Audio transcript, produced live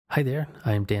Hi there,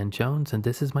 I am Dan Jones, and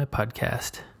this is my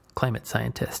podcast, Climate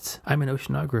Scientists. I'm an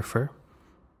oceanographer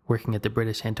working at the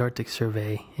British Antarctic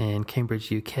Survey in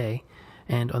Cambridge, UK,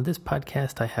 and on this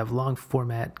podcast I have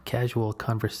long-format, casual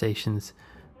conversations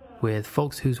with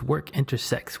folks whose work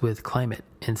intersects with climate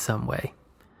in some way.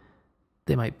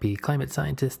 They might be climate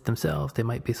scientists themselves, they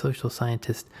might be social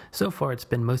scientists. So far it's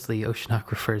been mostly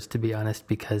oceanographers, to be honest,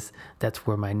 because that's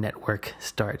where my network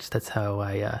starts. That's how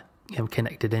I am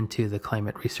connected into the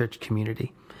climate research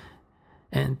community.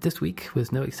 And this week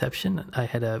was no exception. I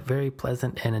had a very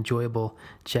pleasant and enjoyable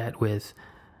chat with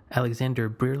Alexander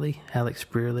Brearley, Alex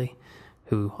Brearley,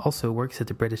 who also works at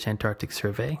the British Antarctic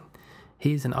Survey.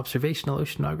 He's an observational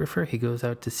oceanographer. He goes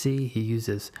out to sea. He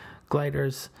uses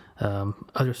gliders,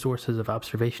 other sources of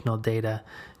observational data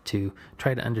to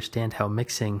try to understand how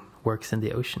mixing works in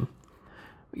the ocean.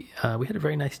 We had a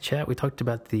very nice chat. We talked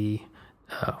about the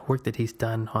work that he's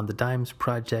done on the DIMES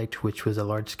project, which was a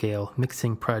large-scale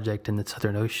mixing project in the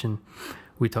Southern Ocean.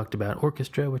 We talked about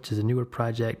Orchestra, which is a newer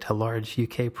project, a large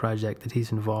UK project that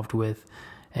he's involved with.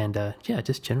 And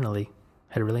just generally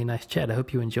had a really nice chat. I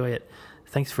hope you enjoy it.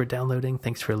 Thanks for downloading.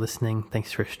 Thanks for listening.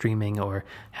 Thanks for streaming, or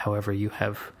however you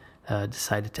have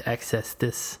decided to access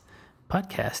this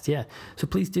podcast. Yeah. So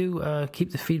please do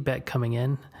keep the feedback coming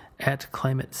in at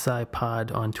Climate Sci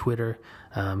Pod on Twitter.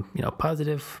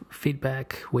 Positive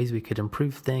feedback, ways we could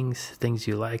improve things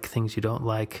you like, things you don't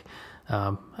like.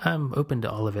 I'm open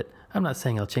to all of it. I'm not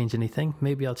saying I'll change anything.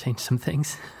 Maybe I'll change some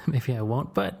things. Maybe I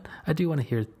won't. But I do want to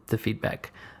hear the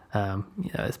feedback,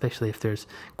 especially if there's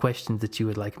questions that you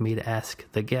would like me to ask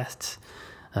the guests,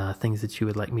 things that you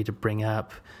would like me to bring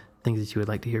up, things that you would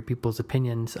like to hear people's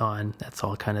opinions on. That's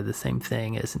all kind of the same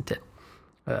thing, isn't it?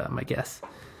 I guess.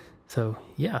 So,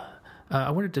 yeah.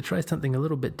 I wanted to try something a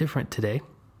little bit different today.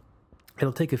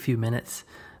 It'll take a few minutes.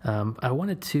 I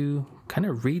wanted to kind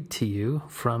of read to you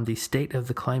from the State of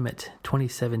the Climate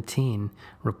 2017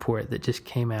 report that just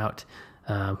came out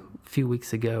a few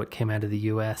weeks ago. It came out of the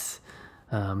U.S.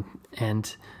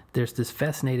 And there's this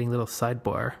fascinating little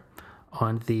sidebar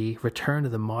on the return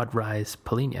of the Maud Rise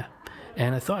Polynya.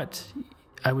 And I thought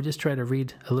I would just try to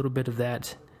read a little bit of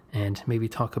that and maybe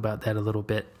talk about that a little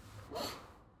bit.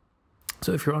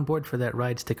 So if you're on board for that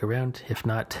ride, stick around. If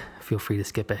not, feel free to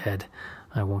skip ahead.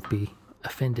 I won't be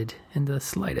offended in the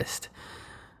slightest.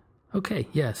 Okay,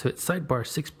 so it's sidebar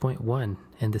 6.1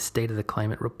 in the State of the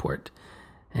Climate report.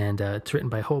 And it's written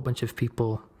by a whole bunch of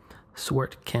people,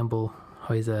 Swart, Campbell,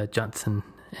 Hoyza, Johnson,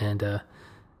 and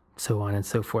so on and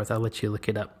so forth. I'll let you look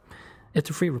it up.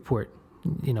 It's a free report.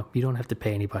 You don't have to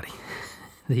pay anybody.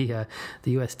 The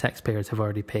U.S. taxpayers have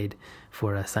already paid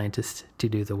for scientists to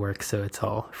do the work, so it's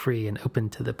all free and open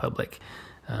to the public.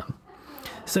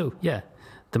 The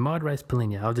Maud Rise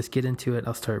Polynya, I'll just get into it.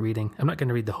 I'll start reading. I'm not going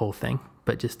to read the whole thing,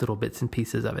 but just little bits and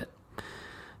pieces of it.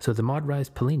 So the Maud Rise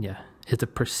Polynya is a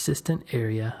persistent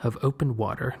area of open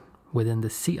water within the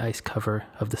sea ice cover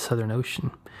of the Southern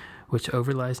Ocean, which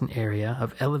overlies an area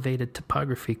of elevated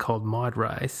topography called Maud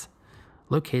Rise,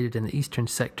 located in the eastern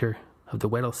sector of the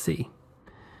Weddell Sea.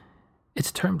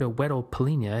 It's termed a Weddell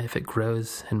Polynya if it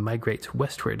grows and migrates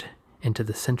westward into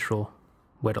the central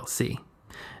Weddell Sea.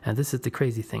 And this is the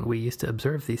crazy thing. We used to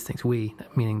observe these things. We,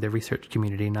 meaning the research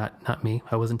community, not me.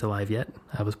 I wasn't alive yet.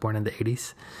 I was born in the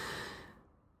 80s.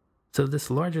 So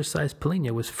this larger size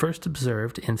Polynya was first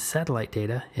observed in satellite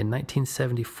data in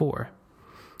 1974,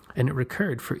 and it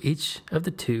recurred for each of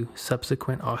the two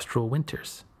subsequent austral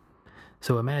winters.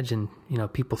 So imagine,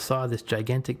 people saw this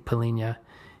gigantic Polynya,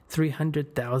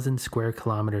 300,000 square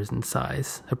kilometers in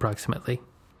size, approximately.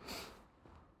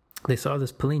 They saw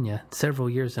this Polynya several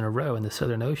years in a row in the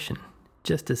Southern Ocean,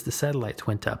 just as the satellites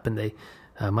went up, and they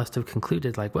must have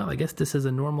concluded, I guess this is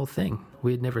a normal thing.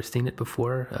 We had never seen it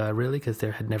before, really, because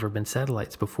there had never been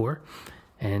satellites before,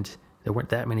 and there weren't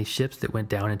that many ships that went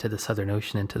down into the Southern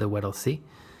Ocean, into the Weddell Sea.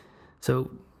 So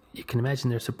you can imagine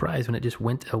their surprise when it just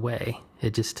went away.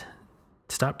 It just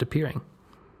stopped appearing.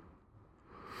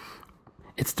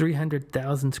 Its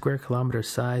 300,000 square kilometer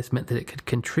size meant that it could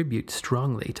contribute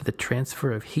strongly to the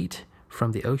transfer of heat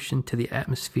from the ocean to the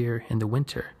atmosphere in the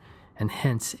winter, and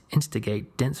hence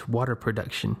instigate dense water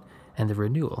production and the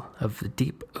renewal of the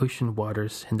deep ocean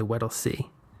waters in the Weddell Sea.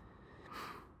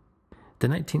 The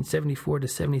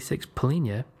 1974-76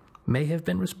 Polynya may have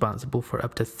been responsible for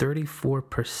up to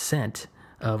 34%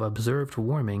 of observed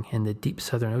warming in the deep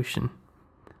Southern Ocean.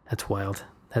 That's wild.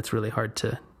 That's really hard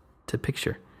to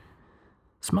picture.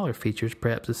 Smaller features,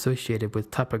 perhaps associated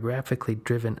with topographically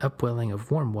driven upwelling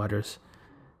of warm waters,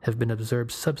 have been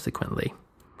observed subsequently,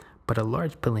 but a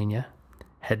large Polynya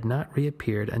had not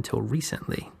reappeared until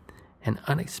recently, and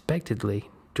unexpectedly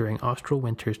during austral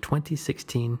winters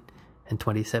 2016 and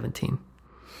 2017.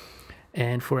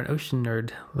 And for an ocean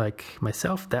nerd like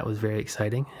myself, that was very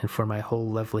exciting. And for my whole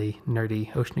lovely,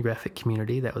 nerdy oceanographic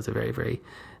community, that was a very, very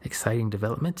exciting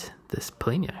development. This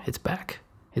Polynya, it's back.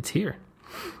 It's here.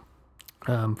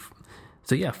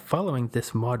 Following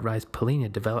this Maud-Rise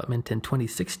Polynya development in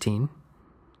 2016,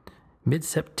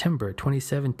 mid-September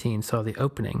 2017 saw the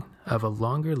opening of a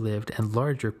longer-lived and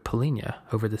larger Polynya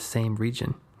over the same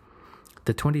region.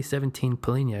 The 2017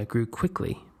 Polynya grew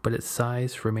quickly, but its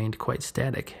size remained quite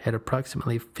static at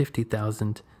approximately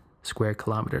 50,000 square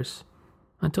kilometers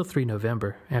until 3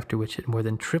 November, after which it more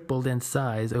than tripled in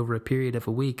size over a period of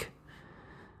a week.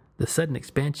 The sudden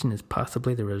expansion is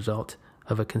possibly the result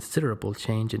of a considerable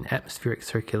change in atmospheric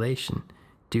circulation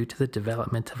due to the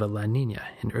development of a La Niña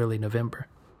in early November,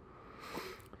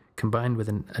 combined with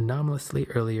an anomalously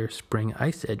earlier spring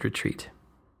ice edge retreat.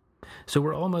 So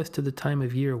we're almost to the time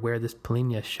of year where this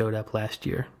Polynya showed up last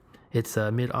year. It's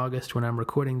mid-August when I'm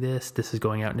recording this. This is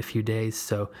going out in a few days,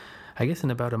 so I guess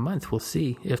in about a month we'll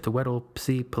see if the Weddell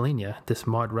Sea Polynya, this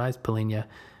Maud-Rise Polynya,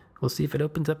 we'll see if it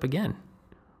opens up again.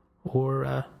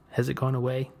 Or has it gone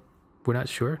away? We're not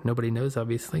sure. Nobody knows,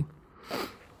 obviously.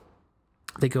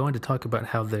 They go on to talk about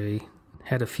how they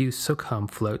had a few SOCOM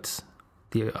floats,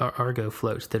 the Argo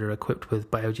floats that are equipped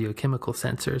with biogeochemical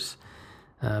sensors,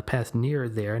 pass near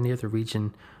the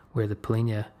region where the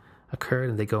Polynya occurred,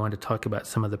 and they go on to talk about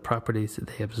some of the properties that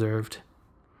they observed.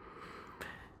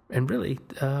 And really,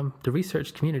 the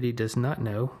research community does not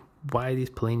know why these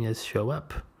Polynyas show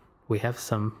up. We have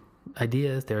some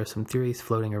ideas, there are some theories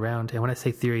floating around, and when I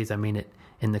say theories, I mean it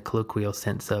in the colloquial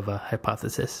sense of a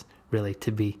hypothesis. Really,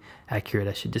 to be accurate,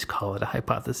 I should just call it a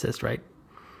hypothesis, right?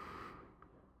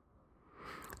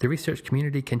 The research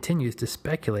community continues to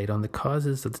speculate on the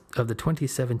causes of the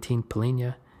 2017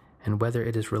 Polynya and whether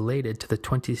it is related to the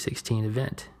 2016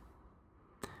 event.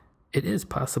 It is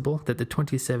possible that the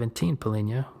 2017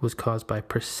 Polynya was caused by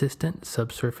persistent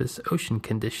subsurface ocean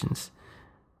conditions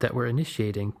that were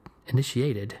initiated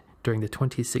during the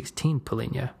 2016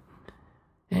 Polynya,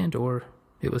 or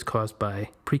it was caused by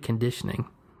preconditioning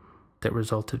that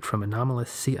resulted from anomalous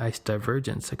sea ice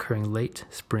divergence occurring late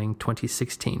spring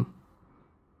 2016.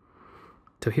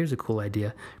 So here's a cool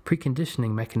idea.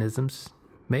 Preconditioning mechanisms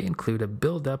may include a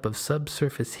buildup of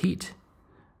subsurface heat,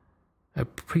 a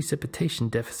precipitation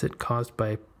deficit caused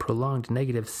by prolonged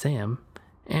negative SAM,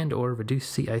 and/or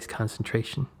reduced sea ice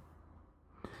concentration.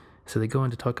 So they go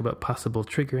on to talk about possible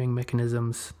triggering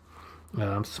mechanisms,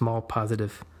 small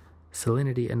positive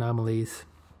salinity anomalies.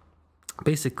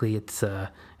 Basically, it's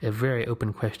a very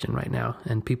open question right now,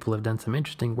 and people have done some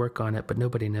interesting work on it, but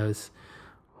nobody knows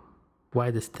why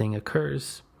this thing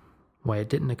occurs, why it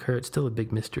didn't occur. It's still a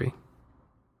big mystery.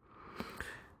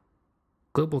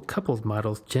 Global coupled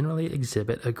models generally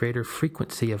exhibit a greater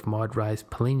frequency of Maud-Rise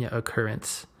Polynya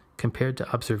occurrence compared to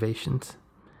observations,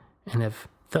 and have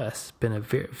thus been a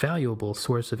very valuable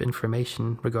source of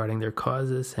information regarding their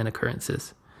causes and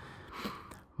occurrences.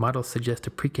 Models suggest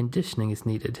a preconditioning is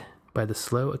needed by the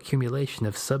slow accumulation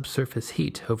of subsurface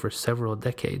heat over several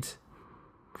decades.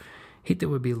 Heat that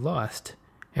would be lost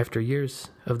after years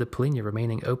of the Polynya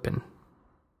remaining open.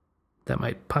 That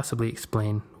might possibly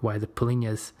explain why the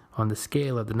Polynyas on the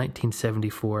scale of the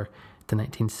 1974 to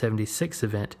 1976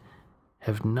 event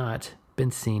have not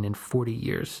been seen in 40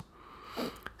 years.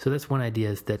 So that's one idea,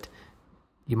 is that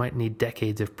you might need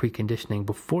decades of preconditioning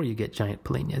before you get giant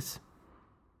Polynyas.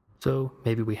 So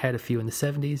maybe we had a few in the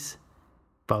 70s,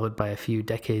 followed by a few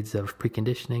decades of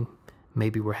preconditioning.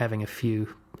 Maybe we're having a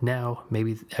few now.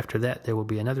 Maybe after that there will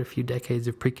be another few decades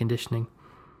of preconditioning,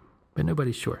 but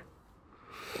nobody's sure.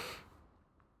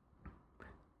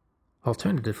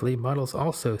 Alternatively, models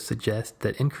also suggest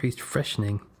that increased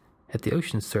freshening at the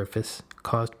ocean surface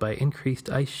caused by increased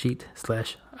ice sheet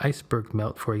 / iceberg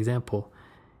melt, for example,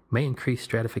 may increase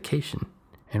stratification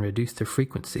and reduce the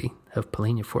frequency of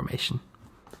Polynya formation.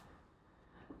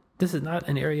 This is not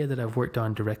an area that I've worked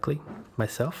on directly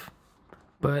myself,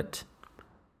 but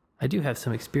I do have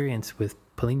some experience with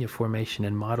Polynya formation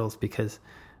in models because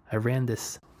I ran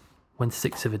this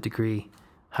 1/6 of a degree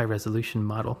high-resolution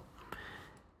model,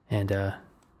 and it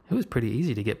was pretty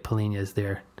easy to get Polynyas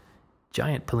there.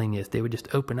 Giant Polynyas, they would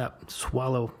just open up,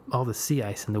 swallow all the sea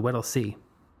ice in the Weddell Sea.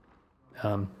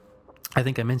 I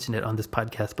think I mentioned it on this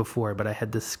podcast before, but I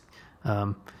had this,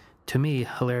 to me,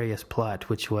 hilarious plot,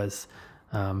 which was,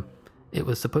 it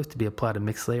was supposed to be a plot of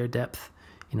mixed layer depth,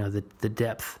 the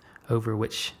depth over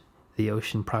which the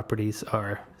ocean properties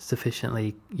are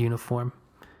sufficiently uniform,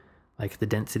 like the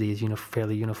density is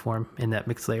fairly uniform in that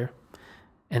mixed layer.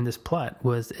 And this plot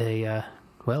was it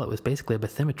was basically a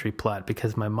bathymetry plot,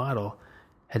 because my model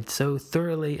had so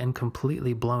thoroughly and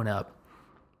completely blown up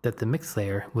that the mix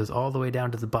layer was all the way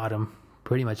down to the bottom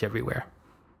pretty much everywhere.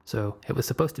 So it was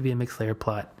supposed to be a mix layer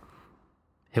plot.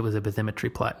 It was a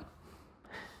bathymetry plot.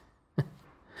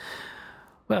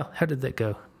 Well, how did that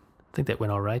go? I think that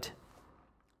went all right.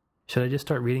 Should I just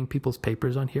start reading people's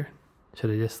papers on here?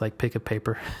 Should I just pick a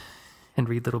paper and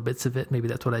read little bits of it? Maybe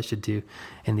that's what I should do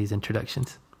in these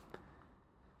introductions.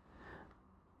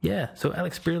 Yeah, so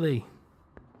Alex Brearley,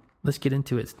 let's get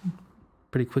into it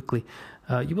pretty quickly.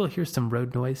 You will hear some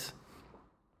road noise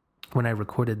when I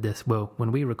recorded this. Well,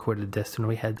 when we recorded this, when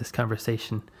we had this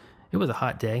conversation, it was a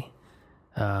hot day,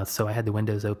 so I had the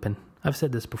windows open. I've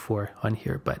said this before on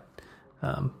here, but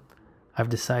I've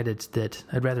decided that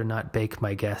I'd rather not bake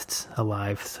my guests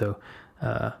alive. So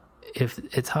if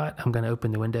it's hot, I'm going to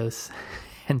open the windows,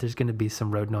 and there's going to be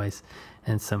some road noise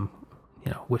and some,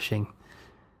 whooshing.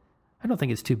 I don't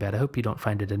think it's too bad. I hope you don't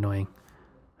find it annoying.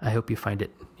 I hope you find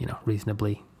it,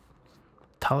 reasonably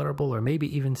tolerable or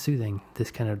maybe even soothing,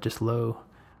 this kind of just low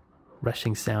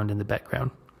rushing sound in the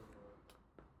background.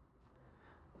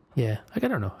 Yeah, I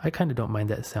don't know. I kind of don't mind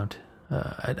that sound.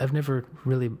 I've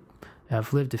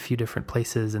lived a few different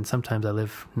places, and sometimes I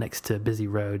live next to busy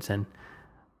roads, and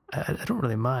I don't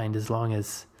really mind as long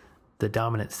as the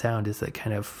dominant sound is that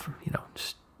kind of,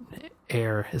 just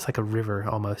air. It's like a river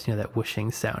almost, that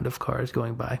whooshing sound of cars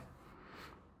going by.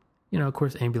 Of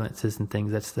course, ambulances and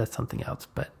things, that's something else,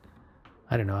 but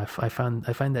I don't know. I find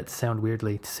that sound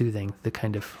weirdly soothing, the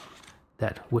kind of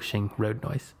that whooshing road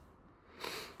noise.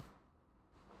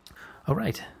 All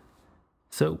right.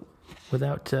 So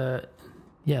without,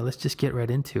 let's just get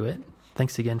right into it.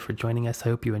 Thanks again for joining us. I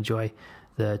hope you enjoy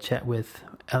the chat with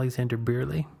Alexander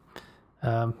Brearley.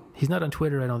 He's not on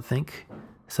Twitter, I don't think.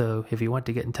 So if you want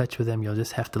to get in touch with him, you'll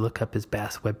just have to look up his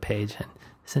BAS webpage and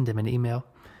send him an email.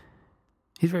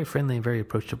 He's very friendly and very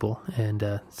approachable,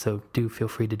 and so do feel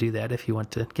free to do that if you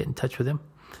want to get in touch with him.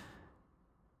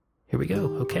 Here we go.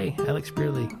 Okay, Alex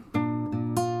Brearley.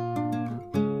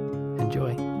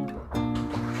 Enjoy.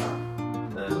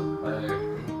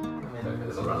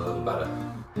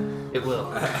 It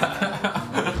will.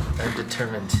 I'm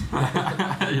determined.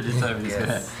 You're determined.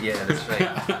 Yes. Yeah, that's right.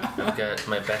 I've got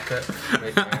my backup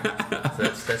right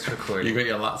there. So that's recording. You got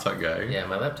your laptop going? Yeah,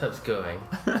 my laptop's going.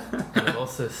 And I've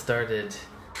also started,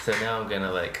 so now I'm going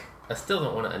to I still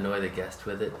don't want to annoy the guest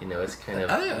with it. It's kind of...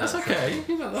 Oh, yeah, that's okay.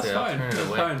 That's so fine. That's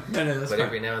fine. No, that's but fine.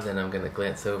 Every now and then I'm going to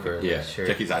glance over and make sure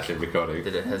check he's actually recording.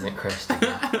 that it hasn't crashed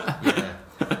again.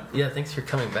 Yeah, thanks for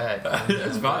coming back.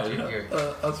 It's fine.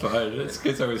 That's fine.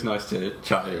 It's always nice to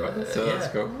chat anyway. So that's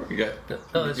cool. You get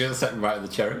the second bite of the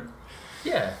cherry.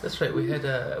 Yeah, that's right. We had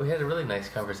a really nice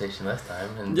conversation last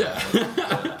time, and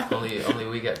only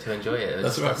we got to enjoy it.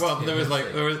 That's right. Well, there was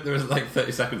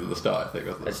 30 seconds at the start, I think.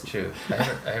 Wasn't that's true. I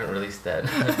haven't released that.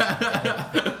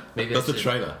 Maybe that's the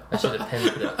trailer. I should have penned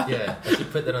that. Yeah, I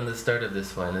should put that on the start of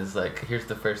this one. It's here's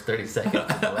the first 30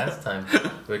 seconds. The last time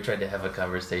we tried to have a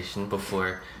conversation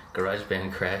before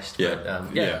GarageBand crashed.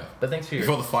 But thanks for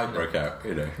before the fight broke out.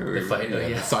 The fight.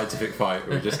 The scientific fight.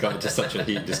 We just got into such a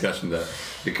heated discussion that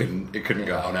it couldn't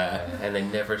go on air, and they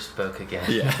never spoke again.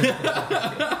 Yeah.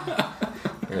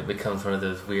 And it becomes one of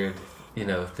those weird,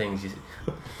 things.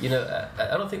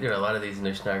 I don't think there are a lot of these in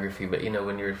oceanography, but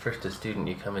when you're first a student,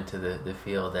 you come into the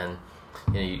field and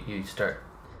you start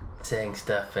saying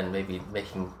stuff and maybe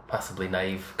making possibly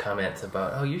naive comments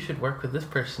about, oh, you should work with this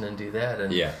person and do that,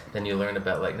 and then you learn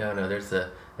about no, there's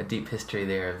a deep history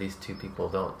there of these two people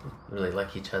don't really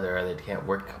like each other or they can't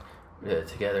work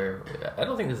together. I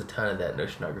don't think there's a ton of that in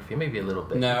oceanography. Maybe a little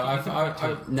bit. No, I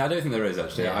don't think there is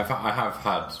actually. Yeah. I have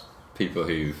had people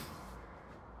who've.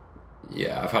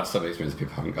 Yeah, I've had some experience.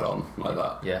 People haven't got on like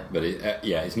that. Yeah, but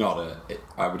it's not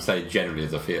I would say generally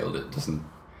as a field, it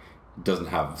doesn't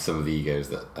have some of the egos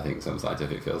that I think some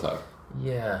scientific fields have.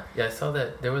 Yeah, I saw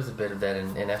that there was a bit of that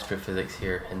in astrophysics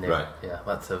here and there. Right. Yeah,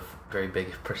 lots of very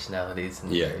big personalities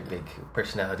and very big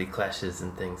personality clashes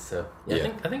and things. So I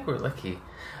think we're lucky.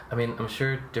 I mean, I'm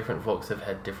sure different folks have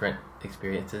had different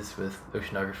experiences with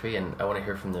oceanography, and I want to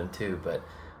hear from them too. But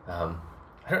I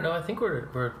don't know. I think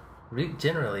we're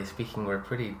generally speaking, we're a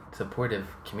pretty supportive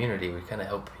community. We kind of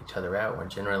help each other out. We're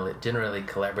generally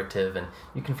collaborative, and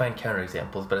you can find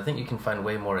counterexamples, but I think you can find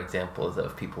way more examples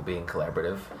of people being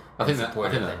collaborative and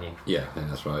supportive than you. Yeah, I think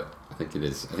that's right. I think it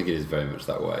is very much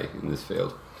that way in this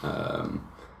field.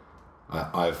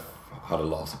 I've had a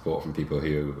lot of support from people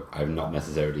who I've not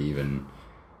necessarily even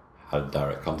had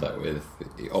direct contact with,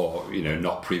 or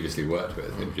not previously worked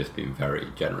with, who've just been very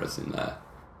generous in their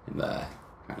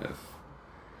kind of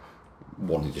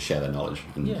wanting to share their knowledge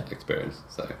and Yeah. experience.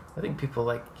 So I think people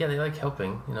they like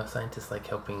helping. Scientists like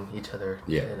helping each other.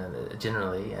 Yeah.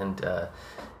 Generally, and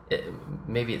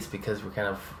maybe it's because we're kind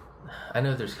of. I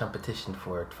know there's competition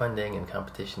for funding and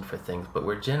competition for things, but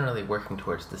we're generally working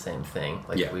towards the same thing.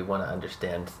 We want to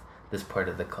understand this part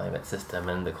of the climate system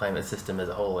and the climate system as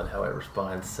a whole and how it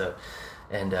responds. So,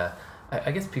 and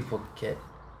I guess people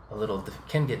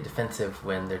can get defensive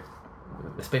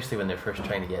especially when they're first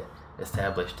trying to get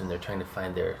established and they're trying to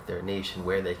find their niche and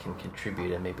where they can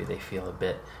contribute, and maybe they feel a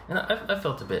bit, and I've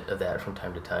felt a bit of that from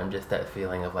time to time, just that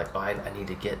feeling of I need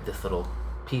to get this little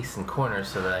piece and corner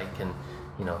so that I can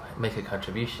make a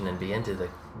contribution and be in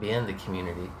the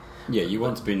community. Yeah, you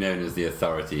want to be known as the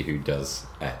authority who does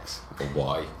X or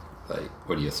Y,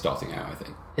 when you're starting out, I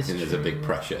think. There's a big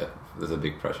pressure. There's a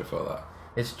big pressure for that.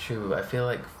 It's true. I feel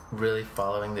like really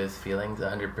following those feelings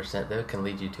 100% though can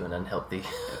lead you to an unhealthy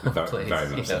place. Very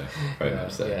much so. Very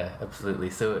much so. Yeah, absolutely.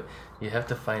 So you have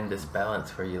to find this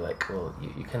balance where you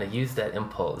you kind of use that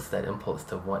impulse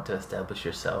to want to establish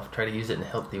yourself, try to use it in a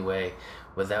healthy way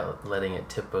without letting it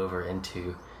tip over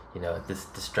into this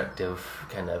destructive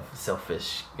kind of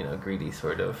selfish, greedy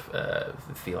sort of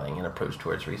feeling and approach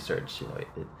towards research.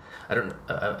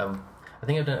 I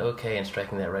think I've done okay in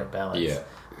striking that right balance. Yeah.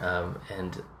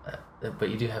 But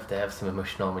you do have to have some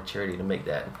emotional maturity to make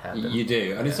that happen. You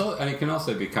do, and it can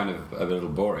also be kind of a little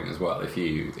boring as well if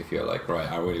you're like,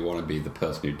 right, I really want to be the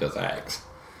person who does X,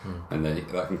 and then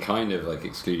that can kind of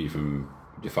exclude you from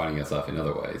defining yourself in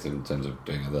other ways in terms of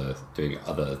doing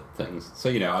other things. So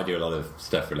I do a lot of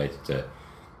stuff related to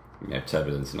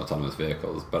turbulence and autonomous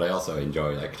vehicles, but I also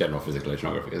enjoy general physical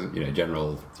oceanography,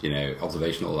 general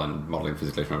observational and modelling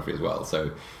physical oceanography as well.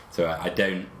 So I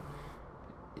don't,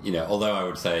 although I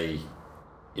would say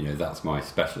that's my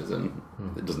specialism,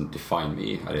 it doesn't define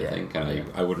me, I don't think,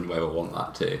 and I wouldn't ever want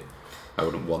that to. I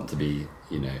wouldn't want to be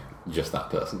just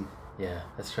that person. Yeah,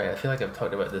 that's right. I feel like I've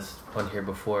talked about this on here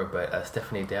before, but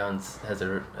Stephanie Downs has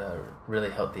a really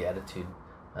healthy attitude.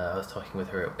 I was talking with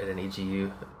her at an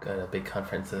EGU, at a big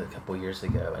conference a couple years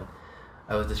ago, and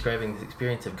I was describing this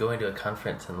experience of going to a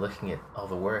conference and looking at all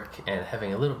the work and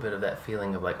having a little bit of that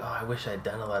feeling of I wish I'd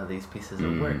done a lot of these pieces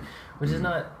of work, which is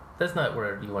that's not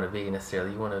where you want to be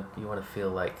necessarily. You want to feel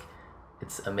like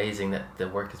it's amazing that the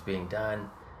work is being done,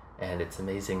 and it's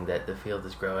amazing that the field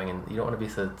is growing, and you don't want to be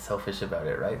so selfish about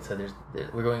it, right? So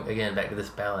we're going again back to this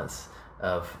balance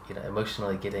of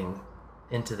emotionally getting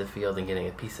into the field and getting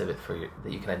a piece of it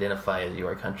that you can identify as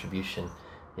your contribution,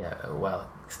 while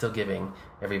still giving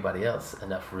everybody else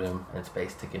enough room and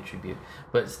space to contribute.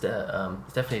 But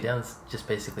Stephanie Downs just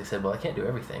basically said, well, I can't do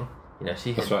everything.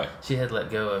 She had let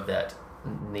go of that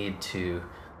need to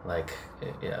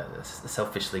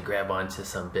selfishly grab onto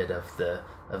some bit of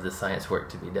the science work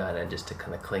to be done and just to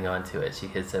kind of cling on to it. She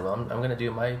had said, well, I'm going to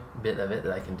do my bit of it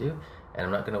that I can do, and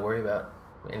I'm not going to worry about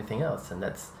anything else, and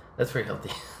that's very healthy.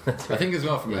 I think as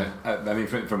well from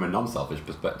a non-selfish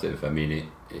perspective,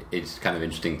 it's kind of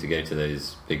interesting to go to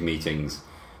those big meetings,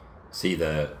 see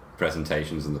the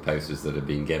presentations and the posters that have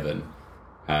been given,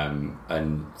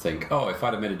 and think, if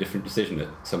I'd have made a different decision at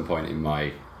some point in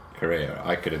my career,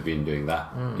 I could have been doing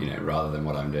that, rather than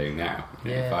what I'm doing now.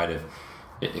 If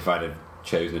I'd have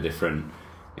chosen a different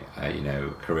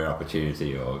career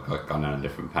opportunity or gone down a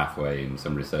different pathway in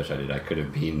some research I did, I could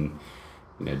have been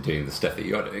doing the stuff that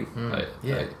you're doing.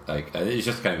 It's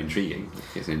just kind of intriguing.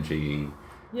 It's an intriguing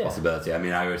possibility.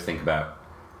 I always think about,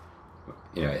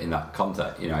 in that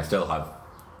context, I still have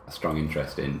a strong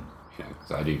interest in,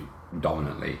 because I do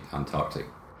dominantly Antarctic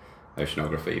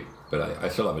oceanography, but I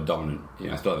still have I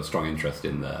still have a strong interest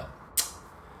in the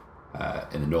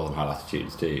northern high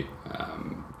latitudes too,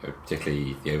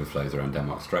 particularly the overflows around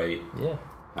Denmark Strait.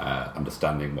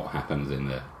 Understanding what happens in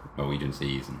the Norwegian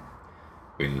seas and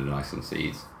Greenland and Iceland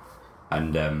seas,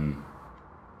 and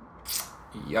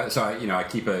so I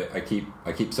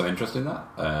keep some interest in that,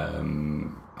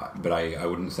 but I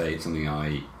wouldn't say it's something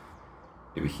I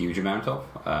do a huge amount of.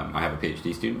 I have a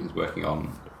PhD student who's working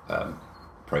on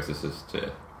processes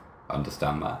to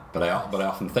understand that, but I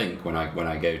often think when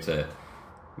I go to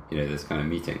this kind of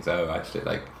meetings,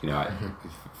 actually,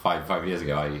 5 years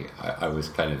ago I was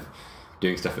kind of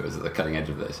doing stuff that was at the cutting edge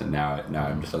of this, and now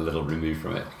I'm just a little removed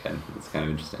from it again. It's kind of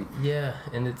interesting. Yeah,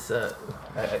 and it's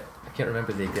I can't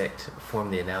remember the exact form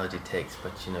the analogy takes,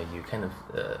 but you kind of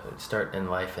start in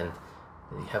life and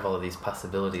you have all of these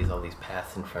possibilities, all these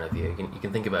paths in front of you. You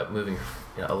can think about moving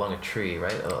along a tree,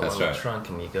 right? Along a trunk,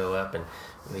 and you go up, and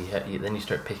then you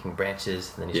start picking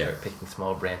branches, and then you start picking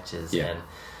small branches, and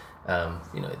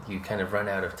you kind of run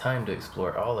out of time to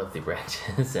explore all of the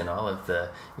branches and all of the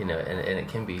and it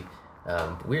can be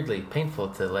weirdly painful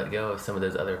to let go of some of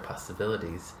those other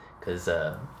possibilities, because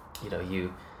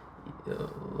you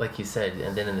like you said,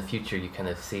 and then in the future you kind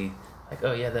of see like,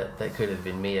 oh yeah, that could have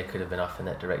been me. I could have been off in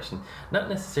that direction. Not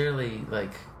necessarily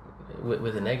like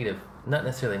with a negative, not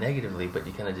necessarily negatively, but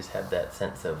you kind of just have that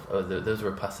sense of, oh, those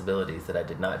were possibilities that I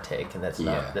did not take, and that's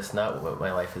not what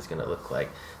my life is going to look like.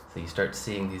 So you start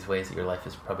seeing these ways that your life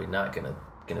is probably not going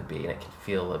to be, and it can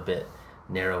feel a bit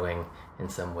narrowing in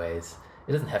some ways.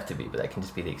 It doesn't have to be, but that can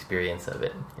just be the experience of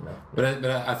it, you know. But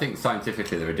I think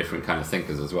scientifically there are different kind of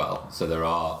thinkers as well. So there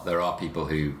are people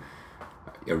who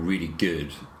are really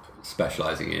good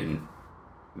specializing in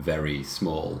very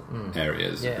small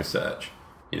areas of research.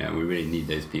 You know, we really need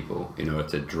those people in order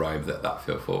to drive that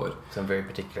field forward. Some very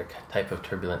particular type of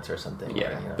turbulence or something.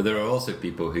 Yeah, or, you know. But there are also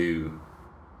people who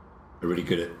are really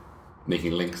good at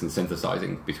making links and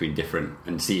synthesizing between different,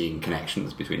 and seeing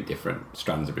connections between different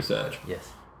strands of research. Yes.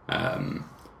 And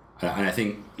I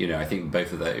think, I think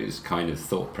both of those kind of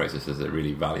thought processes are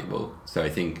really valuable. So I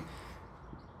think,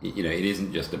 it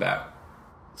isn't just about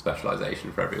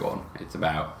specialization for everyone. It's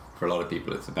about, for a lot of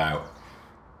people, it's about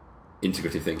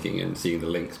integrative thinking and seeing the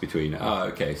links between,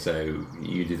 so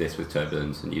you do this with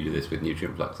turbulence and you do this with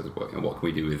nutrient fluxes. What can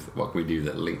we do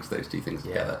that links those two things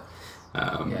together?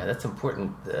 That's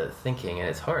important thinking, and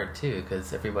it's hard too,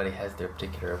 because everybody has their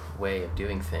particular way of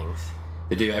doing things.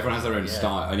 They do. Everyone has their own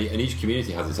style, and each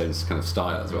community has its own kind of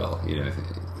style as well.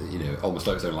 Almost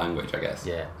like its own language, I guess.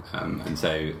 Yeah. And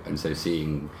so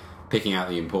picking out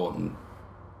the important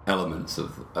elements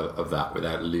of that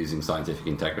without losing scientific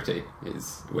integrity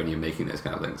is, when you're making those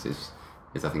kind of links, is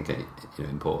I think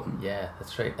important. Yeah,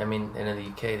 that's right. I mean, and in the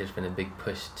UK, there's been a big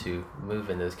push to move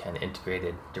in those kind of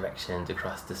integrated directions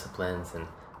across disciplines, and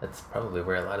that's probably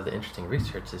where a lot of the interesting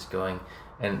research is going.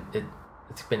 And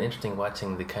it's been interesting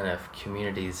watching the kind of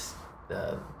communities,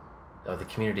 or the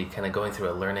community kind of going through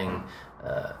a learning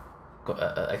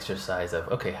exercise of,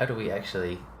 okay, how do we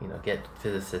actually, get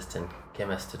physicists and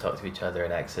chemists to talk to each other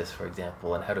in Axis, for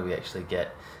example, and how do we actually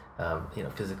get,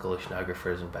 physical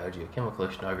oceanographers and biogeochemical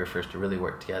oceanographers to really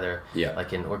work together,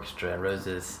 like in Orchestra and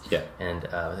Roses. Yeah. And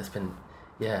it's been,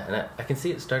 and I can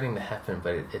see it starting to happen,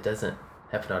 but it doesn't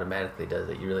happen automatically, does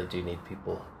it? You really do need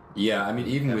people. Yeah, I mean,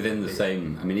 even within the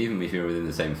same, even if you're within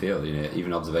the same field,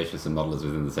 even observationists and modelers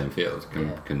within the same field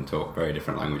can talk very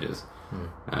different languages.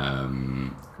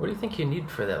 What do you think you need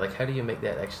for that? Like, how do you make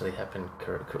that actually happen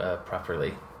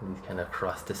properly? These kind of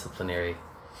cross-disciplinary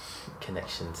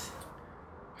connections.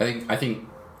 I think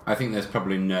there's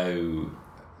probably no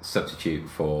substitute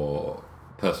for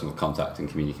personal contact and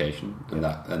communication, and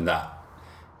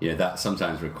that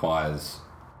sometimes requires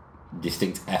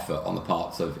distinct effort on the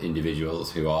parts of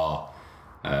individuals who are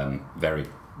very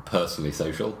personally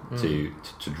social to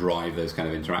drive those kind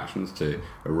of interactions, to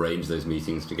arrange those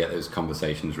meetings, to get those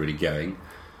conversations really going.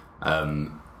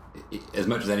 As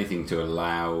much as anything, to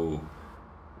allow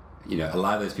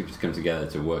those people to come together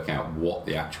to work out what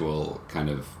the actual kind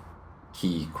of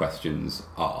key questions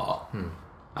are.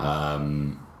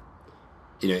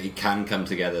 It can come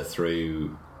together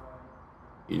through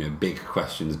big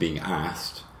questions being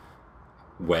asked,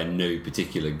 where no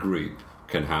particular group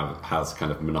has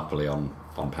kind of monopoly on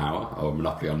power, or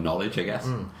monopoly on knowledge, I guess.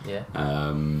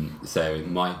 So it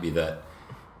might be that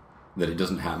it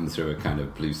doesn't happen through a kind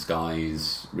of blue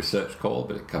skies research call,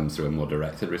 but it comes through a more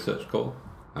directed research call.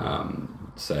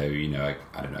 So I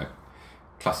don't know.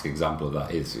 Classic example of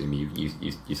that is,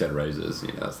 you said Roses.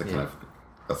 That's the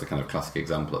kind of classic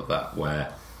example of that,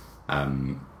 where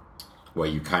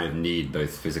you kind of need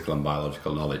both physical and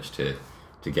biological knowledge to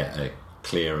get a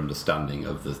clear understanding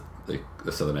of the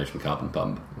Southern Ocean carbon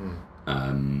pump,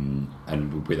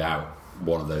 and without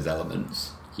one of those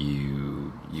elements,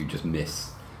 you just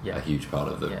miss a huge part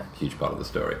of the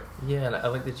story. Yeah, and I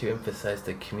like that you emphasized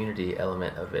the community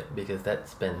element of it, because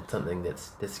that's been something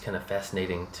that's kind of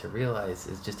fascinating to realize,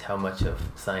 is just how much of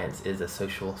science is a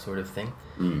social sort of thing.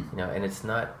 And it's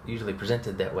not usually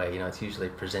presented that way. It's usually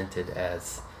presented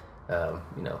as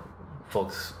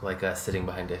folks like us sitting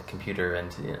behind a computer,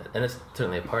 and it's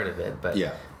certainly a part of it, but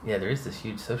there is this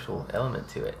huge social element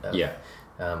to it.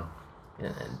 And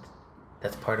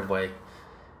that's part of why,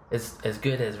 as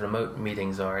good as remote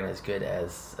meetings are, and as good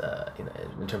as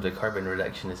in terms of carbon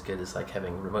reduction, as good as like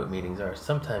having remote meetings are,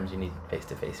 sometimes you need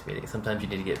face-to-face meetings. Sometimes you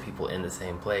need to get people in the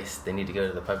same place. They need to go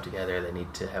to the pub together. They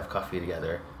need to have coffee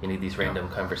together. You need these random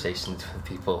conversations with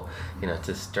people,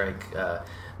 to strike,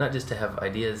 not just to have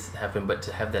ideas happen, but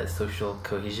to have that social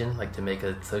cohesion, like to make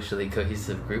a socially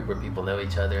cohesive group where people know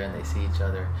each other and they see each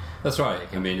other. That's right.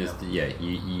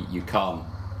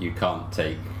 You you can't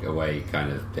take away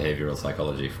kind of behavioural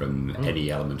psychology from any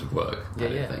element of work. I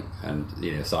don't think,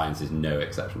 and science is no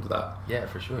exception to that. Yeah,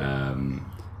 for sure.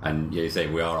 And you say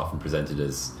we are often presented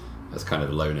as kind of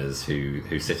loners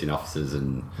who sit in offices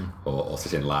and or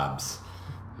sit in labs,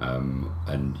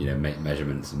 and make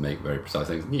measurements and make very precise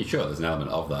things. Yeah, sure, there's an element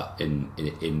of that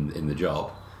in the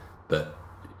job, but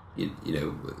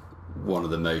one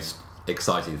of the most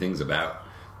exciting things about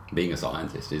being a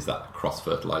scientist is that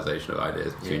cross-fertilization of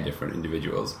ideas between different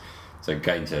individuals. So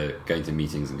going to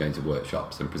meetings and going to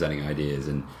workshops and presenting ideas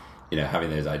and having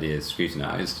those ideas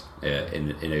scrutinized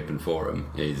in open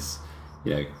forum is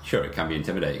sure, it can be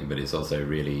intimidating, but it's also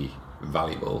really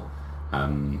valuable,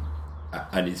 and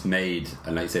it's made,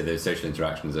 and like you say, those social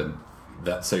interactions and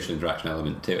that social interaction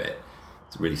element to it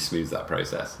really smooths that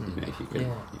process.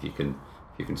 If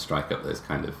you can strike up those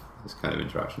kind of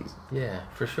interactions. Yeah,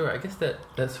 for sure. I guess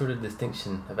that sort of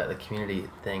distinction about the community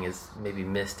thing is maybe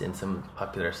missed in some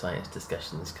popular science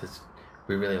discussions, because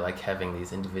we really like having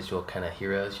these individual kind of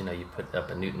heroes. You put up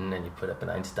a Newton and you put up an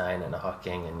Einstein and a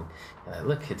Hawking, and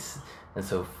and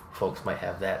so folks might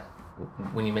have that.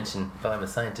 When you mention, well, I'm a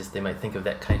scientist, they might think of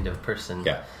that kind of person.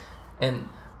 Yeah. And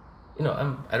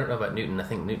I don't know about Newton. I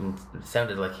think Newton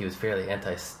sounded like he was fairly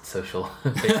antisocial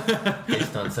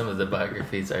based on some of the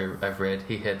biographies I've read.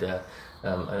 He had a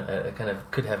kind of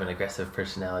could have an aggressive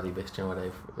personality based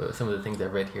on some of the things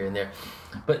I've read here and there.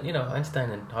 But Einstein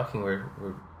and Hawking were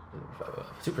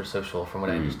super social, from what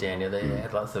I understand. They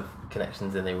had lots of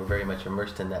connections, and they were very much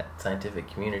immersed in that scientific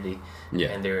community. Yeah.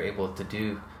 And they were able to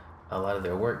do a lot of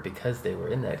their work because they were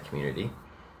in that community,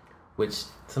 which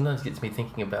sometimes gets me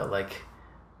thinking about, like,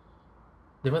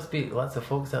 there must be lots of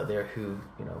folks out there who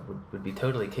would be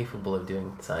totally capable of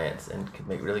doing science and could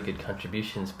make really good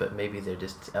contributions, but maybe they're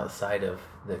just outside of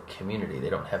the community. They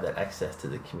don't have that access to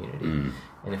the community.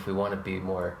 And if we want to be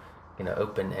more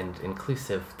open and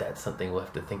inclusive, that's something we'll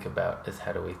have to think about, is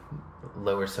how do we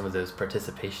lower some of those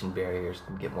participation barriers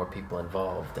and get more people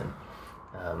involved. And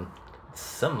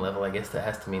some level, I guess that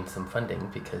has to mean some funding,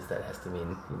 because that has to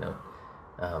mean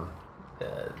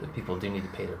the people do need to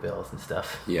pay their bills and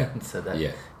stuff. Yeah. So that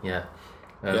yeah.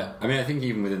 I mean, I think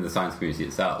even within the science community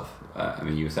itself,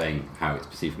 you were saying how it's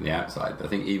perceived from the outside, but I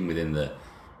think even within the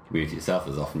community itself,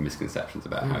 there's often misconceptions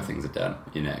about how things are done.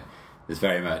 There's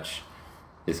very much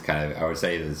this kind of, I would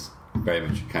say there's very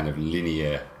much kind of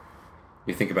linear.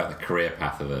 You think about the career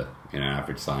path of an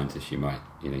average scientist. You might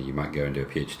go and do a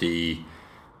PhD,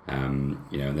 and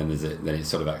then then it's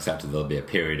sort of accepted there'll be a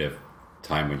period of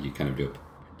time when you kind of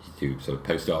do sort of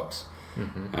postdocs,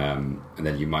 and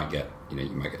then you might get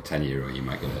tenure, or you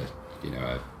might get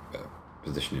a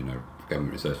position in a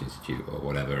government research institute or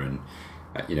whatever, and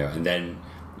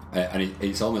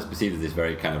it's almost perceived as this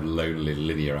very kind of lonely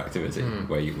linear activity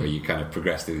where you kind of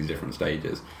progress through these different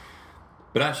stages.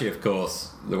 But actually, of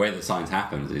course, the way that science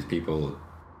happens is people,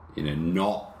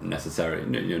 not necessarily,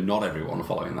 not everyone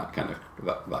following that kind of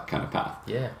path.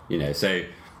 Yeah. So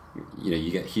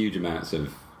you get huge amounts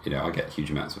of, I get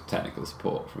huge amounts of technical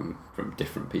support from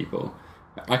different people.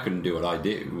 I couldn't do what I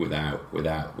do without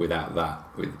that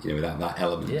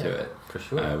element to it. For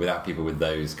sure. Without people with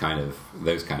those kind of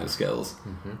skills.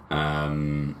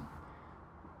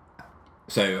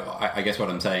 So I guess what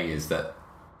I'm saying is that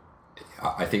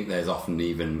I think there's often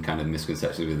even kind of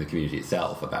misconceptions within the community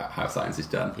itself about how science is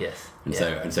done. Yes. And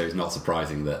so it's not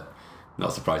surprising that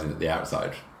the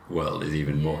outside world is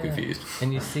even more confused.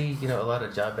 And you see, a lot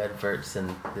of job adverts,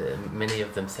 and many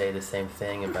of them say the same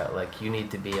thing about, like, you need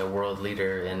to be a world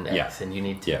leader in X, and you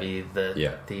need to be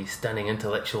the stunning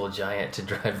intellectual giant to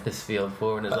drive this field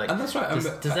forward. And it's like, and that's right.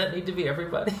 Does that need to be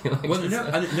everybody?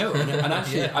 And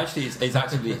actually,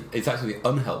 it's actually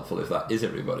unhelpful if that is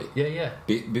everybody.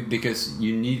 Because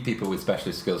you need people with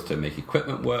specialist skills to make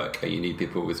equipment work, and you need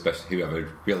people with who have a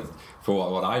real. For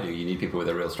what I do, you need people with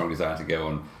a real strong desire to go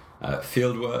on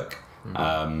field work,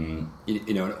 and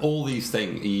all these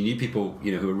things. You need people,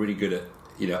 who are really good at,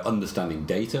 understanding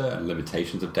data and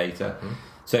limitations of data.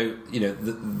 So,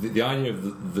 the idea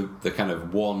of the kind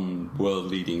of one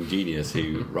world-leading genius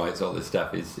who writes all this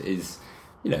stuff is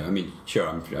sure,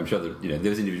 I'm sure that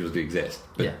those individuals do exist,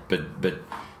 but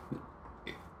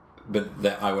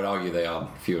I would argue they are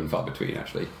few and far between,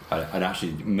 actually. And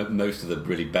actually, most of the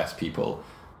really best people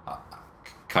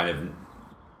kind of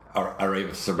are able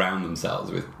to surround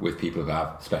themselves with people who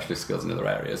have specialist skills in other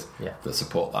areas that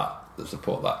support that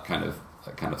kind of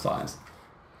science.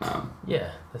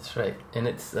 That's right. And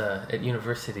it's at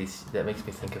universities, that makes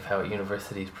me think of how at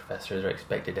universities professors are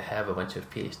expected to have a bunch of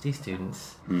PhD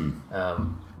students, and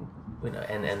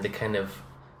the kind of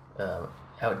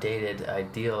outdated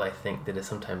ideal, I think, that is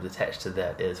sometimes attached to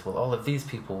that is, well, all of these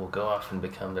people will go off and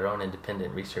become their own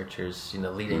independent researchers,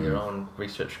 leading their own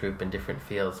research group in different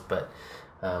fields. But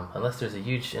unless there's a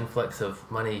huge influx of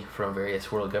money from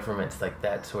various world governments, like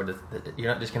that sort of,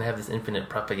 you're not just going to have this infinite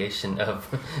propagation of.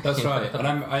 That's right, and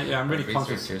I'm really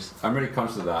conscious. Researchers. I'm really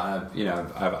conscious of that.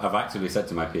 I've actively said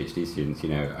to my PhD students,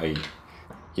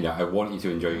 I want you to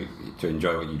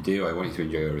enjoy what you do. I want you to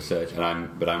enjoy your research,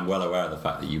 but I'm well aware of the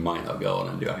fact that you might not go on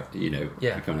and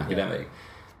become an academic.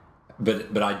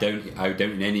 But I don't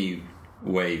in any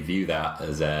way view that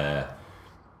as a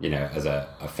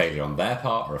failure on their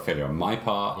part or a failure on my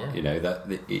part.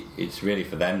 It's really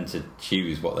for them to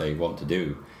choose what they want to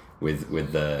do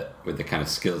with the kind of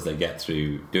skills they get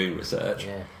through doing research.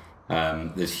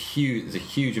 There's a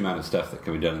huge amount of stuff that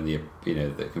can be done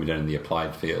in the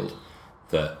applied field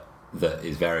that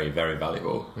is very, very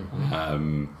valuable.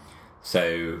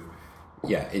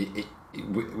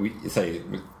 We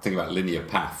think about linear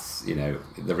paths.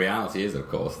 The reality is, of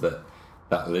course,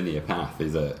 that linear path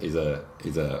is a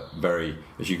very,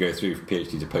 as you go through from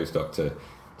PhD to postdoc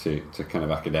to kind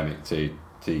of academic to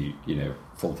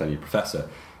full tenured professor,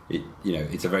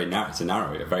 it's a very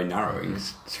narrowing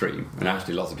stream, and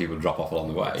actually lots of people drop off along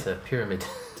the way. It's a pyramid.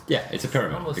 Yeah, it's a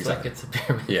pyramid. Almost exactly. like it's a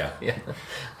pyramid. Yeah.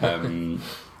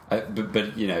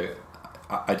 But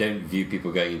I don't view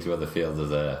people going into other fields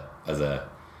as a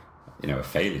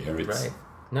failure. It's, right.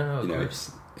 No.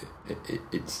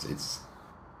 It's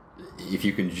if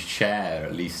you can share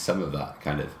at least some of that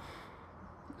kind of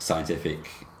scientific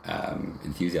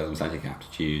enthusiasm, scientific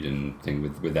aptitude, and thing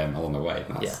with them along the way,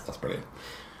 that's brilliant.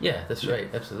 Yeah, that's right.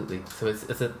 Absolutely. So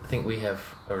I think we have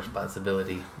a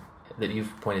responsibility that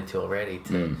you've pointed to already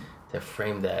to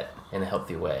frame that in a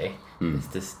healthy way. Is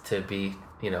just to be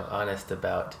honest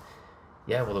about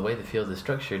the way the field is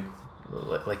structured,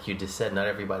 like you just said, not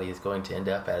everybody is going to end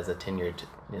up as a tenured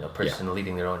person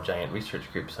leading their own giant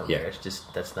research group somewhere. It's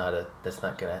just that's not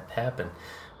going to happen.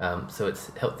 So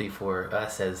it's healthy for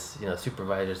us as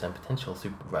supervisors and potential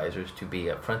supervisors to be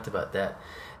upfront about that,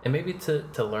 and maybe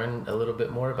to learn a little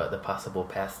bit more about the possible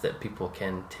paths that people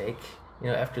can take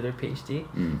after their PhD,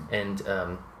 and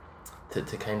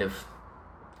to kind of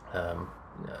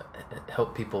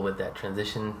help people with that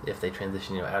transition if they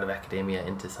transition out of academia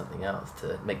into something else,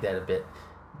 to make that a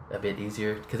bit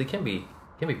easier, because it can be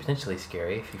potentially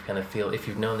scary if you kind of feel, if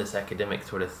you've known this academic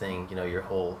sort of thing your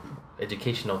whole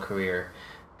educational career,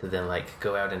 to then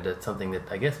go out into something that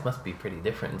I guess must be pretty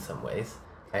different in some ways.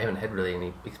 I haven't had really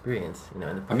any experience in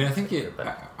the I mean, I think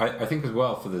I think as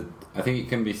well I think it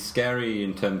can be scary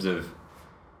in terms of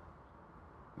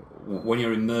when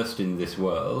you're immersed in this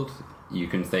world, you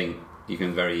can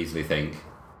very easily think,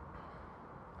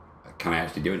 can I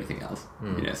actually do anything else?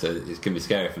 So it can be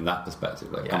scary from that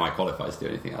perspective. Am I qualified to do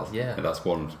anything else? Yeah. And that's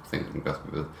one thing that can go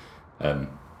with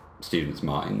students'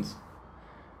 minds.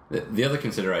 The other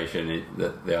consideration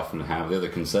that they often have, the other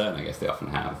concern I guess they often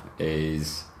have,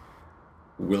 is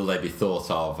will they be thought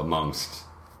of amongst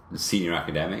senior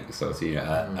academics or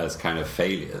as kind of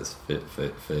failures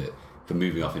for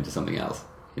moving off into something else?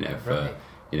 Are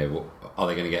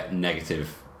they going to get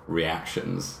negative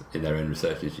reactions in their own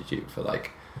research institute for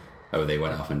they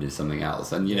went off and did something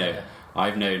else? And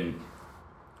I've known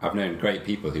great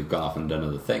people who've gone off and done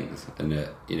other things, and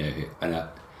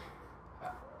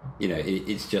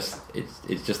it's just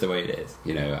the way it is,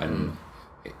 and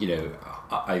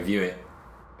I view it.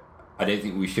 I don't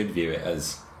think we should view it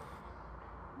as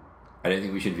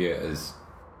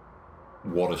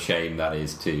what a shame that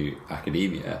is to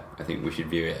academia. I think we should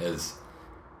view it as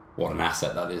what an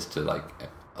asset that is to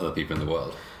other people in the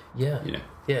world. Yeah,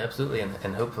 absolutely,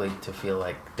 and hopefully to feel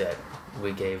like that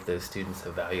we gave those students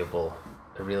a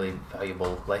really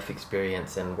valuable life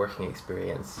experience and working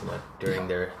experience, during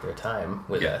their time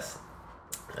with us.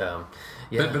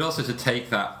 But also to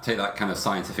take that kind of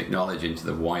scientific knowledge into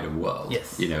the wider world.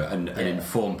 Yes. And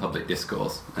inform public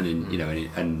discourse, and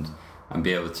and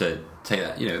be able to take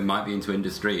that. It might be into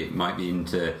industry, it might be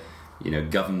into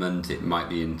government, it might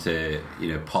be into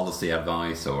policy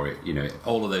advice, or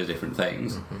all of those different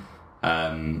things.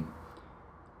 I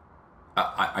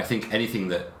think anything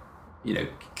that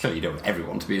clearly you don't want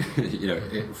everyone to be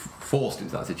forced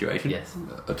into that situation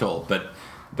at all, but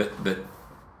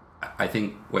I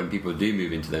think when people do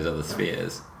move into those other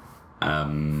spheres,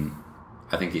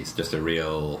 I think it's just a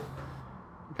real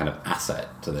kind of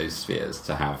asset to those spheres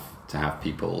to have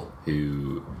people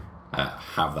who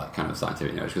have that kind of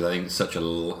scientific knowledge, because I think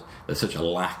there's such a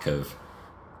lack of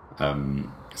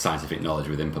scientific knowledge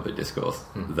within public discourse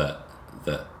that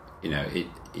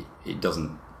it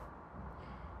doesn't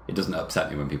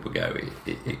upset me when people go.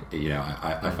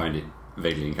 I find it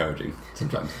vaguely encouraging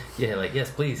sometimes. Yeah, like, yes,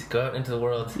 please go out into the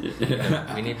world.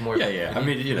 We need more. Yeah.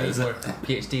 We need more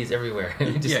PhDs everywhere.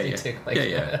 We just need to, like,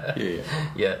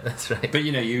 yeah, that's right. But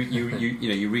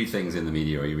you read things in the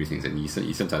media, or you read things, and you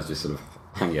sometimes just sort of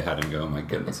hang your head and go, "Oh my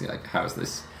goodness, like how is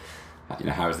this?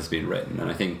 How is this being written?"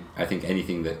 And I think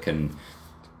anything that can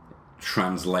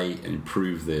translate and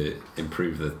improve the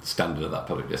standard of that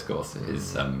public discourse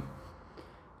is a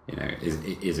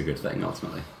good thing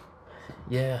ultimately.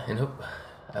 Yeah, and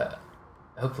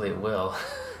hopefully it will.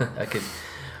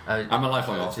 I'm a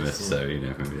lifelong optimist, so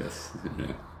maybe that's.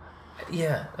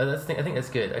 Yeah, that's the thing. I think that's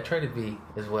good. I try to be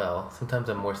as well. Sometimes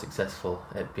I'm more successful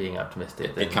at being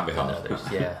optimistic than others.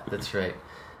 Yeah, that's right.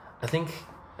 I think.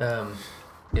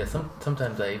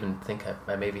 Sometimes I even think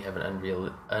I maybe have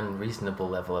an unreasonable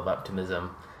level of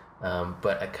optimism,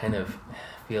 but I kind of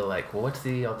feel like, well, what's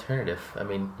the alternative? I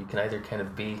mean, you can either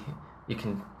you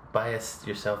can bias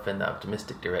yourself in the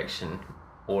optimistic direction,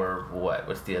 or what?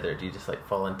 What's the other? Do you just like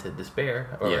fall into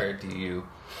despair, or do you,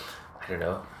 I don't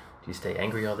know, do you stay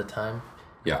angry all the time?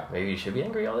 Yeah. Maybe you should be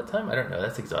angry all the time. I don't know.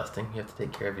 That's exhausting. You have to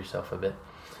take care of yourself a bit.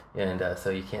 And so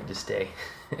you can't just stay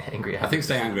angry. I think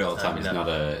staying angry all the time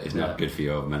is not good for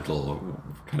your mental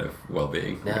kind of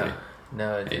well-being.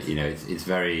 No. It's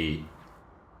very.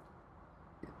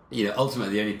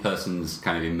 Ultimately, the only person's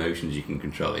kind of emotions you can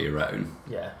control are your own.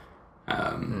 Yeah.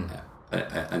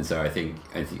 And so I think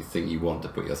you want to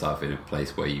put yourself in a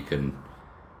place where you can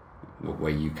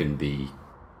be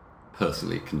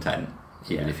personally content,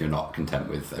 even if you're not content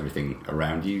with everything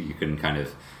around you. You can kind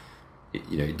of,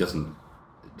 it doesn't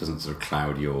sort of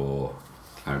cloud your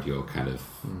kind of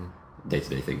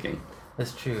day-to-day thinking.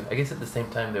 That's true. I guess at the same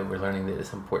time that we're learning that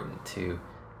it's important to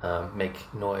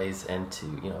make noise, and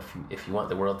to if you want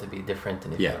the world to be different,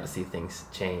 and if you want to see things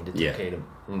change, it's okay to.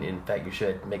 In fact, you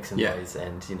should make some noise,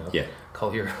 and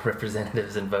call your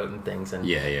representatives and vote and things, and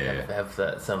have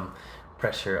some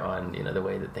pressure on the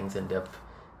way that things end up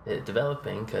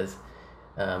developing, because.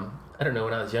 I don't know,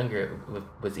 when I was younger, it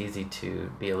was easy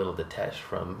to be a little detached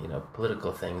from,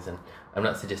 political things, and I'm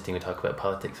not suggesting we talk about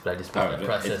politics, but I just mean the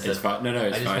process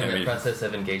the process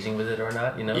of engaging with it or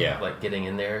not, like getting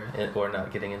in there or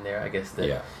not getting in there. I guess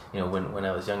that, when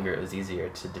I was younger, it was easier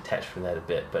to detach from that a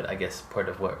bit, but I guess part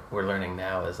of what we're learning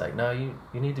now is like, no, you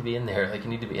need to be in there, like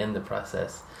you need to be in the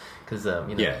process, because,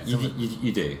 you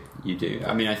do.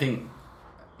 I mean, I think,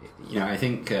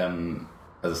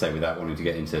 as I say, without wanting to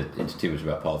get into too much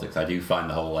about politics, I do find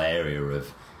the whole area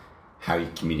of how you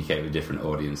communicate with different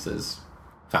audiences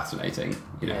fascinating.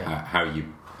 How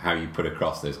you put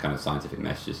across those kind of scientific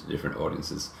messages to different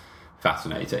audiences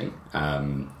fascinating.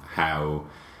 How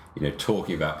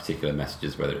talking about particular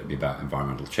messages, whether it be about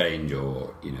environmental change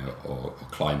or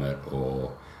climate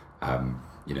or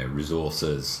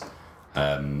resources,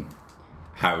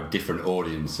 how different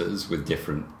audiences with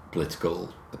different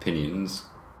political opinions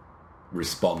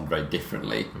respond very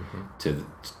differently to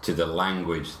the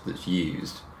language that's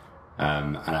used,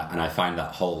 and I find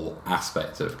that whole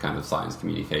aspect of kind of science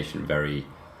communication very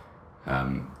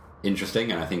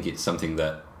interesting, and I think it's something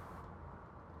that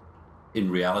in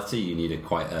reality you need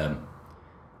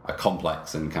a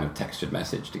complex and kind of textured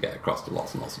message to get across to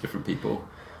lots and lots of different people.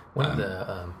 One of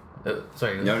the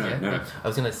sorry. No. I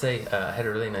was going to say I had a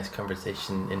really nice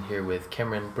conversation in here with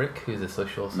Cameron Brick, who's a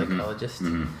social psychologist,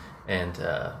 and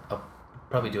I'll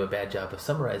probably do a bad job of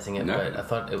summarizing it, but I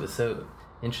thought it was so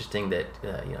interesting that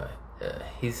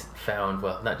he's found,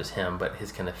 well, not just him, but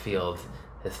his kind of field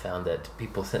has found that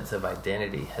people's sense of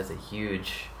identity has a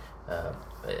huge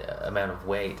amount of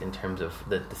weight in terms of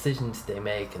the decisions they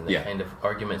make and the kind of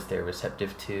arguments they're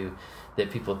receptive to,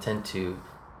 that people tend to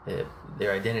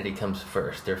their identity comes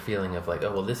first. Their feeling of like,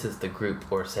 oh well, this is the group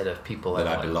or set of people that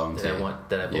I belong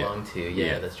to.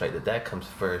 Yeah, that's right. That comes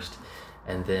first,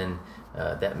 and then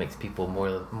that makes people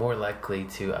more likely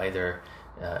to either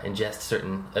ingest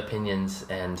certain opinions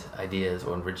and ideas,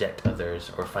 or reject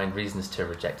others, or find reasons to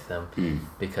reject them,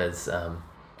 because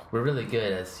we're really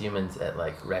good as humans at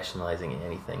like rationalizing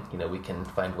anything. We can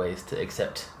find ways to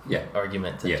accept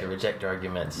arguments and to reject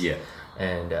arguments.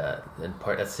 And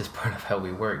that's just part of how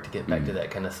we work, to get back to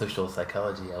that kind of social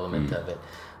psychology element of it,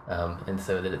 and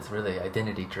so that it's really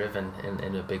identity driven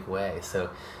in a big way. So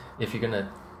if you're going to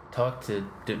talk to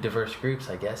diverse groups,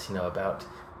 I guess, about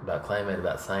climate,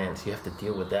 about science, you have to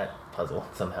deal with that puzzle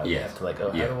somehow. You have to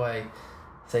how do I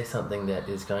say something that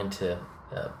is going to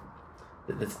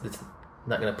that's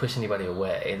not going to push anybody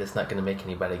away, that's not going to make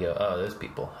anybody go, oh, those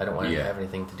people, I don't want to have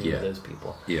anything to do with those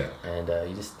people. And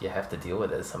you have to deal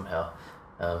with it somehow.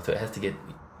 So you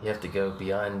have to go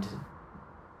beyond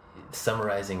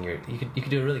summarizing you could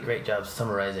do a really great job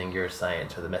summarizing your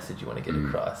science or the message you want to get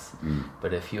across.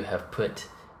 But if you have put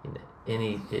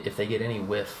if they get any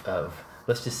whiff of,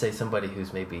 let's just say somebody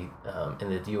who's maybe in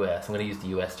the U.S., I'm going to use the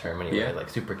U.S. term anyway, like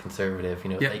super conservative,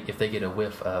 if they get a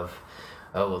whiff of,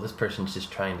 oh, well, this person's just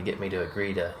trying to get me to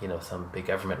agree to, some big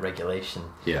government regulation.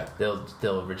 Yeah.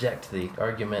 They'll reject the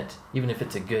argument, even if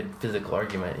it's a good physical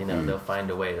argument, they'll find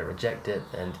a way to reject it.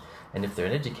 And if they're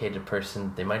an educated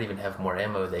person, they might even have more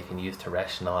ammo they can use to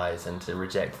rationalize and to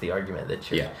reject the argument that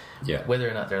you're... Yeah. Whether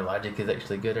or not their logic is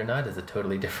actually good or not is a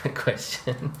totally different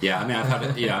question. Yeah, I mean,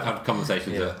 I've had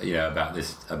conversations, about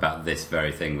this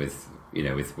very thing with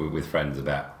friends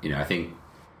about, I think,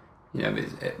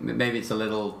 maybe this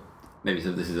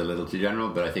is a little too general,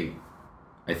 but I think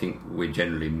we're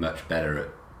generally much better at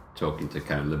talking to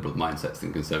kind of liberal mindsets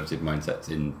than conservative mindsets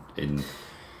in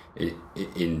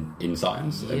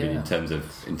science. I mean, in terms of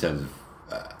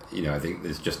I think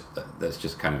that's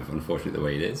just kind of unfortunate the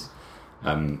way it is.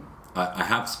 I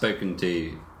have spoken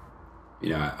to,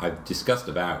 I've discussed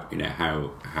about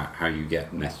how you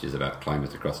get messages about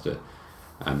climate across to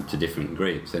different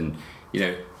groups, and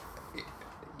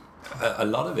a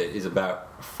lot of it is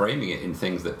about framing it in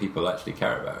things that people actually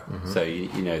care about. Mm-hmm. So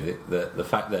the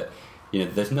fact that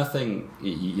there's nothing.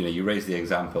 You raise the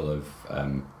example of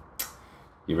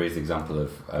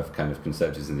kind of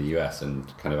conservatives in the US and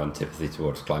kind of antipathy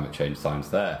towards climate change science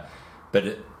there,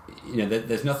 but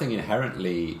there's nothing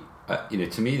inherently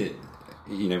to me that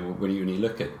when you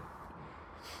look at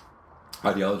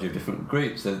ideology of different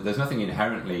groups, there's nothing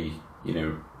inherently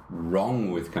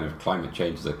wrong with kind of climate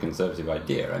change as a conservative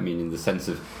idea. I mean, in the sense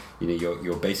of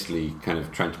you're basically kind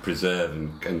of trying to preserve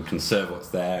and conserve what's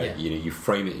there. Yeah. You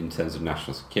frame it in terms of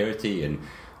national security and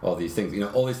all these things.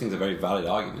 All these things are very valid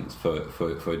arguments for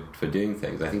doing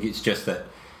things. I think it's just that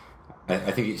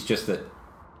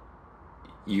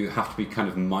you have to be kind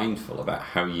of mindful about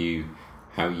how you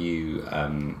kind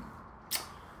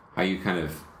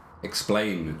of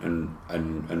explain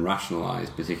and rationalize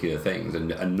particular things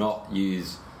and not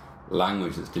use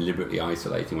language that's deliberately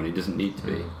isolating when it doesn't need to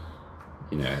be.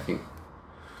 I think.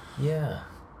 Yeah,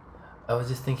 I was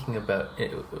just thinking about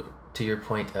it, to your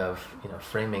point of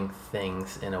framing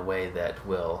things in a way that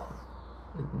will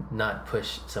not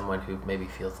push someone who maybe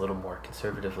feels a little more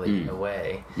conservatively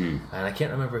away. And I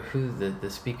can't remember who the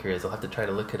speaker is. I'll have to try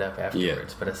to look it up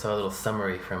afterwards. But I saw a little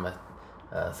summary from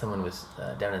someone was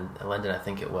down in London, I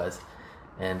think it was,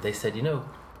 and they said,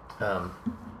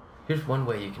 here's one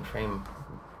way you can frame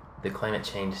the climate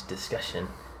change discussion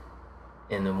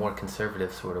in a more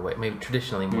conservative sort of way, maybe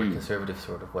traditionally more conservative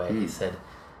sort of way. He said,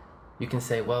 you can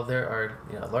say, well, there are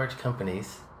large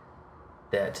companies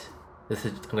that I'm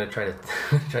going to try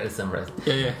to summarize.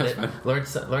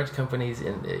 Large companies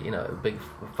in big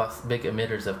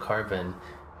emitters of carbon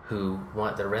who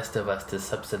want the rest of us to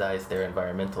subsidize their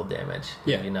environmental damage.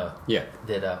 That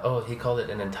he called it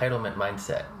an entitlement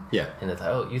mindset. Yeah. And it's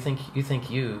like, you think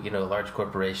large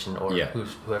corporation or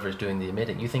whoever's doing the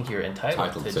emitting, you think you're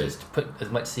entitled to just put as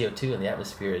much CO2 in the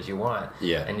atmosphere as you want.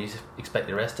 Yeah. And you expect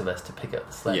the rest of us to pick up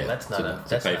the slack. Yeah. That's not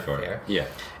fair. Yeah.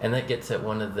 And that gets at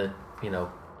one of the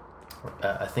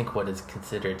I think what is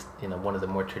considered one of the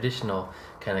more traditional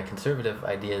kind of conservative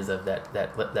ideas of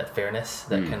that fairness,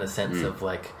 that kind of sense of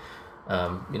like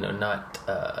not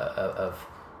of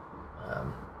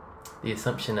the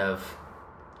assumption of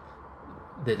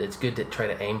that it's good to try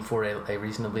to aim for a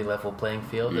reasonably level playing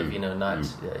field of not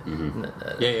so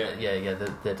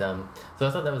I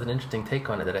thought that was an interesting take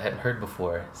on it that I hadn't heard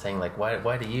before, saying like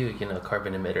why do you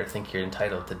carbon emitter think you're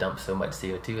entitled to dump so much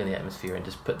CO2 in the atmosphere and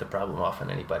just put the problem off on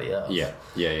anybody else? I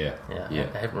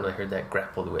haven't really heard that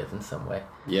grappled with in some way.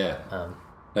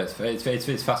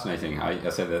 It's fascinating. I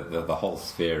say that the whole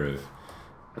sphere of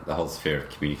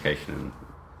communication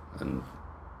and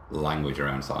language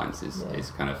around science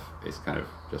is kind of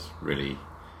just really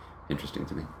interesting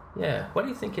to me. Yeah. Why do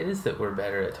you think it is that we're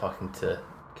better at talking to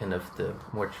kind of the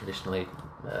more traditionally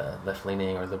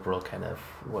left-leaning or liberal kind of?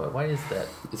 Why is that?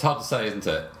 It's hard to say, isn't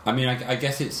it? I mean, I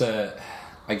guess it's a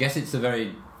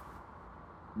very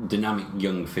dynamic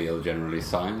young field generally.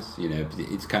 Science,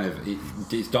 it's kind of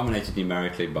it's dominated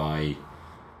numerically by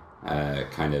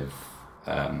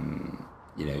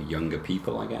younger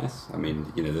people, I guess. I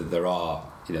mean, there are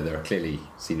clearly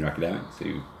senior academics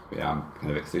who I'm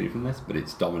kind of excluded from this, but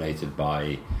it's dominated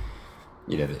by,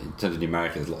 in terms of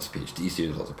numerically, there's lots of PhD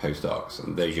students, lots of postdocs,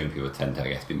 and those young people tend to, I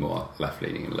guess, be more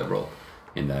left-leaning and liberal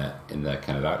in their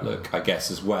kind of outlook. I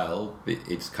guess as well,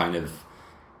 it's kind of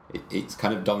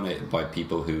dominated by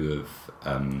people who have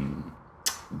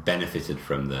benefited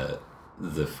from the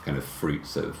kind of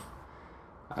fruits of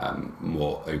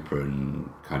more open,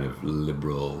 kind of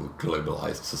liberal,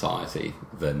 globalized society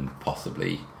than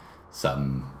possibly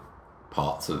some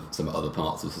other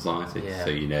parts of society. Yeah.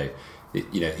 So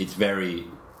it's very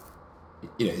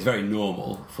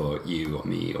normal for you or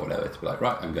me or whatever to be like,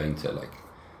 right, I'm going to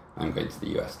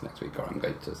the US next week, or I'm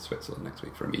going to Switzerland next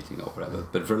week for a meeting or whatever.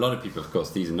 But for a lot of people, of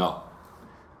course, these are not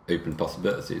open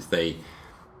possibilities. They're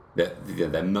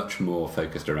much more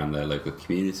focused around their local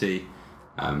community.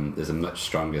 They have a much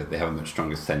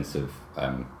stronger sense of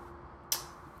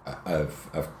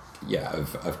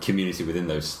community within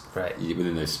those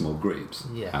small groups.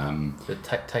 Yeah. The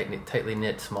tightly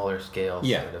knit, smaller scale.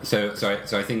 Yeah. Sort of.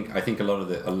 So I think a lot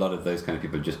of those kind of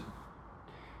people just.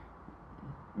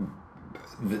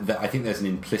 I think there's an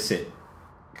implicit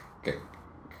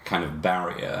kind of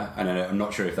barrier, and I'm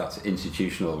not sure if that's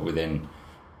institutional within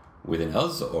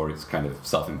us, or it's kind of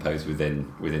self-imposed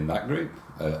within that group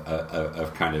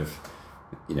of kind of,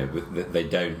 they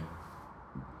don't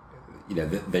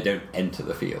enter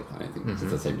the field, I don't think, to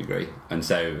the same degree, and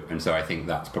so I think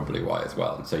that's probably why as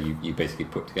well. And so you basically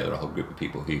put together a whole group of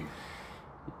people who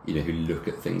look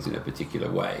at things in a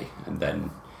particular way, and then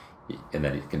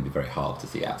it can be very hard to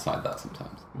see outside that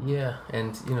sometimes. Yeah,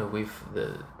 and we've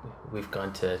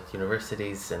gone to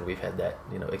universities, and we've had that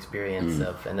experience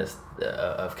of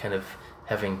kind of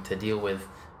having to deal with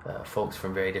folks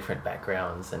from very different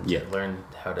backgrounds, and to learn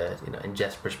how to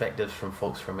ingest perspectives from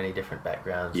folks from many different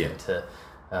backgrounds, and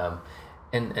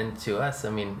to us, I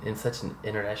mean, in such an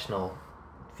international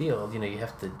field, you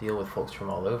have to deal with folks from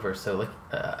all over. So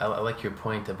I like your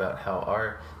point about how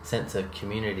our sense of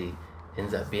community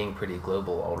ends up being pretty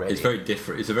global already. It's very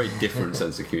different. It's a very different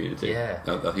sense of community. Yeah,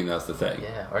 I think that's the thing.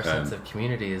 Yeah, our sense of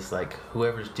community is like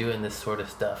whoever's doing this sort of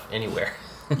stuff anywhere.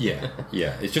 yeah.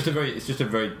 It's just a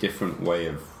very different way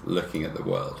of looking at the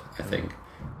world, I think,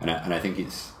 and I think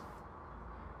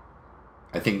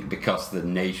because the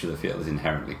nature of the field is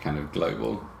inherently kind of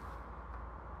global,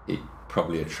 it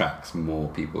probably attracts more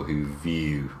people who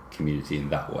view community in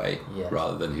that way,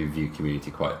 rather than who view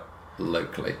community quite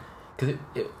locally. Because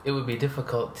it would be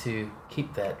difficult to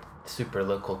keep that super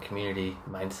local community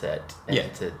mindset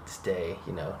and to stay,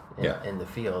 in the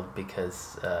field,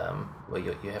 because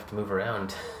you have to move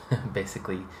around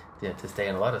basically, to stay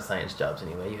in a lot of science jobs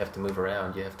anyway. You have to move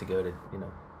around. You have to go to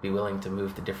be willing to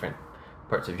move to different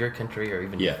parts of your country, or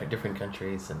even different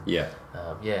countries. And no,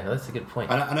 that's a good point.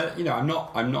 And I'm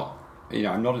not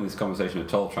in this conversation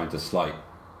at all trying to slight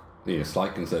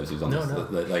conservatives on this. No.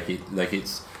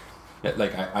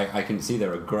 I can see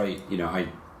there are great. I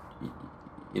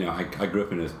grew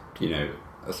up in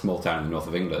a small town in the north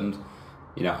of England.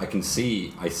 I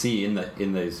see in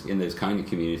those kind of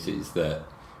communities that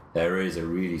there is a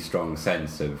really strong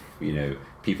sense of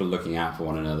people looking out for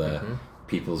one another,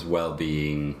 people's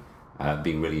well-being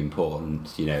being really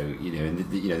important. And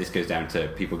this goes down to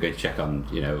people going to check on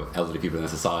elderly people in their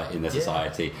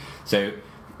society. So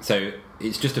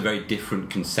it's just a very different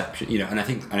conception, and I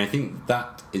think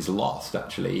that is lost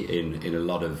actually in a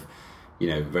lot of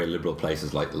very liberal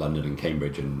places like London and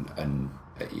Cambridge and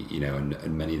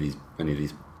many of these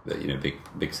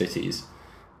big cities,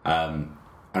 and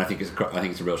I think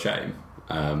it's a real shame,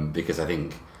 because I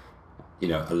think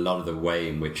a lot of the way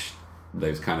in which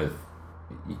those kind of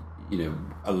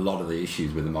a lot of the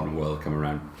issues with the modern world come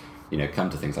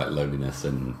to things like loneliness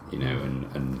and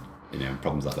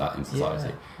problems like that in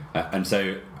society. And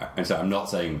so I'm not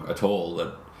saying at all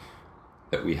that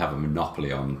we have a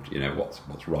monopoly on what's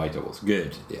right or what's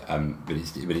good, but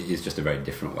it is just a very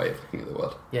different way of looking at the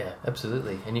world. Yeah,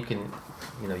 absolutely. And you can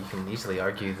easily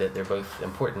argue that they're both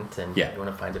important, and you want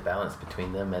to find a balance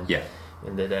between them, and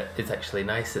that it's actually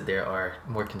nice that there are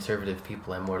more conservative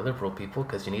people and more liberal people,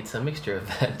 because you need some mixture of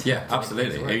that. Yeah,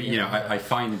 absolutely. I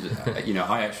find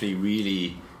I actually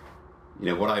really.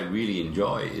 What I really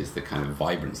enjoy is the kind of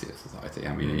vibrancy of society.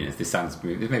 I mean, this sounds a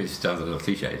little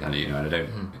cliched, and I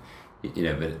don't,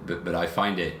 but I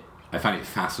find it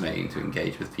fascinating to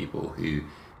engage with people who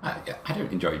I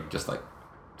don't enjoy just like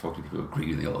talking to people who agree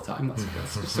with me all the time. That's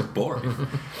just so boring.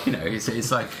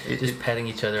 It's like just patting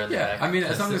each other on the back. I mean,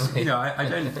 as long as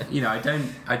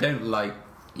I don't like,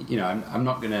 I'm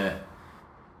not gonna,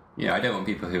 I don't want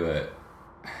people who are.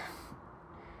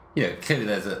 Clearly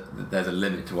there's a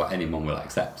limit to what anyone will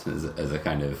accept as a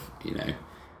kind of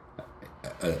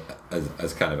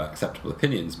as kind of acceptable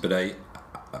opinions. But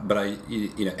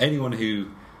anyone who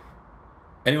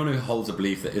holds a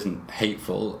belief that isn't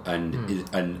hateful and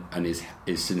is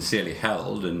sincerely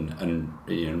held and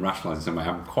rationalised in some way,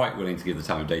 I'm quite willing to give the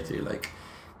time of day to.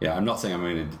 I'm not saying I'm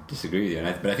going to disagree with you,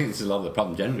 but I think this is a lot of the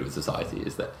problem generally with society,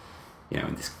 is that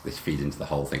and this feeds into the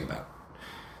whole thing about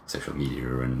social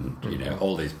media and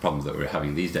all these problems that we're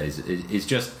having these days is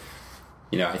just,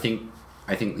 I think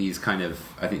these kind of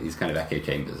echo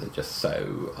chambers are just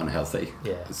so unhealthy.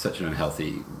 Yeah. It's such an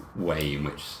unhealthy way in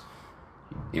which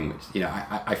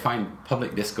I find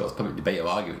public discourse, public debate of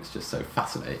arguments just so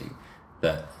fascinating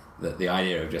that the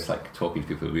idea of just like talking to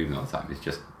people who agree with me all the time is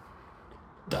just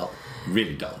dull,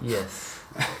 really dull. Yes.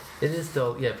 It is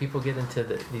dull. Yeah, people get into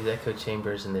these echo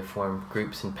chambers and they form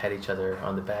groups and pat each other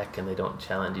on the back, and they don't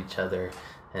challenge each other,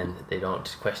 and they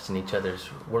don't question each other's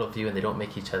worldview, and they don't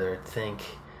make each other think.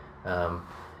 I've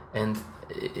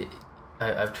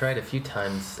tried a few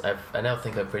times. I now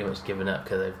think I've pretty much given up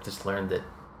because I've just learned that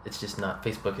it's just not.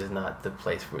 Facebook is not the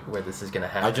place where this is going to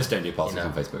happen. I just don't do politics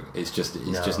on Facebook. It's just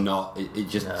not.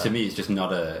 To me, it's just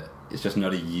not a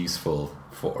useful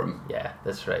forum. Yeah,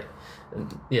 that's right.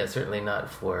 And yeah, certainly not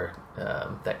for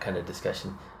that kind of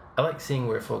discussion. I like seeing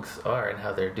where folks are and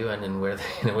how they're doing and where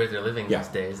they're living these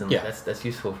days, and that's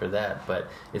useful for that. But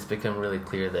it's become really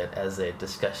clear that as a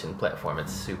discussion platform,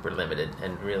 it's super limited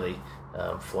and really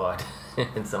flawed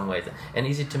in some ways, and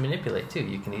easy to manipulate too.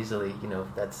 You can easily,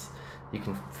 you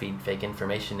can feed fake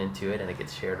information into it, and it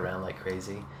gets shared around like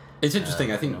crazy. It's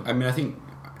interesting. I think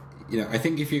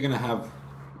if you're going to have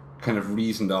kind of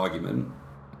reasoned argument,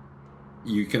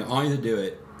 you can either do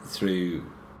it through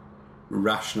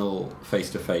rational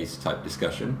face-to-face type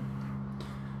discussion,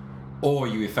 or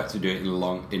you effectively do it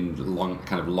in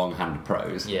long-hand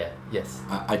prose. Yeah. Yes.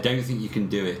 I don't think you can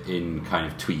do it in kind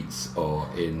of tweets or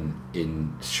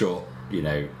in short,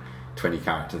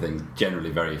 20-character things generally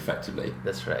very effectively.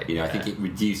 That's right. I think it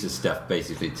reduces stuff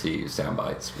basically to sound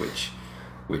bites, which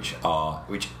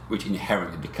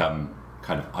inherently become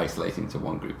kind of isolating to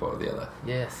one group or the other.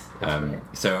 Yes. That's right.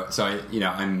 So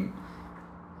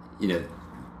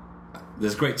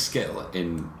there's great skill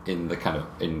in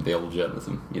the old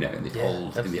journalism, in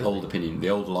the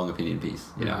old long opinion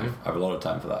piece. I have a lot of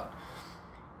time for that.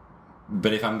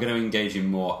 But if I'm going to engage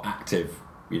in more active,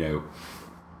 to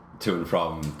and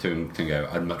from, to go,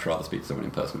 I'd much rather speak to someone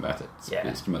in person about it.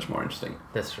 It's much more interesting.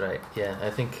 That's right. Yeah,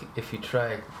 I think if you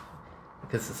try,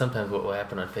 because sometimes what will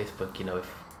happen on Facebook,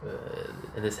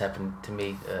 and this happened to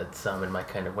me some in my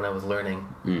when I was learning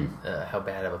how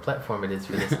bad of a platform it is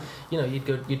for this.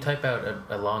 You'd type out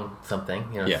a long something.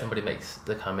 Somebody makes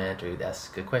the comment or you'd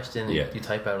ask a question. And you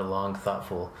type out a long,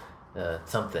 thoughtful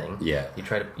something. Yeah. You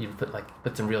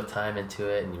put some real time into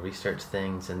it, and you research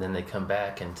things, and then they come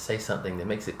back and say something that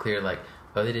makes it clear, like,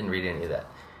 oh, they didn't read any of that.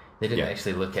 They didn't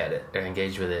actually look at it or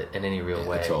engage with it in any real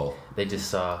way. At all. They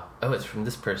just saw, oh, it's from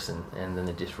this person, and then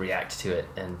they just react to it,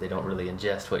 and they don't really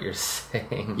ingest what you're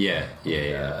saying. Yeah.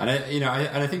 And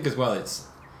I think as well,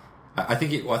 I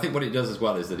think what it does as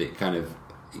well is that it kind of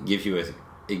gives you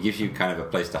kind of a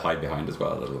place to hide behind as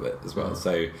well a little bit as well.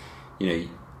 So,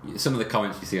 some of the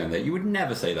comments you see on there, you would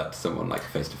never say that to someone like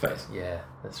face to face. Yeah,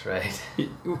 that's right.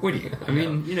 Would you? I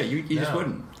mean, you just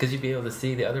wouldn't, because you'd be able to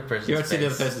see the other person's face. You would see the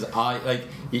other person's eye, like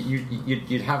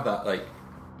you'd have that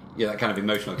that kind of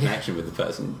emotional connection with the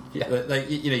person. Yeah.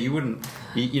 You wouldn't.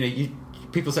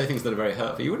 People say things that are very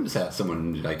hurtful. You wouldn't say that to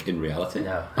someone like in reality.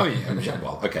 No. Oh yeah.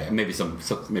 Well, okay, maybe someone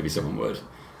would,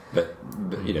 but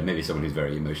maybe someone who's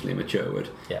very emotionally immature would.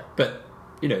 Yeah. But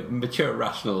mature,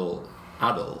 rational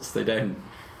adults, they don't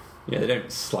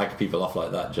slag people off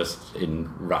like that just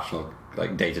in rational,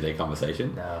 like, day-to-day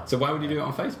conversation. No. So why would you do it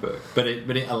on Facebook? But it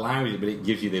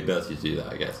gives you the ability to do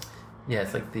that, I guess. Yeah,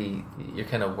 it's like your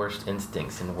kind of worst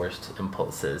instincts and worst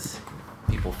impulses.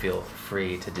 People feel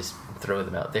free to just throw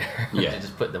them out there. Yeah. To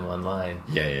just put them online.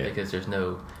 Yeah. Because there's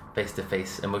no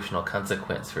face-to-face emotional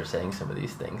consequence for saying some of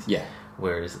these things. Yeah.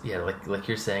 Whereas, like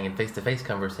you're saying, in face-to-face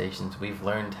conversations, we've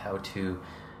learned how to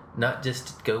not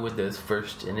just go with those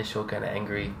first initial kind of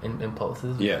angry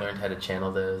impulses. We've learned how to channel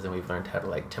those, and we've learned how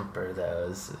to temper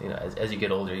those. As you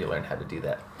get older, you learn how to do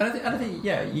that. And I think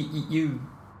you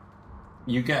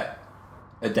get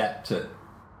adept at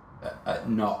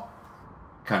not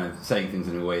kind of saying things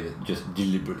in a way that just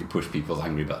deliberately push people's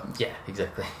angry buttons. Yeah,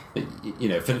 exactly.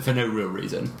 For no real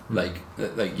reason. Like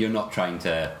you're not trying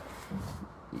to.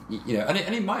 And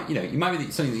it might, it might be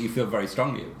something that you feel very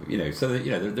strongly, so that,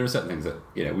 there are certain things that,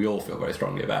 we all feel very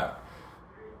strongly about.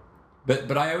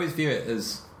 But I always try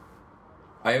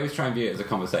and view it as a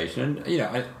conversation,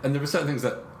 and there are certain things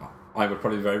that I would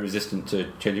probably be very resistant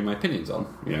to changing my opinions on.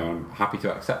 I'm happy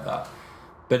to accept that.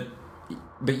 But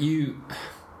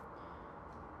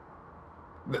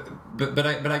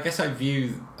I guess I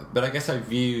view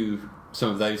some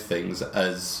of those things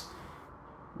as,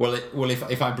 well,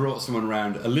 if I brought someone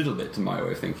around a little bit to my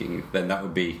way of thinking, then that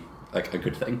would be like a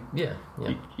good thing. Yeah.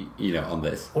 On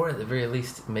this, or at the very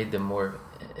least, made them more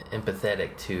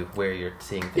empathetic to where you're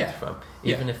seeing things from,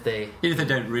 even if they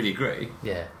don't really agree.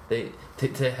 Yeah,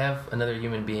 to have another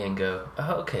human being go,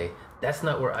 oh, okay, that's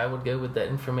not where I would go with that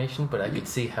information, but I could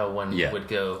see how one would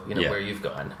go, where you've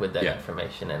gone with that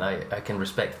information, and I can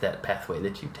respect that pathway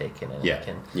that you've taken, and I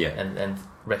can and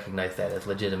recognize that as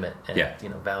legitimate,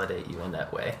 and validate you in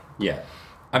that way. Yeah,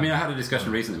 I mean, I had a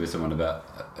discussion recently with someone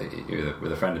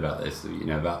with a friend about this,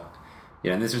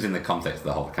 and this was in the context of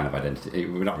the whole kind of identity.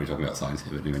 We're not really talking about science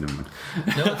here, but anyway, never mind.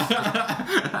 No,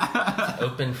 it's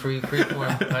open, free form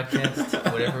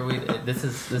podcast. Whatever this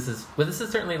is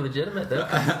certainly legitimate though.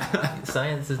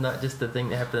 Science is not just the thing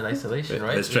that happens in isolation,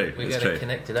 right? It's true. We got to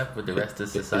connect it up with the rest of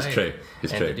society.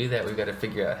 It's true. To do that, we've got to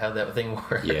figure out how that thing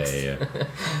works. Yeah.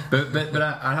 but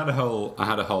I had a whole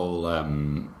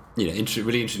really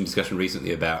interesting discussion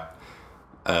recently about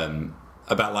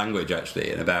language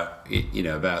actually, and about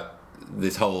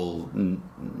this whole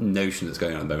notion that's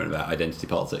going on at the moment about identity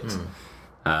politics,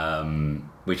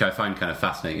 which I find kind of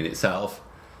fascinating in itself.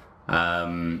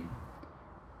 And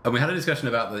we had a discussion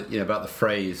about the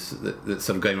phrase that's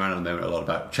sort of going around at the moment a lot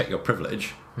about check your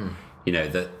privilege.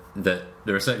 That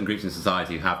there are certain groups in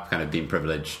society who have kind of been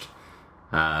privileged,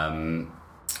 and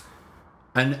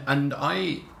I'm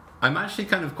actually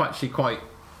kind of quite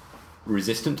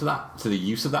resistant to the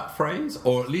use of that phrase,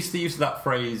 or at least the use of that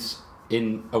phrase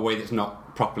in a way that's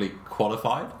not properly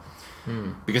qualified.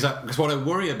 Because what I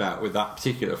worry about with that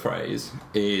particular phrase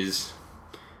is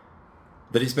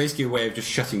that it's basically a way of just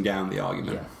shutting down the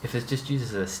argument. Yeah. If it's just used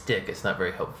as a stick, it's not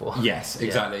very helpful. Yes,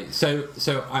 exactly. Yeah.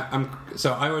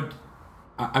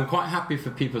 I'm quite happy for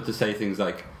people to say things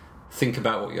like, think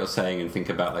about what you're saying and think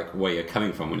about like where you're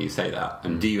coming from when you say that,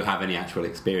 and do you have any actual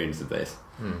experience of this?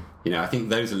 I think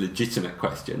those are legitimate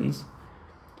questions.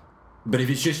 But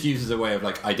if it's just used as a way of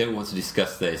like, I don't want to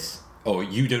discuss this, or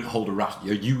you don't hold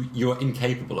you're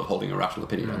incapable of holding a rational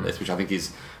opinion on this, which I think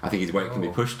is where it can be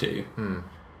pushed to,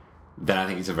 then I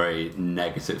think it's a very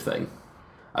negative thing,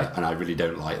 and I really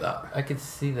don't like that. I could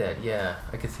see that. Yeah,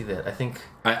 I could see that. I think,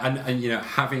 and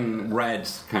having read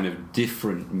kind of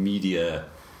different media,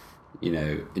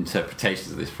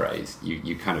 interpretations of this phrase,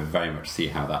 you kind of very much see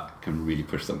how that can really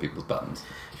push some people's buttons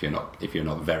if you're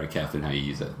not very careful in how you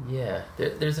use it. Yeah,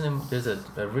 there's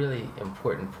a really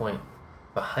important point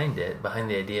behind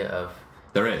the idea of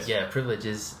there is. Yeah, privilege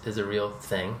is a real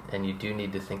thing, and you do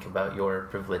need to think about your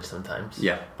privilege sometimes.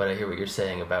 Yeah. But I hear what you're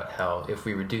saying about how if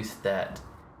we reduce that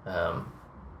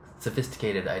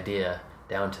sophisticated idea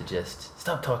down to just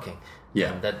stop talking,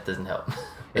 that doesn't help.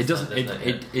 It doesn't.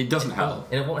 It doesn't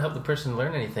help, and it won't help the person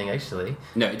learn anything. Actually,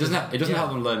 no, it doesn't. It doesn't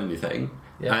help them learn anything,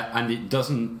 and it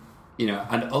doesn't.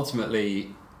 And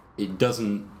ultimately, it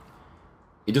doesn't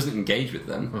engage with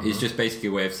them. It's just basically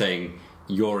a way of saying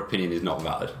your opinion is not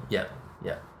valid. Yeah.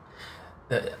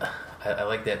 I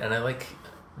like that, and I like.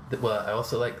 I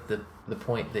also like the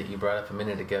point that you brought up a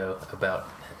minute ago about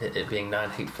it being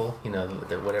non-hateful.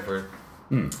 That whatever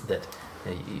that.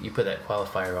 You put that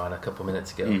qualifier on a couple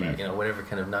minutes ago about whatever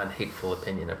kind of non-hateful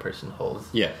opinion a person holds.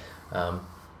 Yeah.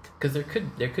 Because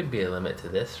there could be a limit to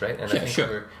this, right? And I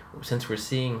think since we're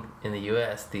seeing in the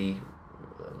U.S. the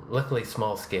luckily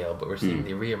small scale, but we're seeing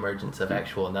the reemergence of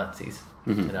actual Nazis.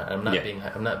 I'm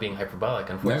not being hyperbolic,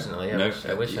 unfortunately.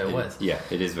 I wish I was. Yeah,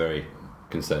 it is very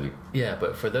concerning. Yeah,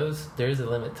 but for those, there is a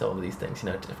limit to all of these things.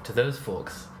 To those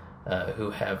folks who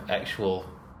have actual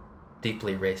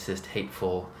deeply racist,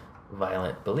 hateful,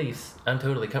 violent beliefs, I'm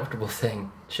totally comfortable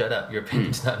saying, shut up, your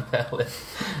opinion's not valid.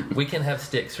 We can have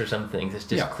sticks for some things. It's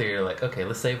just clear, like, okay,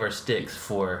 let's save our sticks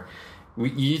for... You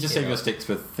need to save your sticks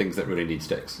for things that really need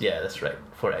sticks. Yeah, that's right.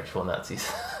 For actual Nazis.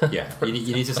 Yeah, you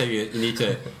need to save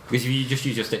because if you just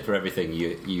use your stick for everything,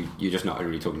 you're just not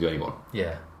really talking to anyone.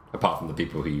 Yeah. Apart from the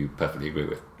people who you perfectly agree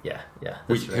with. Yeah.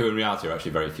 Who in reality are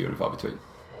actually very few and far between.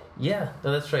 Yeah,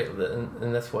 no, that's right,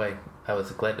 and that's why I was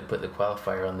glad to put the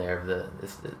qualifier on there. It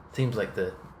seems like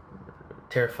the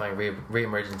terrifying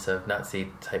reemergence of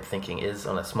Nazi-type thinking is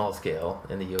on a small scale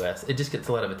in the U.S. It just gets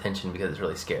a lot of attention because it's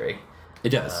really scary. It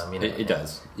does. It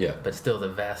does. Yeah. But still, the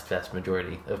vast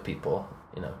majority of people,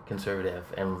 conservative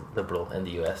and liberal in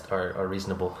the U.S. are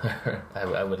reasonable.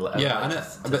 I would.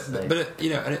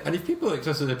 And if people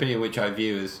express an opinion which I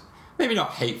view as maybe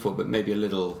not hateful, but maybe a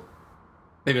little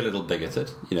bigoted,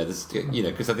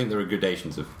 because I think there are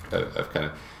gradations of kind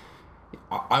of.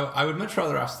 I would much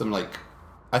rather ask them, like,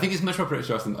 I think it's much more appropriate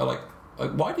to ask them, like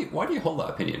why do you hold that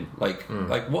opinion? Like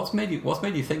what's made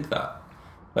you think that?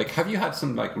 Like, have you had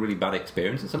some like really bad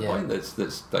experience at some point that's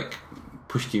like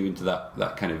pushed you into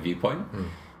that kind of viewpoint?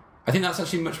 I think that's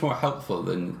actually much more helpful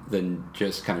than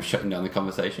just kind of shutting down the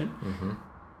conversation. Mm-hmm.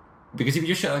 Because if you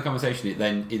just shut down the conversation, it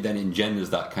then engenders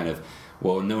that kind of,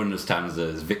 well, no one understands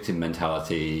us, victim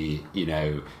mentality,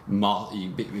 you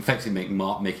effectively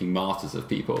making martyrs of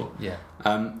people. Yeah.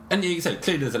 And you say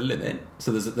clearly there's a limit.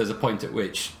 So there's a point at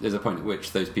which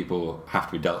those people have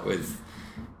to be dealt with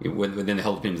within the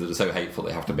held opinions that are so hateful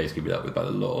they have to basically be dealt with by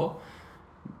the law.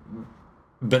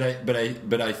 But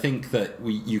I think that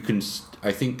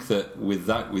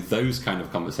with those kind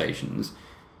of conversations,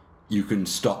 you can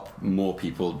stop more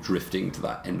people drifting to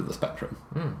that end of the spectrum.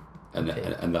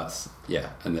 And that's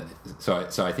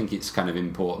so I think it's kind of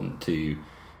important to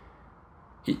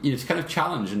kind of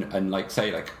challenge and like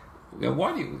say like,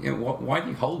 why do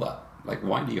you hold that? Like,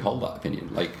 why do you hold that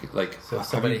opinion? Like so if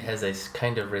somebody has a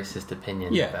kind of racist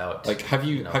opinion about, like, have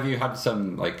you had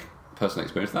some like personal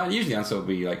experience with that? And usually the answer will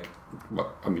be like,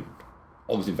 well, I mean,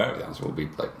 obviously the answer will be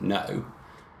like no,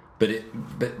 but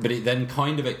it then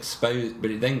kind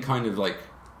of like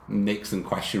makes them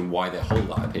question why they hold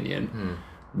that opinion.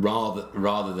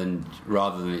 Rather than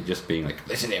it just being like,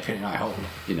 this is the opinion I hold,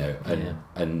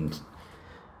 and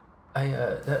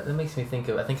that makes me think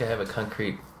of, I think I have a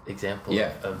concrete example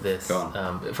of this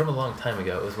from a long time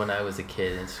ago. It was when I was a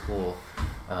kid in school.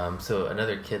 So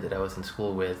another kid that I was in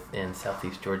school with in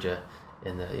Southeast Georgia,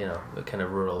 in the a kind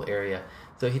of rural area.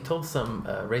 So he told some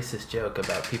racist joke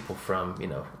about people from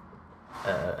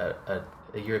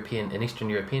an Eastern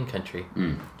European country.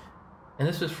 And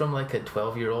this was from like a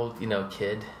 12-year-old,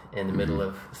 kid in the middle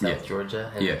of South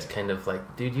Georgia. And it's kind of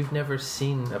like, dude, you've never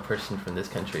seen a person from this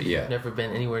country. You've never been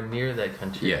anywhere near that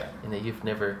country. You've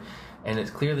never... And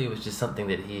it clearly was just something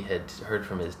that he had heard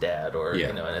from his dad or,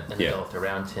 an adult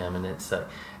around him. And it's... and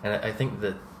I think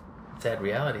the sad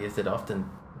reality is that often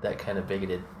that kind of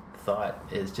bigoted thought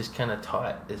is just kind of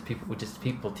taught as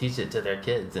people teach it to their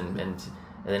kids. And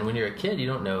then when you're a kid, you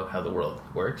don't know how the world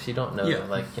works. You don't know,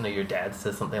 your dad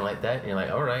says something like that, and you're like,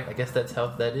 all right, I guess that's how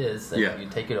that is. And you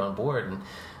take it on board,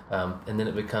 and then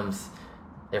it becomes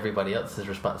everybody else's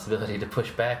responsibility to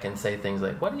push back and say things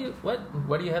like, why do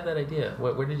you have that idea?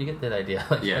 Where did you get that idea?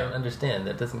 I don't understand.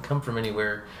 That doesn't come from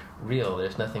anywhere real.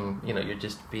 There's nothing, you're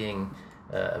just being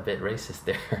a bit racist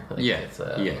there.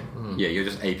 You're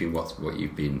just aping what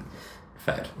you've been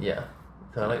fed. Yeah.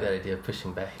 So I like that idea of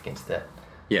pushing back against that.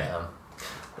 Yeah.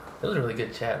 That was a really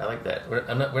good chat. I like that. We're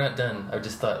not done. I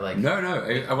just thought like no.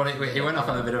 It went off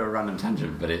on a bit of a random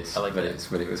tangent, but it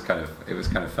was kind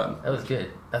of fun. That was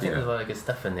good. I think there's a lot of good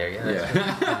stuff in there. Yeah,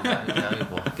 really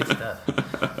valuable, good stuff.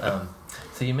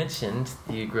 So you mentioned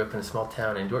you grew up in a small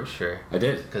town in Yorkshire. I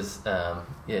did because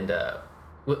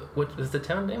what was the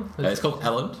town name? It's called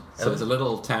Elland. So it's a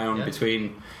little town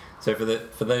between. So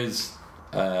for those.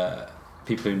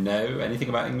 People who know anything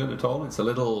about England at all, it's a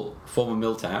little former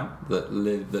mill town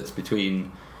that's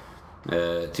between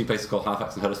two places called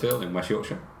Halifax and Huddersfield in West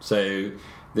Yorkshire. So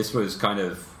this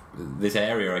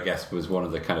area, I guess, was one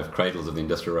of the kind of cradles of the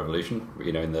Industrial Revolution,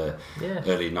 in the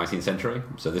early 19th century.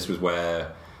 So this was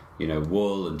where,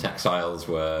 wool and textiles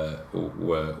were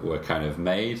kind of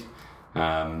made.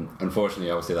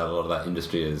 Unfortunately, obviously, a lot of that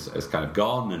industry has kind of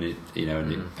gone, and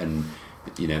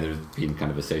there's been kind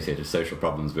of associated social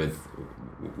problems with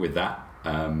that.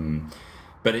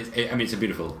 But it's a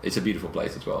beautiful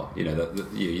place as well.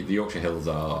 The Yorkshire Hills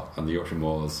and the Yorkshire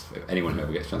Moors. Anyone who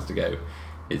ever gets a chance to go,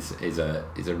 is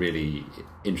a really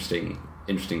interesting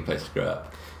place to grow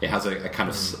up. It has a kind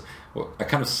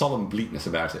of solemn bleakness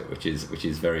about it, which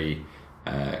is very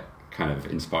kind of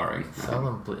inspiring.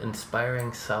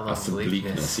 Inspiring solemn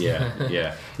bleakness.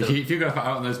 Yeah. If you go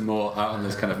out on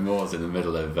those kind of moors in the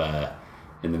middle of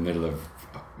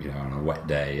on a wet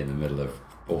day in the middle of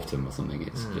autumn or something,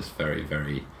 it's just very,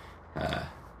 very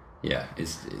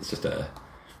it's just a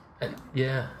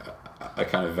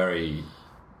kind of very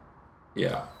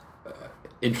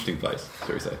interesting place,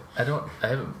 shall we say.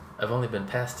 I've only been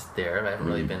past there. I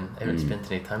haven't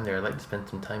spent any time there. I'd like to spend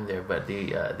some time there, but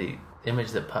the image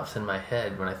that pops in my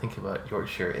head when I think about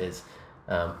Yorkshire is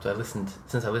so I listened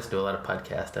to a lot of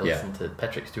podcasts. I listened to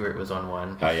Patrick Stewart was on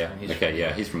one. Oh yeah,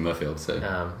 he's from Murfield,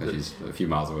 so he's a few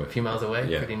miles away.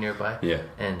 Pretty nearby. Yeah,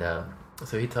 and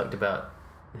so he talked about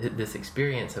this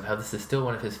experience of how this is still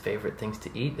one of his favorite things to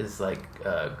eat is like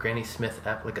Granny Smith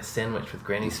like a sandwich with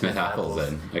Granny Smith apples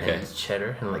and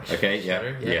cheddar and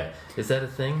cheddar. Yeah. Is that a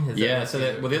thing? The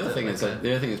other thing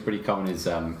that's pretty common is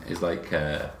like.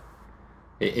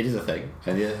 It is a thing,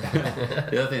 and the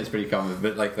other thing that's pretty common,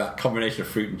 but like that combination of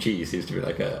fruit and cheese seems to be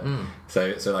like a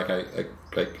so like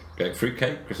like fruit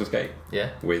cake, Christmas cake. Yeah.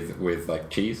 With like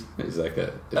cheese. It's like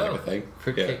a thing.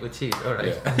 Fruit Yeah. cake with cheese. All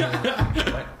right.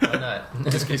 Yeah. Why not?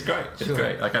 It's great. It's Sure.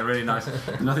 great. Like a really nice.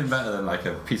 Nothing better than like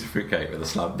a piece of fruit cake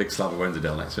with a big slab of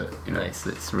Wensleydale next to it. You know, Nice.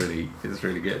 it's really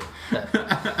good.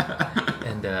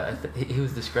 And he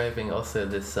was describing also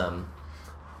this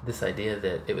idea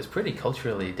that it was pretty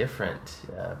culturally different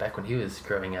back when he was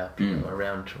growing up, you know,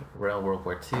 around World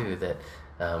War II. That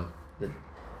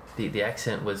the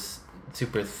accent was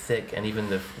super thick, and even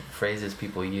the phrases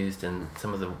people used, and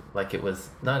some of the, like, it was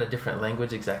not a different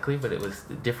language exactly, but it was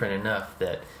different enough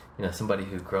that, you know, somebody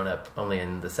who'd grown up only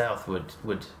in the South would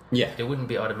it wouldn't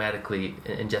be automatically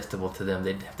ingestible to them.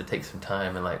 They'd have to take some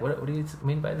time and like, what do you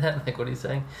mean by that? Like, what are you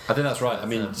saying? I think that's right. I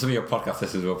mean, some of your podcast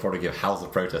listeners will probably give howls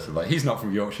of protest of like, he's not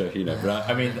from Yorkshire, you know. But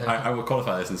I mean, I will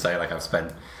qualify this and say, like, I've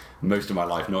spent most of my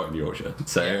life not in Yorkshire,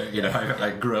 so you know, I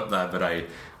grew up there, but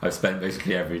I've spent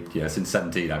basically since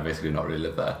 17, I've basically not really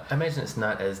lived there. I imagine it's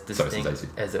not as distinct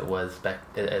as it was back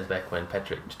when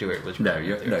Patrick Stewart was.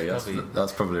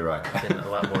 That's probably right. Been a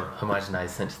lot more homogenized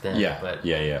since then. But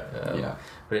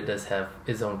it does have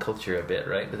its own culture a bit,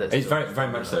 right? It's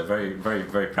very much so, very very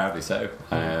very proudly so.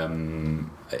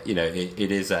 You know,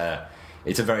 it's an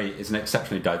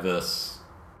exceptionally diverse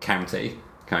county,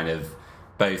 kind of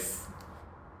both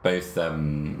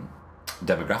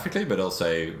demographically, but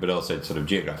also sort of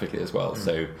geographically as well.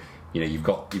 So, you know, you've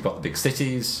got the big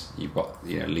cities, you've got,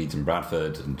 you know, Leeds and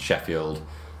Bradford and Sheffield,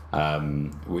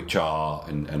 which are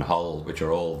and Hull, which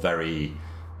are all very,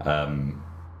 you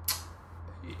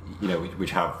know,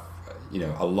 which have, you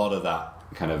know, a lot of that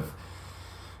kind of,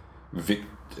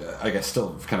 I guess,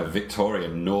 still kind of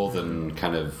Victorian northern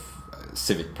kind of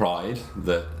civic pride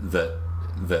that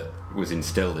was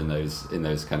instilled in those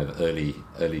kind of early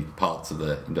parts of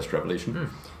the Industrial Revolution,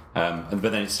 but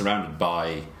then it's surrounded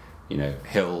by, you know,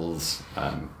 hills,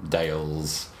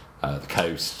 dales, the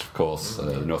coast, of course,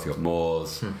 the north you've got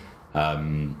moors,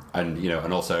 and you know,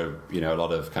 and also, you know, a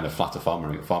lot of kind of flatter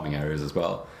farming areas as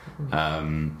well.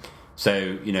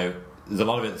 So, you know, there's a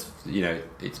lot of it, you know,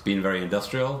 it's been very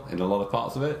industrial in a lot of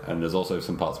parts of it, and there's also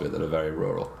some parts of it that are very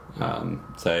rural.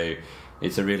 So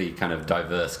it's a really kind of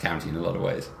diverse county in a lot of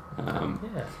ways.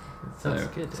 Sounds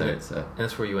good. So and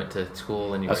that's where you went to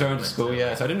school, and that's where I went to school.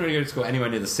 Yeah, so I didn't really go to school anywhere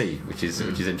near the sea, which is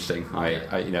interesting.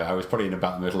 I you know, I was probably in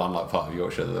about the most landlocked part of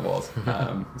Yorkshire that there was.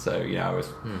 So, you know, I was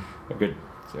a good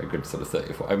sort of 30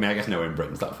 or 40. I mean, I guess nowhere in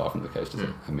Britain's that far from the coast, is it?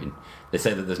 I mean, they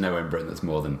say that there's nowhere in Britain that's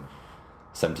more than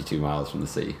 72 miles from the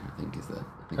sea. I think I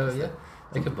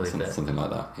could believe that. Something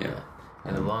like that. Yeah.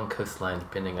 And a long coastline,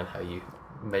 depending on how you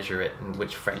measure it and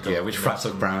which fractal. Yeah, which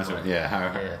fractal parameter.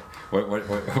 Yeah,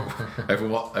 over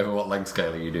what length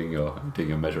scale are you doing your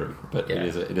measuring? But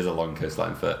it is a long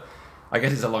coastline I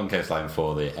guess it's a long coastline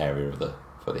for the area of the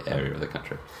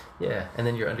country. Yeah, and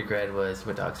then your undergrad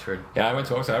went to Oxford. Yeah, I went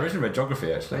to Oxford. I originally read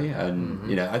geography, actually, and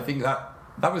you know, I think that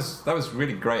was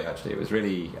really great. Actually, it was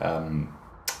really I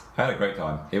had a great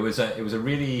time. It was a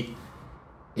really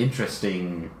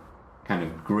interesting kind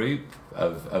of group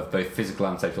of both physical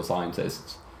and social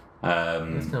scientists.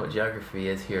 That's not what geography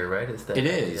is here, right? It's that it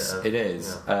is.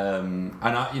 And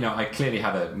I clearly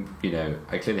had a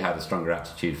stronger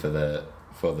aptitude for the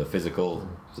physical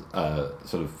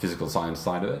sort of physical science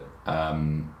side of it.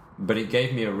 But it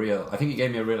gave me a real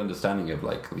understanding of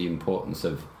like the importance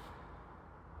of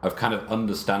kind of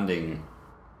understanding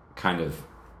kind of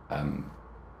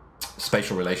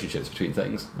spatial relationships between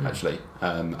things, actually,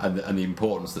 and the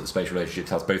importance that spatial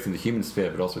relationships has both in the human sphere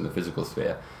but also in the physical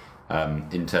sphere,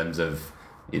 in terms of,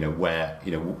 you know, where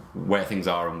things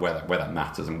are and where that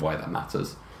matters and why that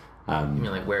matters. You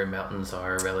mean like where mountains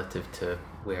are relative to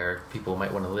where people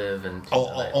might want to live, and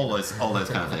all those kind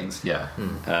of things, yeah.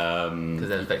 Because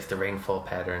that affects the rainfall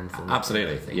patterns. And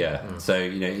absolutely, yeah. So,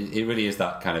 you know, it really is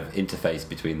that kind of interface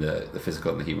between the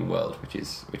physical and the human world, which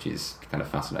is kind of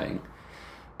fascinating.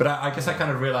 But I guess I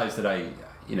kind of realised that I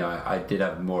did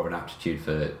have more of an aptitude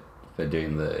for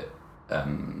doing the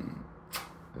kind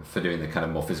of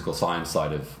more physical science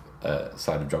side of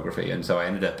geography, and so I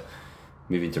ended up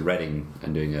moving to Reading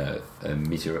and doing a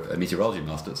meteorology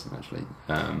masters, actually.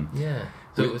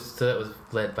 So that was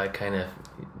led by kind of,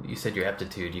 you said your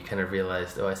aptitude. You kind of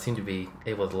realized, I seem to be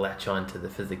able to latch on to the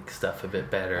physics stuff a bit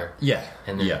better. Yeah.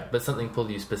 And then, but something pulled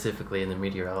you specifically in the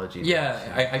meteorology.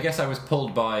 Yeah, I guess I was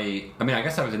pulled by. I mean, I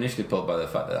guess I was initially pulled by the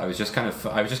fact that I was just kind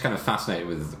of fascinated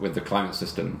with the climate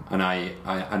system, and I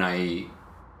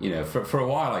you know, for a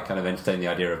while I kind of entertained the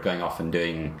idea of going off and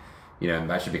doing, you know,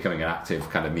 actually becoming an active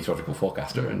kind of meteorological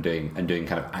forecaster and doing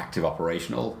kind of active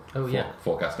operational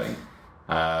forecasting.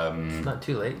 It's not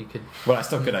too late. You could. Well, I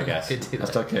still could, I guess. Could do I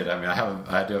still could. I mean,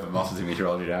 I do have a master's in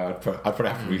meteorology now. I'd probably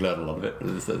have to relearn a lot of it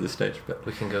at this stage. But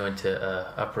we can go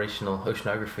into operational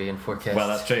oceanography and forecast. Well,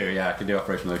 that's true. Yeah, I can do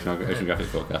operational oceanographic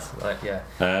forecasts. Yeah.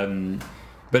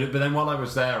 But then while I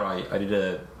was there, I did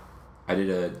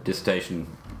a dissertation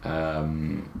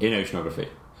in oceanography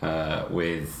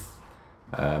with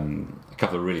a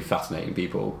couple of really fascinating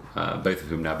people, both of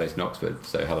whom now based in Oxford.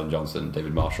 So Helen Johnson,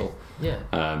 David Marshall,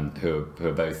 who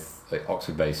are both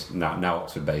Oxford-based now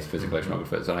Oxford-based physical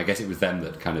oceanographers. And I guess it was them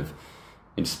that kind of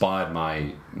inspired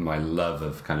my love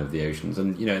of kind of the oceans,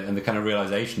 and and the kind of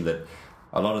realization that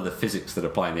a lot of the physics that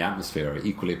apply in the atmosphere are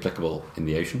equally applicable in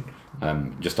the ocean,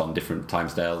 just on different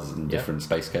timescales and different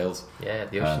space scales. Yeah,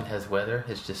 the ocean has weather.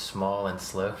 It's just small and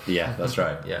slow. Yeah, that's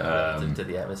right. Relative to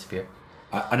the atmosphere.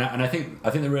 And I think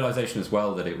the realization as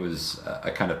well that it was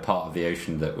a kind of part of the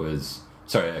ocean that was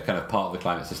a kind of part of the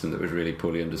climate system that was really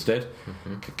poorly understood,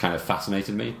 kind of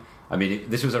fascinated me. I mean,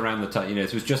 this was around the time.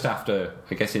 This was just after,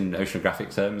 I guess, in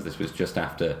oceanographic terms, this was just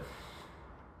after.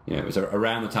 It was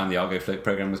around the time the Argo float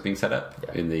program was being set up.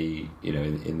 In the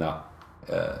in that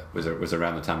was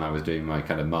around the time I was doing my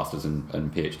kind of masters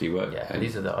and PhD work. Yeah, and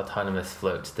these are the autonomous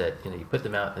floats that you put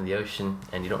them out in the ocean,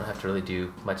 and you don't have to really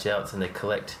do much else, and they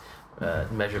collect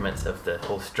measurements of the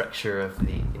whole structure of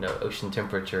the ocean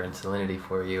temperature and salinity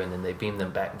for you, and then they beam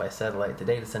them back by satellite to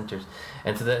data centers,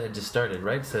 and so that had just started,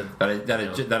 right? So that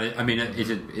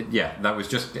was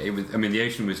just it was. I mean, the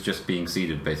ocean was just being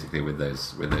seeded basically with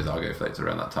those Argo floats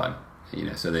around that time.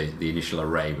 So the initial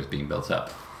array was being built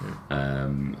up,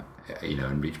 and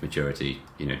reached maturity.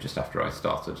 Just after I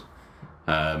started,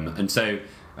 and so.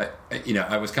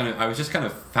 I was just kind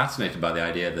of fascinated by the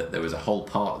idea that there was a whole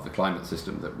part of the climate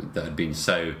system that had been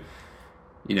so,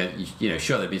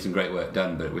 sure there'd been some great work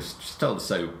done, but it was still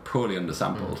so poorly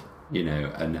undersampled,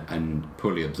 and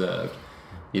poorly observed,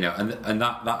 and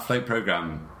that float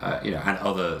program, and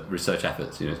other research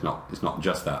efforts, it's not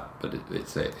just that, but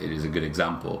it is a good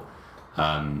example,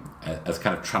 has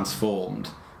kind of transformed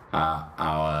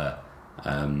our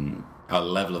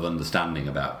level of understanding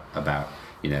about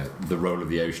the role of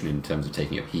the ocean in terms of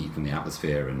taking up heat from the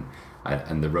atmosphere,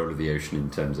 and the role of the ocean in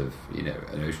terms of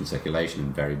an ocean circulation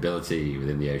and variability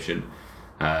within the ocean.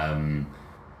 And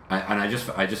I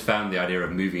just found the idea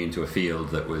of moving into a field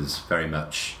that was very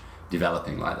much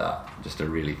developing like that just a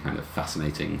really kind of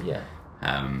fascinating.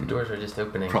 The doors are just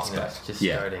opening. Prospect. It's just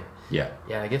starting. Yeah.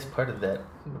 I guess part of that,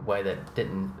 why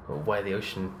the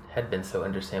ocean had been so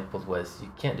undersampled was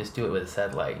you can't just do it with a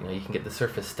satellite. You can get the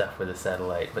surface stuff with a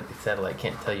satellite, but the satellite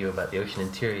can't tell you about the ocean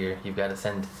interior. You've got to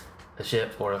send a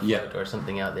ship or a float or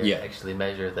something out there to actually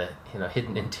measure the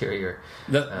hidden interior.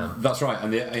 That's right,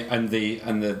 and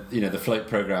the float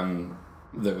program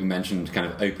that we mentioned kind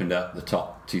of opened up the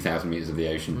top 2,000 meters of the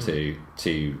ocean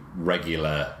to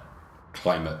regular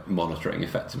climate monitoring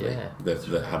effectively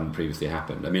that hadn't previously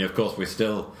happened. I mean, of course we're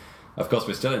still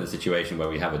in a situation where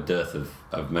we have a dearth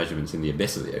of measurements in the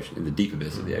abyss of the ocean, in the deep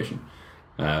abyss of the ocean.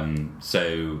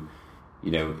 So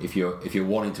if you're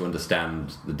wanting to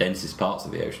understand the densest parts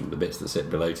of the ocean, the bits that sit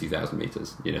below 2,000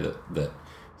 meters, that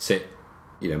sit,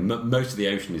 most of the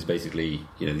ocean is basically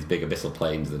these big abyssal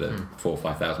plains that are 4,000 or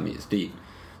 5,000 meters deep.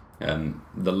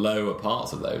 The lower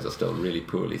parts of those are still really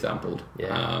poorly sampled.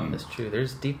 That's true.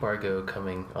 There's Deep Argo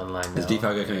coming online now. There's Deep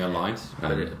Argo coming online.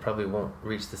 But it probably won't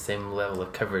reach the same level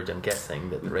of coverage, I'm guessing,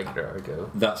 that the regular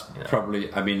Argo. That's probably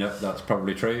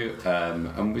true.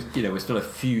 And we're still a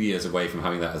few years away from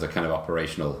having that as a kind of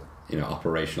operational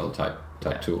type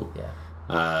tool.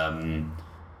 And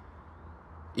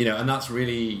that's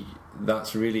really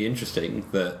interesting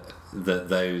that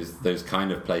those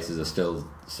kind of places are still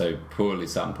so poorly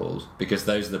sampled, because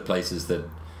those are the places that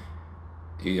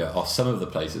are some of the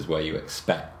places where you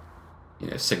expect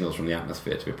signals from the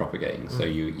atmosphere to be propagating. So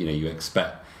you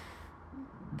expect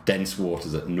dense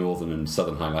waters at northern and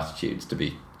southern high latitudes to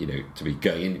be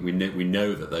going in. We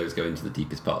know that those go into the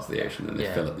deepest parts of the ocean, and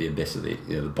they fill up the abyss of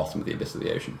the bottom of the abyss of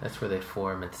the ocean. That's where they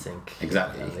form and sink.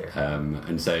 Exactly.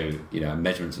 And so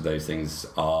measurements of those things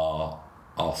are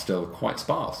still quite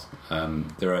sparse.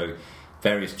 There are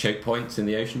various choke points in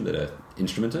the ocean that are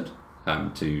instrumented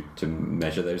to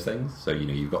measure those things. So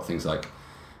you've got things like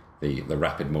the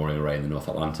rapid mooring array in the North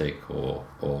Atlantic, or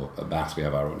at Bass we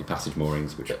have our Orkney Passage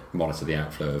moorings, which monitor the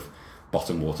outflow of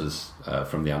bottom waters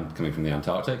coming from the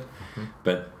Antarctic.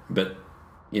 But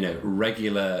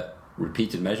regular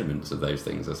repeated measurements of those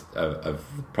things of the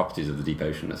properties of the deep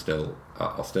ocean are still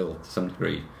to some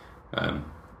degree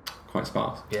quite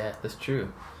sparse. Yeah, that's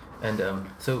true. And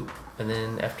and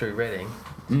then after Reading,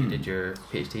 you did your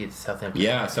PhD at Southampton.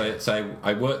 Yeah, so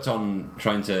I worked on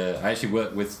trying to. I actually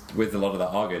worked with a lot of that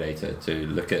Argo data to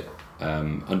look at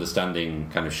understanding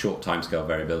kind of short timescale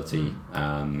variability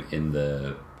in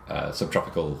the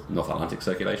subtropical North Atlantic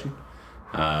circulation.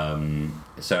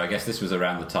 So I guess this was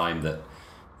around the time that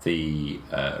the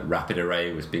rapid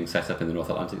array was being set up in the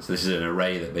North Atlantic. So this is an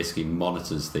array that basically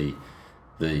monitors the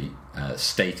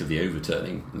state of the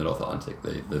overturning in the North Atlantic,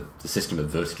 the system of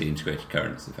vertically integrated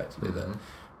currents, effectively,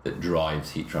 that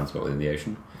drives heat transport within the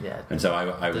ocean. Yeah, and so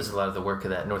I was a lot of the work of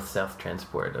that north-south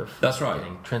transport of that's right,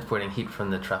 transporting heat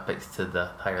from the tropics to the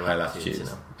higher latitudes. You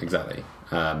know? Exactly,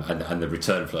 and the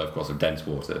return flow, of course, of dense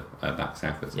water back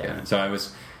southwards again. And so I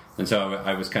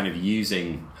was kind of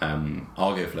using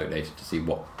Argo float data to see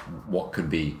what could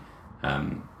be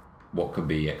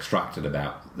extracted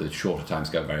about the shorter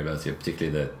timescale variability of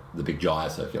particularly the big gyre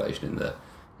circulation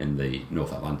in the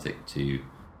North Atlantic to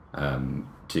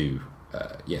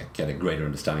get a greater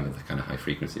understanding of the kind of high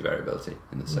frequency variability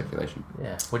in the circulation.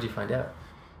 Yeah, what did you find out?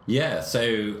 Yeah,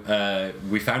 so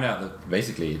we found out that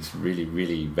basically it's really,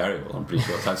 really variable on pretty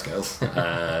short timescales,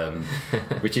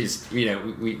 which is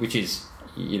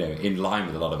in line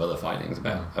with a lot of other findings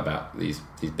about these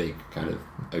big kind of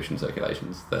ocean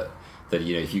circulations that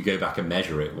if you go back and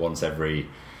measure it once every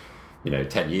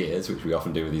 10 years, which we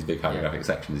often do with these big hydrographic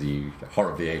sections, you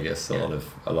horribly alias a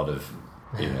lot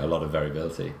of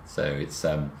variability. So it's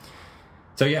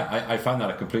I found that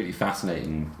a completely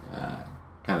fascinating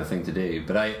kind of thing to do.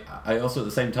 But I also at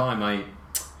the same time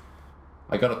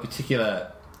I got a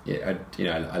particular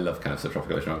I love kind of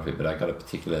subtropical oceanography, but I got a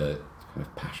particular kind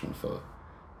of passion for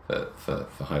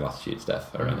high latitude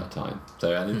stuff around that time.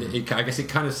 So I guess it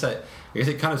kind of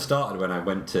started when I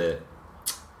went to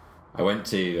World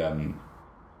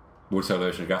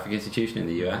Oceanographic Institution in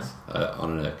the US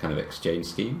on a kind of exchange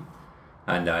scheme,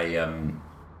 and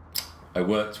I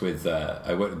worked with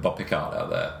Bob Picard out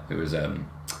there, who was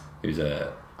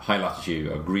a high latitude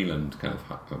or Greenland kind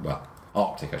of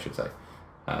Arctic, I should say,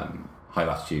 high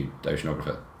latitude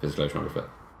oceanographer, physical oceanographer,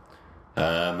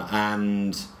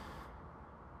 and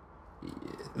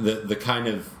the kind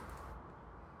of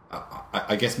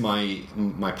I guess my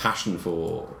passion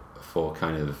for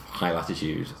kind of high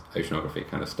latitude oceanography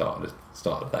kind of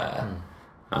started there.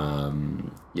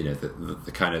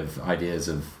 The kind of ideas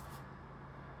of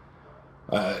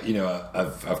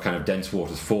kind of dense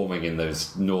waters forming in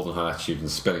those northern high latitudes and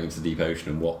spilling into the deep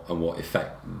ocean, and what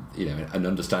effect, and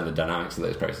understand the dynamics of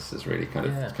those processes really kind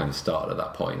of started at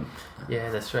that point.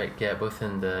 Yeah, that's right. Yeah, both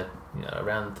in the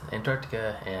around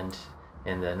Antarctica and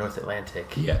in the North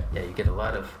Atlantic. Yeah, you get a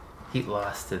lot of heat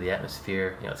loss to the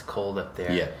atmosphere. It's cold up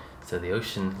there. Yeah. So the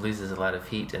ocean loses a lot of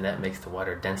heat, and that makes the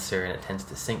water denser, and it tends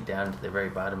to sink down to the very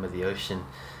bottom of the ocean.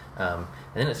 And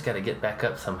then it's got to get back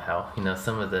up somehow.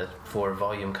 Some of the for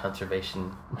volume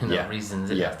conservation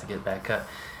reasons it has to get back up,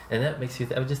 and that makes you.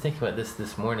 I was just thinking about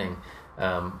this morning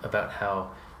about how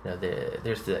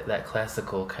there's that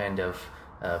classical kind of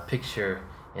picture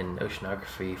in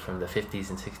oceanography from the 50s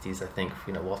and 60s. I think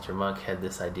Walter Munk had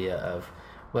this idea of,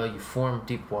 well, you form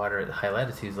deep water at the high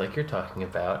latitudes like you're talking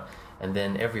about, and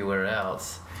then everywhere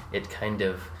else it kind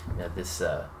of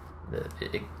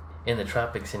in the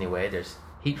tropics anyway, there's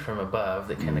heat from above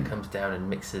that kind of comes down and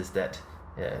mixes that.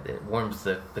 It warms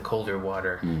the colder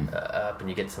water up, and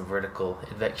you get some vertical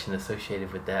advection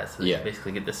associated with that. So you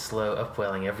basically get this slow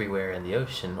upwelling everywhere in the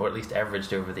ocean, or at least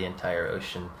averaged over the entire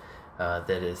ocean. That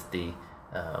is the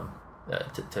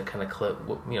to kind of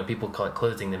people call it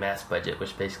closing the mass budget,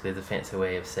 which basically is a fancy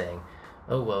way of saying,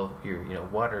 oh well, your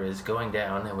water is going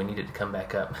down and we need it to come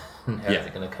back up. How is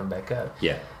it going to come back up?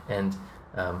 Yeah, and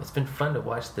it's been fun to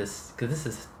watch this, because this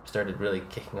has started really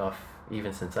kicking off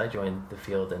even since I joined the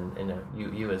field, and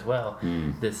you as well.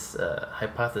 This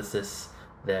hypothesis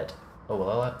that a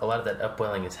lot of that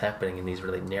upwelling is happening in these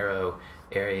really narrow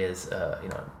areas,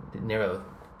 narrow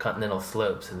continental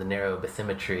slopes and the narrow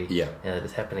bathymetry.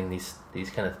 It's happening these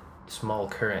kind of small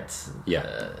currents,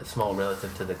 small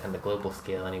relative to the kind of global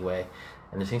scale anyway.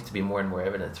 And there seems to be more and more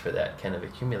evidence for that kind of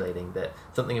accumulating, that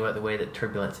something about the way that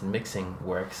turbulence and mixing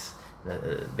works,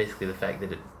 basically the fact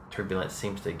that turbulence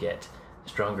seems to get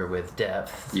stronger with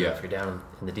depth. So if you're down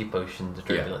in the deep ocean, the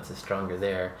turbulence is stronger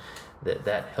there.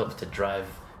 That helps to drive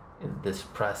this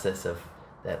process of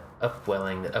that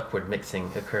upwelling, that upward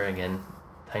mixing occurring in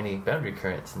tiny boundary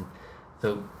currents. And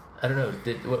so I don't know.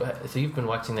 So you've been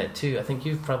watching that too. I think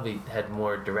you've probably had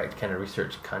more direct kind of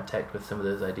research contact with some of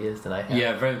those ideas than I have.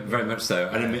 Yeah, very, very much so.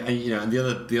 And and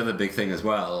the other big thing as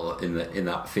well in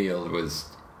that field was,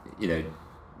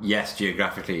 yes,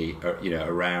 geographically,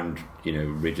 around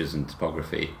ridges and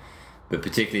topography, but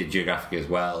particularly geographically as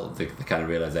well, the kind of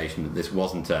realization that this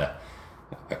wasn't a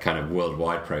kind of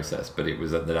worldwide process, but it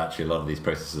was that actually a lot of these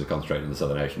processes are concentrated in the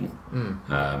Southern Ocean.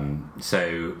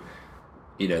 So,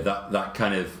 you know, that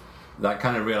kind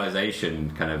of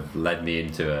realization kind of led me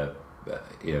into a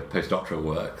postdoctoral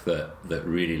work that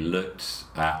really looked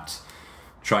at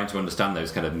trying to understand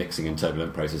those kind of mixing and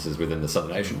turbulent processes within the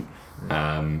Southern Ocean.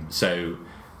 So,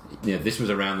 you know, this was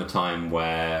around the time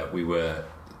where we were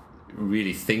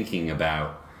really thinking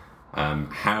about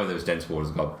how those dense waters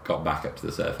got back up to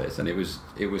the surface, and it was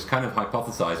kind of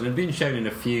hypothesized and had been shown in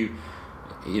a few,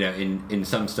 you know, in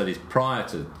some studies prior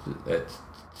to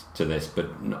this, but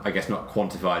I guess not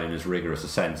quantified in as rigorous a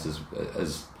sense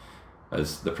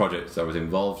as the projects I was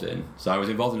involved in. So I was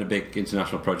involved in a big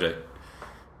international project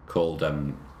called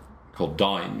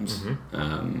DIMES,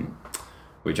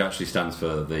 which actually stands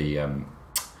for the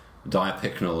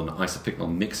diapycnol and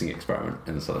isopycnol mixing experiment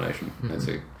in the Southern Ocean.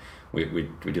 So we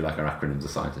do like our acronyms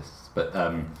as scientists, but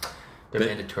they're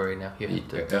mandatory now. You have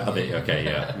to. Are they? Okay,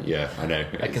 yeah, I know.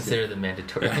 I consider them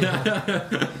mandatory.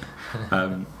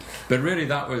 But really,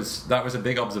 that was a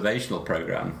big observational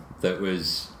program that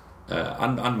was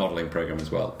and modelling program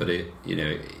as well. But it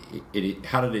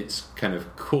had at its kind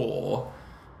of core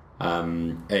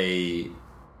a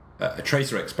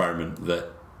tracer experiment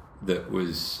that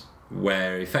was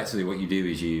where effectively what you do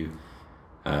is you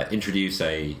introduce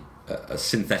a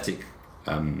synthetic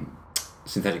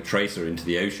tracer into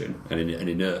the ocean, an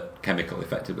inert chemical,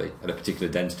 effectively, at a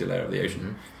particular density layer of the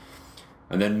ocean,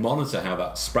 and then monitor how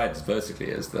that spreads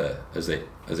vertically as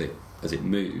it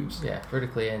moves. Yeah,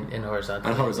 vertically and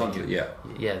horizontally. And horizontally, yeah.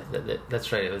 Yeah,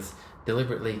 that's right. It was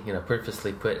deliberately,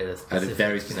 purposely put at a specific, at a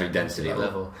very specific density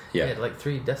level. Yeah, like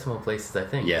 3 decimal places, I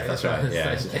think. Yeah, right? That's right.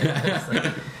 Yeah.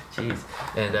 Jeez.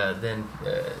 And then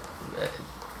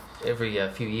every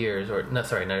few years, or not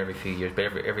every few years, but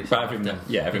every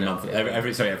month.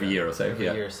 Every year or so. Every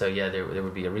year or so, there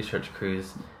would be a research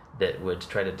cruise that would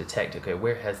try to detect,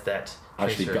 where has that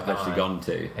tracer actually gone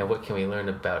to, and what can we learn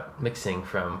about mixing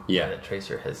from where that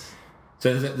tracer has.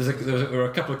 So there were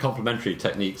a couple of complementary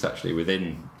techniques actually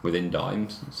within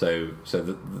DIMES. So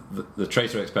the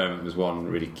tracer experiment was one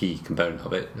really key component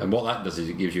of it, and what that does is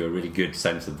it gives you a really good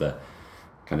sense of the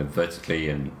kind of vertically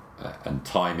and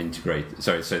time integrated.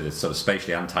 So the sort of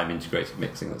spatially and time integrated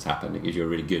mixing that's happened. It gives you a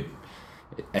really good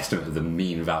estimate of the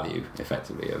mean value,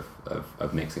 effectively,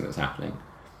 of mixing that's happening.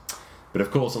 But of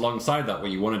course, alongside that,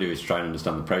 what you want to do is try and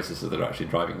understand the processes that are actually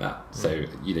driving that. So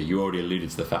you already alluded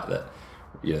to the fact that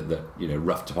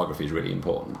rough topography is really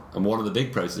important, and one of the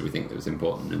big processes we think that was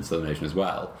important in the Southern Ocean as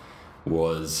well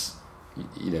was,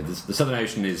 the Southern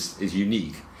Ocean is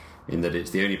unique in that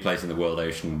it's the only place in the world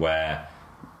ocean where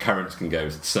currents can go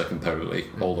circumpolarly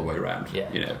all the way around.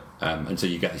 And so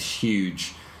you get this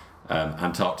huge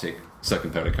Antarctic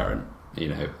circumpolar current,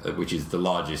 which is the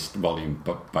largest volume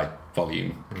by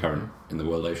volume current in the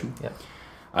world ocean.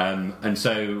 And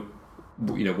so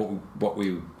what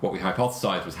we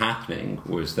hypothesized was happening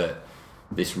was that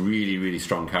this really, really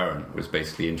strong current was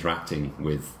basically interacting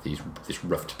with this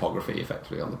rough topography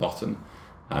effectively on the bottom,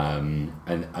 and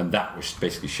that was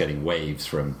basically shedding waves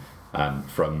from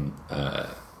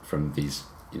these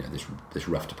this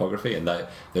rough topography, and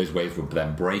those waves were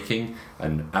then breaking,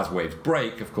 and as waves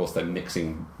break, of course, they're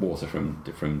mixing water from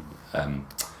different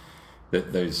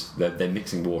they're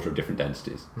mixing water of different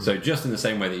densities. So just in the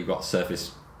same way that you've got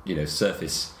surface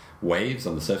waves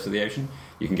on the surface of the ocean,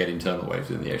 you can get internal waves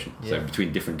in the ocean. So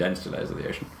between different density layers of the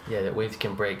ocean. Yeah, that waves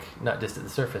can break not just at the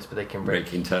surface, but they can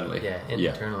break internally. Yeah,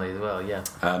 internally as well. Yeah.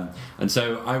 And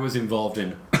so I was involved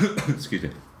in excuse me.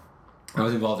 I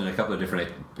was involved in a couple of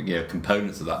different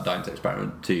components of that DIMES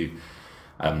experiment to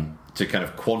kind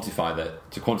of quantify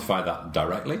that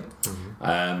directly,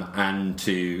 and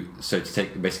to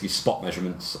take basically spot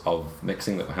measurements of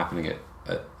mixing that were happening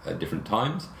at different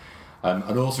times,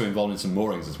 and also involved in some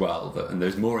moorings as well. And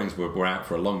those moorings were out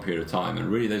for a long period of time,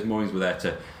 and really those moorings were there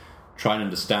to try and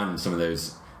understand some of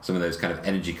those kind of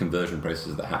energy conversion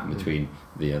processes that happen between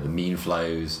the mean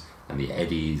flows and the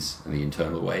eddies and the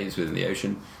internal waves within the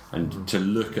ocean, and to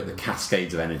look at the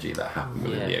cascades of energy that happen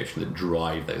within the ocean that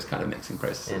drive those kind of mixing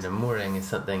processes. And a mooring is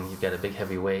something, you've got a big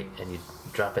heavy weight and you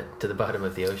drop it to the bottom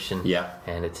of the ocean,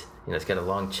 and it's got a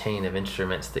long chain of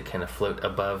instruments that kind of float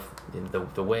above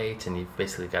the weight, and you've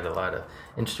basically got a lot of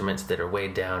instruments that are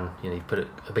weighed down. You put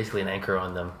basically an anchor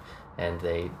on them, and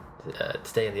they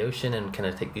stay in the ocean and kind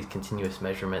of take these continuous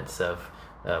measurements of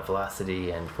velocity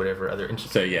and whatever other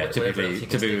instruments. So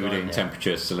typically we're doing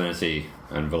temperature, salinity,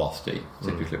 and velocity.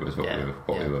 Typically was what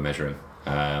we were measuring.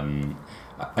 And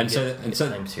so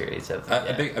time series of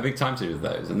a big time series of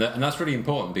those, and that's really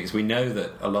important because we know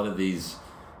that a lot of these,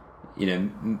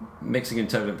 mixing and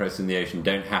turbulent processes in the ocean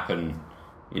don't happen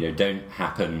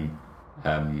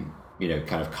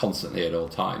kind of constantly at all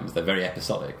times. They're very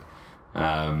episodic.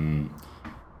 The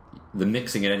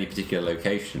mixing at any particular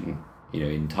location,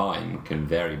 in time can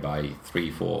vary by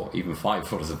 3, 4, even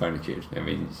 5 orders of magnitude. I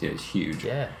mean, it's huge.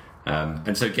 Yeah.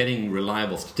 And so getting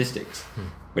reliable statistics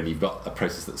when you've got a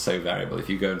process that's so variable, if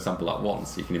you go and sample that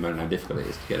once, you can imagine how difficult it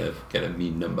is to get a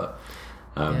mean number.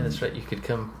 Yeah, that's right. You could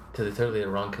come to the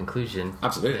wrong conclusion.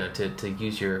 Absolutely. To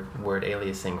use your word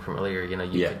aliasing from earlier,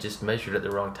 you could just measure it at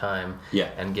the wrong time.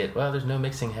 Yeah. And get, there's no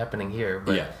mixing happening here,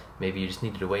 but maybe you just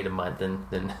needed to wait a month, and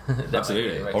then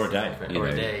absolutely, right, or a day, or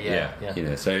a day.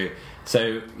 Yeah. So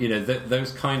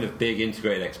those kind of big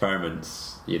integrated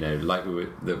experiments, like we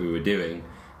were doing,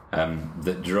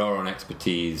 that draw on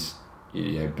expertise.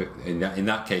 But in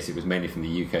that case, it was mainly from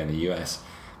the UK and the US,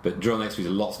 but draw on expertise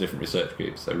of lots of different research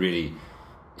groups are really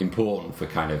important for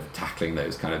kind of tackling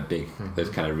those kind of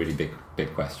really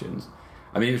big questions.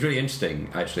 I mean, it was really interesting,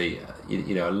 actually.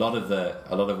 A lot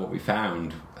of what we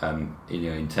found,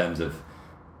 in terms of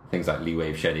things like lee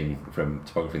wave shedding from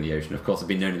topography in the ocean, of course, have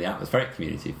been known in the atmospheric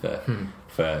community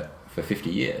for 50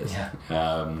 years. Yeah.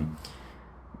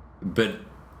 But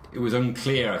it was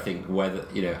unclear, I think, whether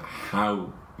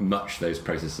how much those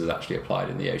processes actually applied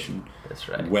in the ocean. That's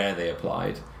right. Where they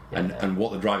applied. And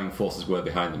what the driving forces were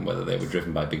behind them, whether they were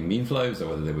driven by big mean flows or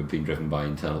whether they were being driven by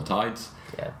internal tides.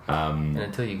 Yeah. And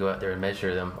until you go out there and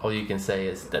measure them, all you can say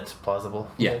is that's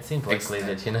plausible. Yeah. It seems likely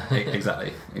that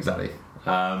Exactly.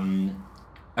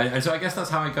 And so I guess that's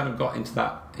how I kind of got into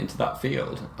that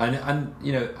field. And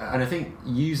I think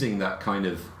using that kind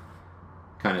of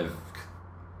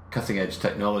cutting edge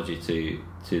technology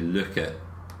to look at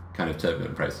kind of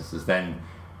turbulent processes then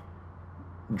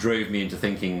drove me into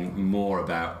thinking more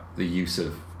about the use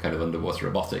of kind of underwater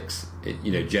robotics,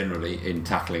 generally in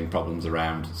tackling problems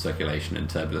around circulation and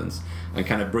turbulence, and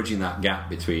kind of bridging that gap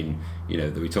between,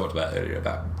 that we talked about earlier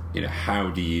about, how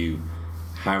do you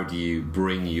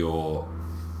bring your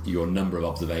number of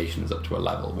observations up to a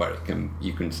level where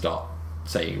you can start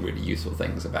saying really useful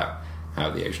things about how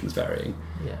the ocean's varying.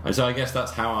 Yeah. And so I guess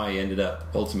that's how I ended up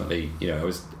ultimately. I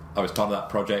was part of that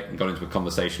project and got into a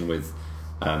conversation with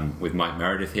Mike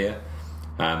Meredith here,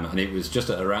 and it was just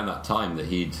around that time that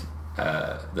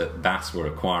that BAS were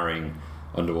acquiring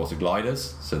underwater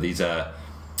gliders. So these are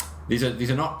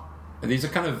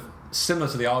kind of similar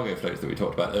to the Argo floats that we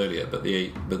talked about earlier, but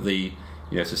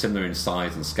so similar in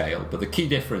size and scale. But the key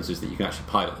difference is that you can actually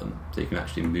pilot them, so you can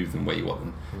actually move them where you want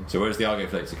them. So whereas the Argo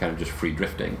floats are kind of just free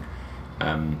drifting,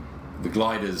 the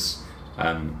gliders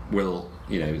will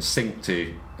sink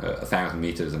to 1,000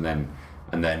 meters and then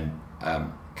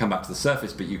come back to the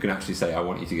surface, but you can actually say, I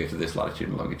want you to go to this latitude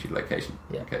and longitude location.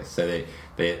 Yeah. Okay, so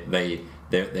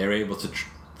they're able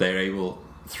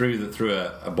through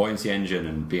a buoyancy engine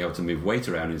and being able to move weight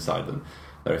around inside them,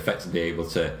 they're effectively able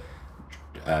to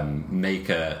make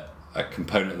a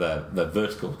component, the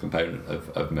vertical component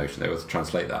of motion. They're able to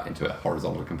translate that into a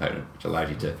horizontal component, which allows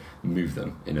you to move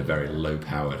them in a very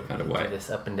low-powered kind of way. This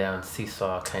up and down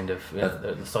seesaw kind of,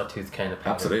 the sawtooth kind of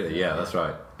pattern. Absolutely, yeah, that's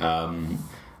right.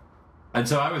 And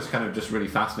so I was kind of just really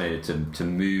fascinated to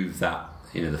move that,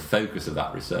 the focus of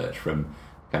that research from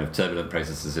kind of turbulent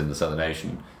processes in the Southern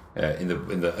Ocean, in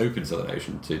the open Southern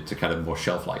Ocean, to kind of more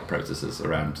shelf-like processes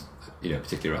around,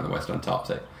 particularly around the West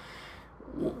Antarctic.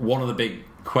 One of the big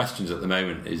questions at the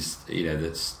moment is,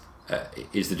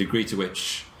 is the degree to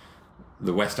which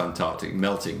the West Antarctic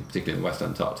melting, particularly in the West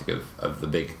Antarctic, of the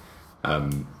big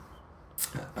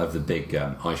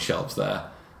ice shelves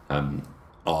there,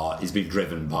 is being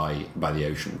driven by the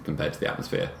ocean compared to the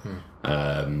atmosphere.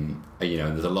 And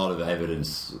there's a lot of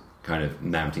evidence kind of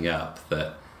mounting up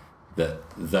that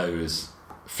those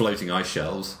floating ice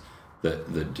shelves that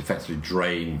effectively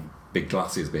drain big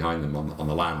glaciers behind them on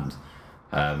the land,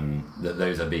 that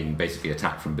those are being basically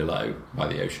attacked from below by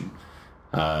the ocean.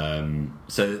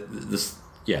 So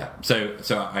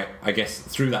I guess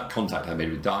through that contact I made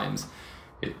with Dimes,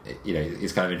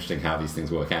 it's kind of interesting how these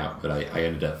things work out. But I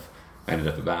ended up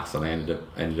at BAS, and I ended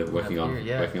up working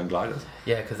on gliders.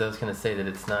 Yeah, because I was going to say that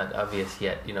it's not obvious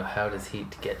yet. How does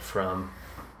heat get from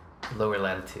lower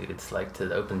latitudes, like to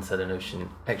the open Southern Ocean,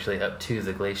 actually up to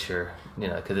the glacier?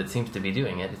 Because it seems to be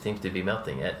doing it. It seems to be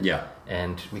melting it. Yeah.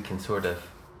 And we can sort of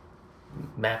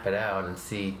map it out and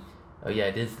see. Oh yeah,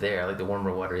 it is there. Like the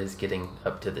warmer water is getting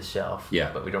up to the shelf.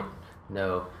 Yeah. But we don't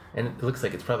know, and it looks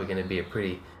like it's probably going to be a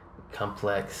pretty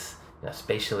complex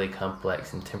spatially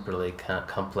complex and temporally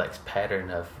complex pattern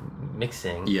of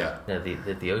mixing. Yeah.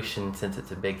 The ocean, since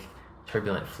it's a big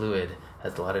turbulent fluid,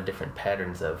 has a lot of different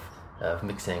patterns of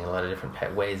mixing, a lot of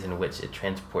different ways in which it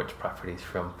transports properties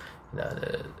from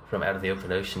out of the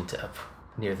open ocean to up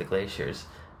near the glaciers.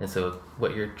 And so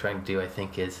what you're trying to do, I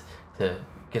think, is to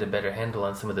get a better handle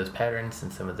on some of those patterns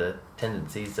and some of the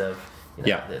tendencies of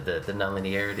the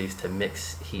nonlinearities to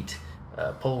mix heat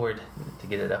poleward to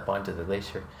get it up onto the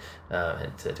glacier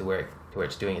and to where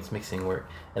it's doing its mixing work.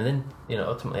 And then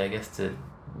ultimately, I guess, to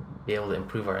be able to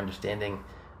improve our understanding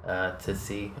to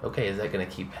see, okay, is that going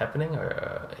to keep happening,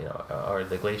 or are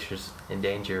the glaciers in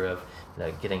danger of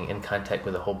getting in contact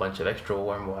with a whole bunch of extra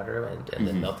warm water and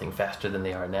then melting faster than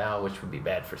they are now, which would be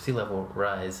bad for sea level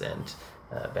rise and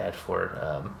bad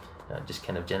for just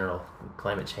kind of general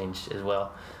climate change as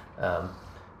well.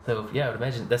 So yeah, I would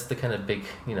imagine that's the kind of big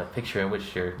picture in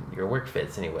which your work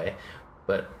fits anyway.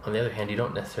 But on the other hand, you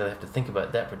don't necessarily have to think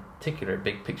about that particular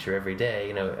big picture every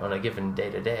day. On a given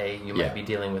day-to-day, you might be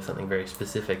dealing with something very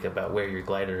specific about where your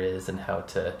glider is and how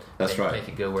to make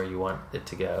it go where you want it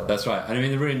to go. That's right. And I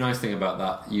mean, the really nice thing about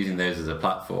that, using those as a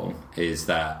platform, is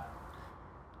that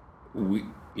we've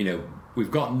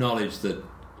got knowledge that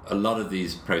a lot of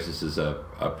these processes are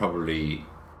probably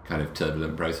kind of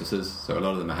turbulent processes. So a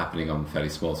lot of them are happening on fairly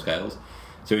small scales.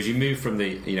 So as you move from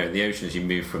the ocean, as you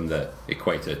move from the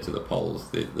equator to the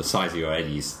poles, the size of your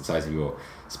eddies, the size of your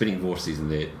spinning vortices and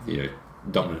the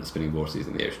dominant spinning vortices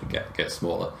in the ocean get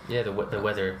smaller. Yeah, the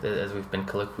weather, as we've been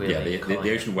colloquially calling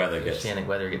the ocean weather the oceanic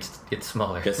weather gets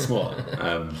smaller. Gets smaller.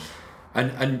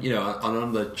 And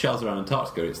on the shells around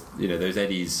Antarctica, it's those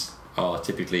eddies are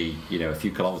typically a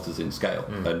few kilometers in scale,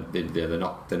 and they're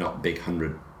not big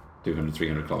 100, 200,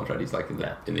 300 kilometer eddies like in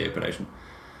the open ocean.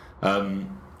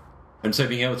 And so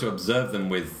being able to observe them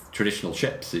with traditional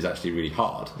ships is actually really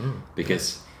hard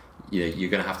because you're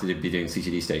going to have to be doing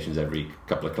CCD stations every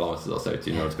couple of kilometers or so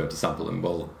in order to go to sample them.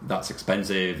 Well, that's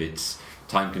expensive, it's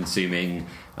time consuming,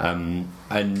 and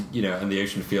the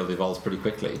ocean field evolves pretty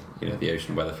quickly. The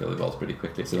ocean weather field evolves pretty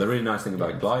quickly. So the really nice thing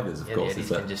about gliders, of course, the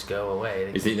eddies can just go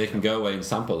away. They can go away and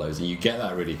sample those, and you get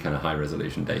that really kind of high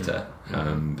resolution data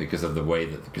because of the way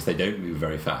because they don't move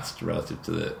very fast relative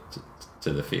to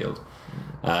the field.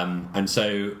 And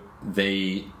so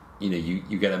you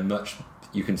get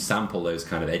you can sample those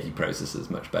kind of eddy processes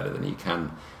much better than you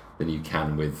can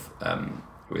with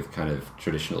kind of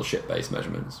traditional ship-based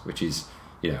measurements, which is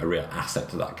a real asset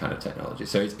to that kind of technology.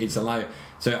 So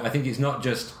so I think it's not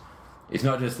just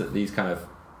that these kind of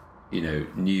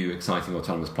new exciting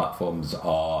autonomous platforms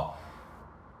are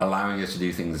allowing us to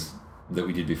do things that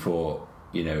we did before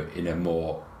in a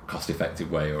more cost-effective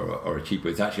way or a cheaper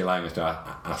way. It's actually allowing us to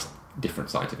ask different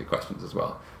scientific questions as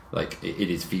well. Like it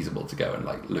is feasible to go and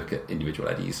look at individual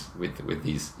eddies with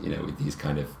these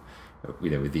kind of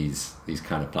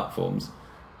platforms,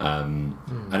 and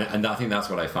I think that's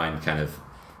what I find kind of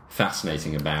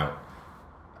fascinating about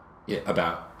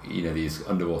these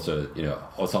underwater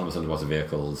autonomous underwater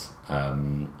vehicles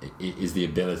is the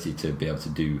ability to be able to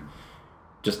do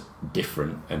just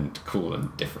different and cool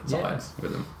and different science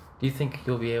with them. Do you think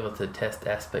you'll be able to test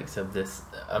aspects of this?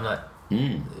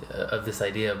 Of this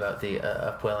idea about the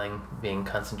upwelling being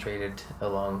concentrated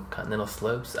along continental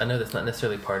slopes? I know that's not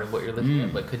necessarily part of what you're looking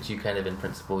at, but could you kind of, in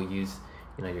principle, use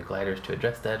your gliders to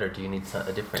address that, or do you need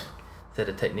a different set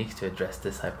of techniques to address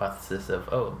this hypothesis of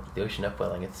the ocean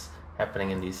upwelling? It's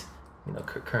happening in these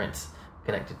currents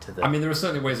connected to the. I mean, there are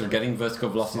certainly ways of getting vertical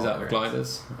velocities out of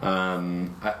gliders.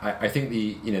 I think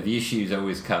the issues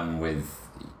always come with.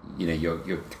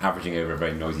 You're averaging over a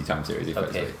very noisy time series,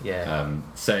 effectively. Okay, yeah.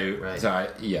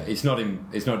 It's not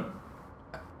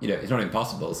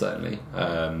impossible, certainly.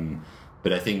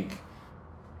 But I think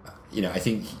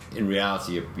in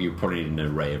reality, you probably need an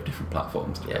array of different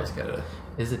platforms to be able to get it.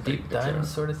 Is a deep dive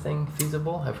sort of thing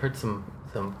feasible? I've heard some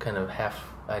kind of half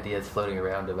ideas floating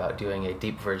around about doing a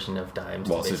deep version of DIMES.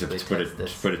 Well, to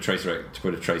put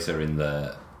a tracer in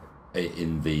the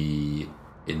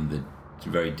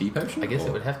very deep ocean? I guess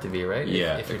it would have to be, right?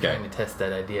 Yeah. If you're trying to test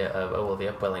that idea of the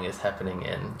upwelling is happening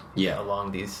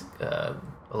along these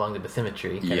along the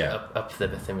bathymetry, up the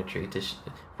bathymetry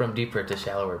from deeper to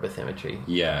shallower bathymetry.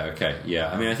 Yeah. Okay.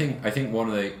 Yeah. I mean, I think one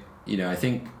of the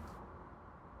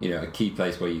a key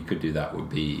place where you could do that would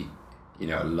be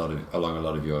along a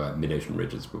lot of your mid-ocean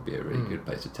ridges would be a really good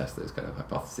place to test those kind of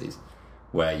hypotheses,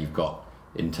 where you've got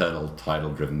internal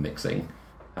tidal-driven mixing.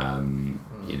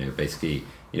 Basically,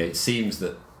 it seems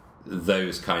that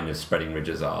those kind of spreading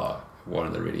ridges are one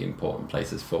of the really important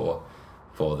places for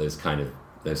those kind of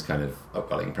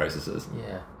upwelling processes.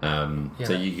 Yeah.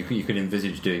 So you could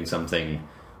envisage doing something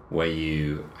where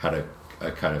you had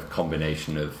a kind of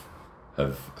combination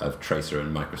of tracer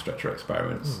and microstructure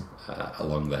experiments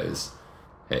along those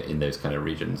in those kind of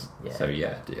regions. Yeah. So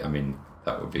I mean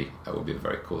that would be a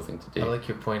very cool thing to do. I like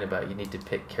your point about you need to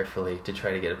pick carefully to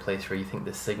try to get a place where you think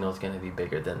the signal is going to be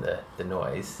bigger than the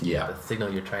noise. Yeah. The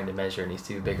signal you're trying to measure needs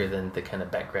to be bigger than the kind of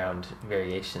background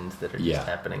variations that are just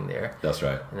happening there. That's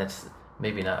right. And that's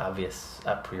maybe not obvious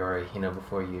a priori,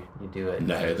 before you do it.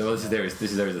 No, this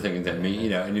is always the thing. I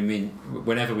mean,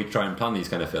 whenever we try and plan these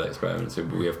kind of field experiments,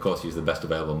 we of course use the best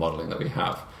available modelling that we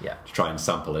have to try and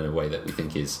sample in a way that we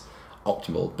think is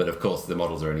optimal. But of course, the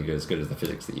models are only as good as the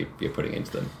physics that you're putting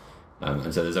into them,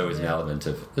 and so there's always an element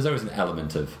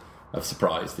of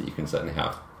surprise that you can certainly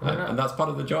have, and that's part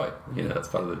of the joy. That's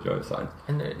part of the joy of science.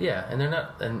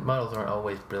 And models aren't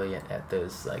always brilliant at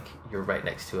those. Like you're right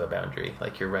next to a boundary,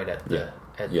 like you're right at the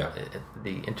at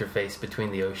the interface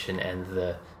between the ocean and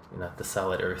the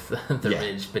solid Earth, the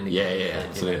ridge beneath.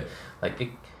 Absolutely. Like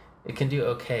it can do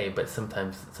okay, but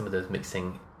sometimes some of those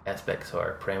mixing aspects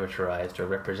are parameterized or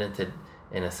represented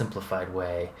in a simplified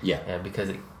way.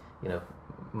 Because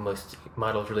most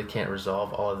models really can't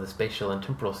resolve all of the spatial and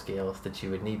temporal scales that you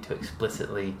would need to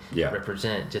explicitly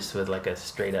represent just with like a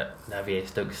straight up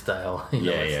Navier-Stokes style.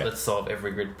 Let's solve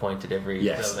every grid point at every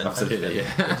relevant absolutely.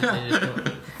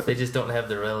 They just don't have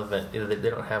the relevant. They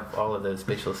don't have all of those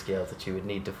spatial scales that you would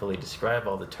need to fully describe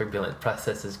all the turbulent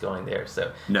processes going there.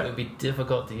 So it would be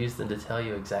difficult to use them to tell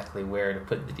you exactly where to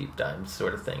put the deep dimes,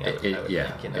 sort of thing. I would think,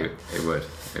 It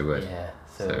would. Yeah.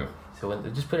 So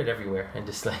just put it everywhere and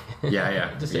just like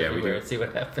just we everywhere do. and see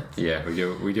what happens. Yeah, we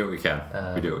do what we can.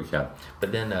 We do what we can.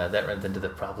 But then that runs into the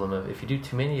problem of if you do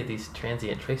too many of these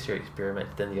transient tracer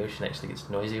experiments, then the ocean actually gets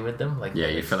noisy with them. Like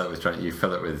you fill it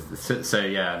with. So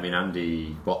I mean,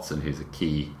 Andy Watson, who's a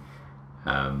key,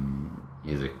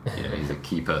 he's a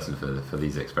key person for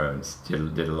these experiments.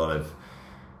 Did a lot of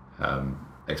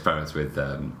experiments with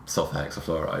sulfur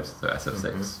hexafluoride, so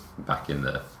SF6, back in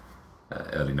the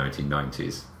early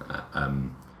 1990s,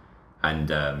 and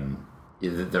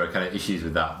there are kind of issues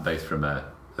with that, both from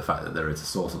the fact that there is a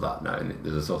source of that now, and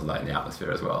there's a source of that in the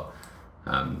atmosphere as well.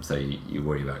 So you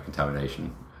worry about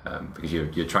contamination because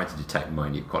you're trying to detect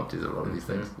minute quantities of a lot of these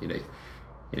things.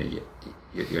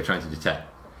 You're trying to detect.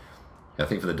 I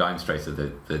think for the Dimes tracer,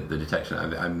 the detection.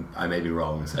 I may be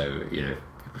wrong, so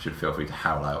people should feel free to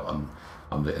howl out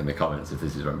in the comments if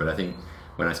this is wrong. But I think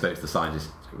when I spoke to the scientist,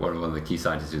 one of the key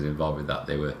scientists who was involved with that,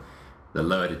 the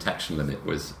lower detection limit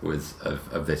was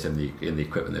of this in the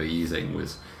equipment they were using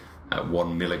was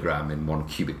 1 milligram in 1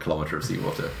 cubic kilometre of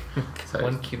seawater. So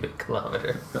 1 cubic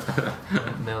kilometre,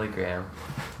 1 milligram.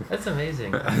 That's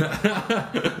amazing.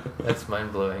 That's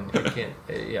mind blowing. I can't.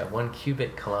 1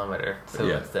 cubic kilometre. So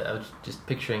I was just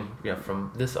picturing,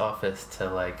 from this office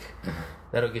to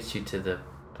that'll get you to the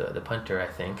punter, I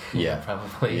think.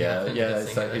 Probably.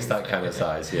 It's that kind of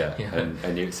size.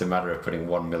 And it's a matter of putting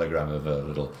 1 milligram of a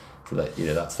little, so that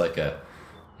that's like an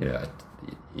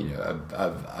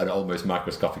almost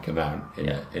microscopic amount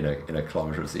in a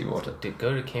kilometre of seawater. To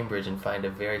go to Cambridge and find a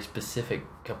very specific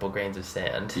couple grains of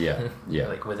sand.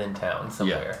 Like within town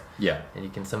somewhere. And you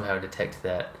can somehow detect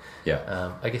that.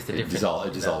 I guess the difference.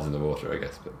 It dissolves in the water, I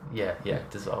guess. But it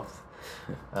dissolves.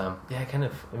 It kind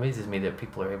of amazes me that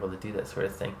people are able to do that sort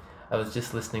of thing. I was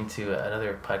just listening to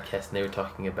another podcast and they were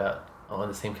talking about, on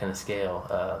the same kind of scale,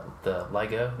 the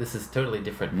LIGO. This is totally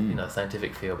different,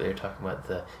 scientific field, but they were talking about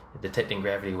the detecting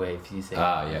gravity waves using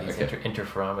these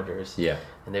interferometers.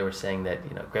 And they were saying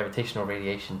that gravitational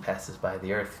radiation passes by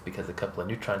the Earth because a couple of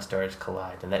neutron stars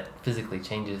collide, and that physically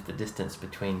changes the distance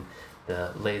between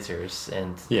the lasers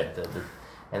and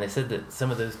and they said that some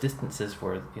of those distances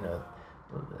were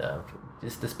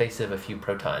just the space of a few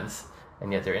protons,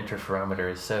 and yet their interferometer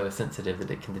is so sensitive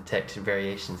that it can detect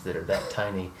variations that are that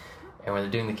tiny. And when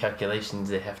they're doing the calculations,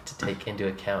 they have to take into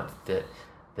account that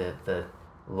the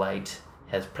light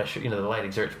has pressure. The light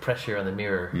exerts pressure on the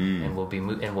mirror and will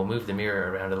move the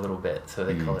mirror around a little bit. So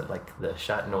they call it like the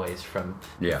shot noise from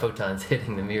photons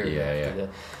hitting the mirror.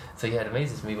 So it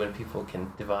amazes me when people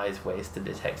can devise ways to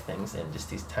detect things in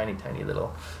just these tiny, tiny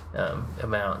little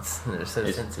amounts. They're so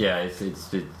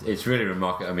sensitive. It's really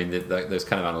remarkable. I mean, those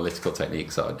kind of analytical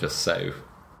techniques are just so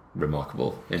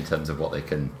remarkable in terms of what they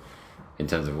can. In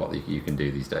terms of what you can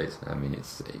do these days, I mean,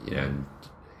 it's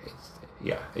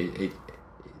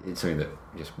something that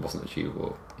just wasn't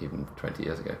achievable even 20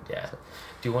 years ago. So.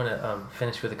 Do you want to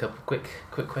finish with a couple quick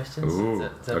questions? Ooh,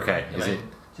 is that okay. Right?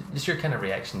 Just your kind of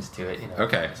reactions to it.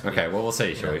 Okay. Well, we'll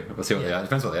see. Shall we? We'll see what they are. It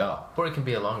depends what they are. Or it can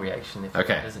be a long reaction. If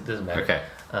it doesn't matter. Okay.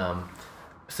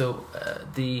 So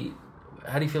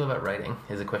how do you feel about writing?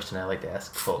 Is a question I like to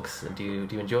ask folks. Do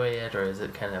you enjoy it, or is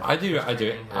it kind of? I do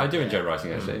enjoy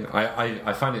writing. Actually,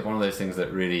 I find it one of those things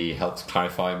that really helps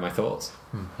clarify my thoughts,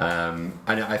 and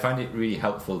I find it really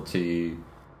helpful to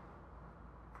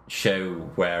show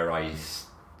where I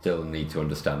still need to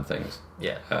understand things.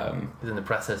 Yeah. Because in the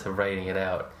process of writing it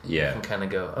out, you can kind of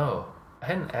go, oh, I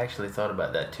hadn't actually thought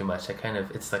about that too much.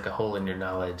 It's like a hole in your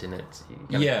knowledge, and it's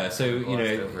So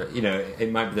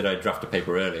it might be that I draft a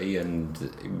paper early and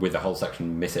with a whole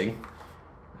section missing,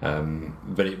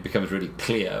 but it becomes really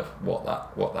clear what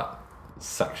that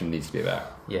section needs to be about.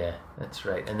 Yeah, that's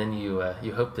right. And then you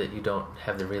hope that you don't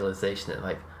have the realization that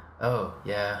like, oh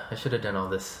yeah, I should have done all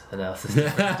this analysis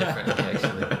differently.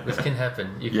 Actually, which can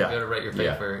happen. You can go to write your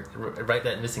paper, write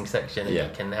that missing section, and you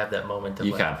can have that moment of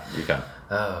you can.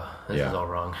 Oh, this is all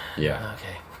wrong. Yeah.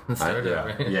 Okay. Let's start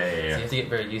over. Yeah. So you have to get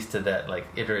very used to that, like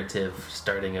iterative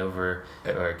starting over,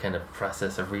 or kind of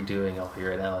process of redoing all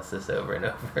your analysis over and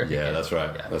over. Yeah, again. that's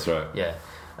right. Yeah. That's right. Yeah.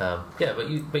 But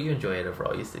you enjoy it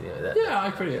overall. You see that. Yeah,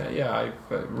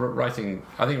 writing.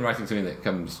 I think writing's something that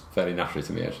comes fairly naturally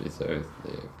to me, actually. So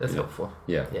that's helpful.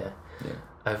 Yeah.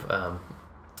 I've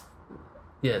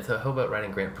so how about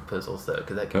writing grant proposals though?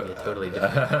 Because that can be a totally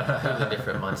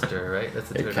different monster, right? That's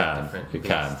a totally different beast.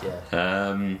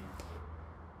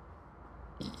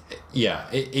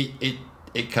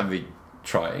 It can be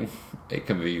trying. It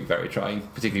can be very trying,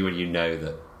 particularly when you know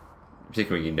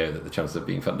that the chances of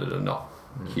being funded are not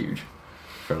huge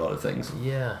for a lot of things.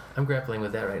 Yeah, I'm grappling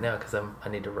with that right now because I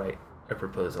need to write a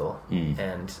proposal,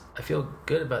 and I feel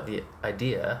good about the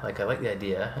idea. Like I like the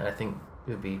idea, and I think it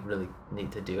would be really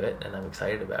neat to do it, and I'm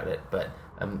excited about it. But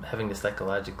I'm having to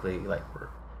psychologically like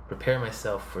prepare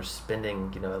myself for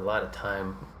spending a lot of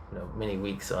time, many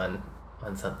weeks on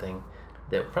something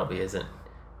that probably isn't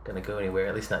going to go anywhere.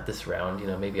 At least not this round.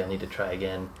 Maybe I'll need to try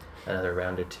again another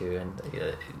round or two, and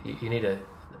you need a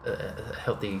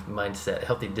healthy mindset, a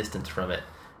healthy distance from it.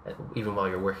 Even while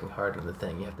you're working hard on the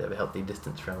thing, you have to have a healthy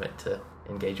distance from it to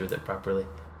engage with it properly.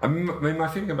 I mean, my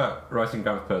feeling about writing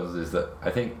grant proposals is that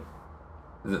I think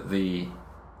that the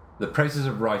process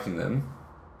of writing them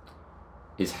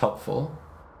is helpful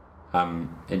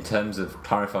in terms of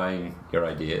clarifying your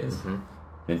ideas,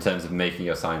 in terms of making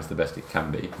your science the best it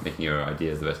can be, making your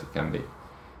ideas the best it can be.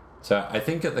 So I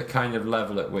think at the kind of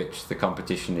level at which the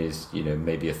competition is,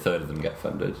 maybe a third of them get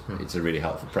funded, it's a really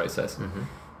helpful process.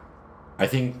 I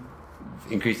think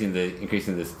increasing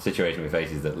the situation we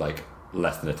face is that like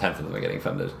less than a tenth of them are getting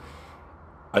funded,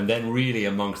 and then really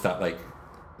amongst that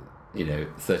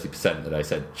 30% that I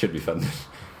said should be funded,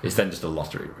 it's then just a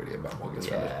lottery really about what gets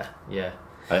funded. Yeah.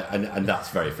 And that's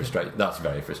very frustrating. That's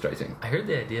very frustrating. I heard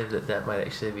the idea that might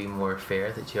actually be more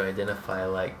fair, that you identify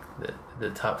like the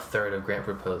top third of grant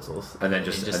proposals, and then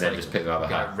just pick them out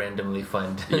of a hat. Randomly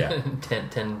fund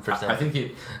 10%. I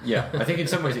think in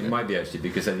some ways it might be actually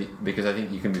because I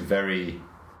think you can be very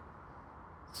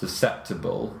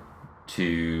susceptible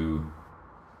to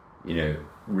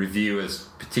reviewers,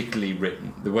 particularly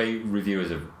written, the way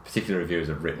particular reviewers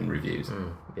have written reviews.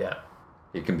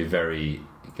 It can be very.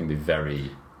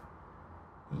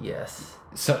 Yes.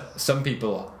 So some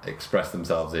people express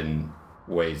themselves in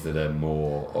ways that are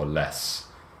more or less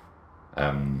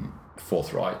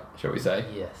forthright, shall we say?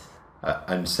 Yes.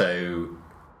 And so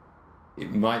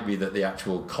it might be that the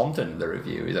actual content of the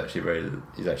review is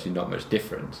actually not much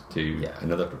different to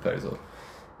another proposal,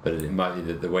 but it might be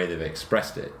that the way they've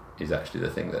expressed it is actually the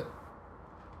thing that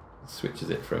switches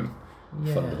it from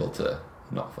fundable to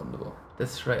not fundable.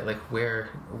 That's right. Like,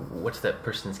 what's that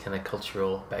person's kind of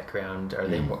cultural background? Are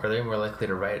they more likely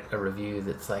to write a review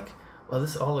that's like, well,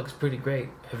 this all looks pretty great.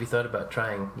 Have you thought about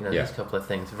trying these couple of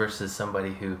things? Versus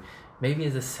somebody who maybe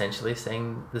is essentially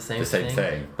saying the same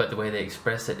thing, but the way they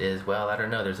express it is, well, I don't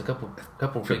know. There's a couple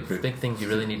big things you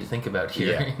really need to think about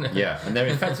here. And they're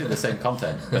effectively the same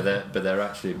content, but they're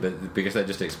actually because they're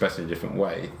just expressed in a different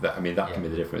way. That can be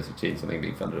the difference between something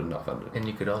being funded and not funded. And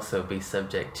you could also be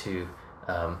subject to.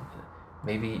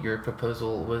 Maybe your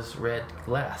proposal was read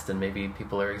last, and maybe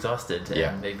people are exhausted,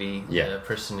 and maybe the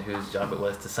person whose job it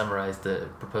was to summarize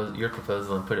your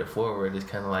proposal and put it forward is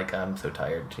kind of like, I'm so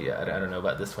tired. I don't know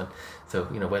about this one. So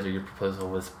whether your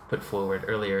proposal was put forward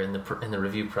earlier in the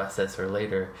review process or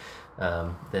later,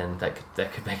 then that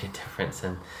could make a difference.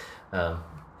 And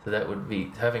so that would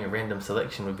be, having a random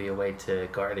selection would be a way to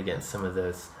guard against some of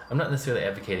those. I'm not necessarily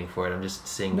advocating for it. I'm just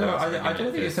seeing. No, I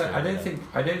don't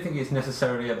think it's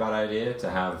necessarily a bad idea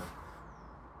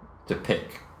to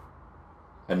pick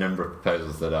a number of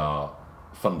proposals that are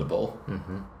fundable,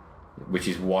 which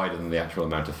is wider than the actual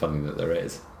amount of funding that there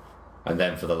is, and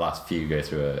then for the last few go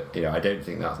through I don't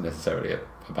think that's necessarily a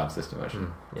bad system actually.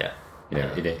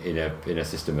 you know, in a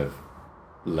system of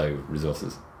low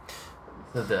resources.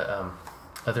 So the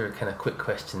other kind of quick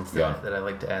questions that I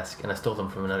like to ask, and I stole them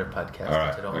from another podcast, All right,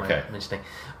 which I don't mind mentioning.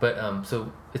 But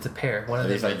so it's a pair. One of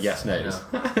these like yes, no's.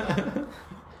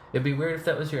 It'd be weird if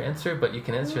that was your answer, but you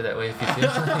can answer that way if you feel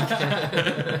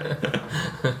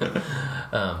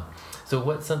like. So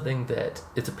what's something that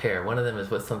it's a pair? One of them is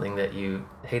what's something that you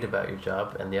hate about your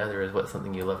job, and the other is what's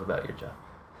something you love about your job.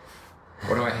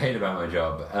 What do I hate about my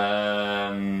job?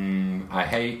 I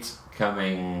hate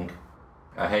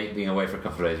being away for a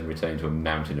couple of days and returning to a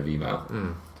mountain of email.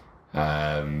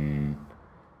 I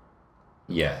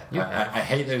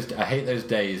hate those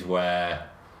days where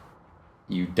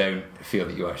you don't feel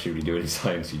that you actually really do any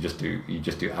science. You just do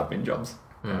admin jobs.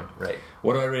 Right.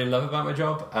 What do I really love about my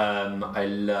job? I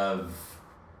love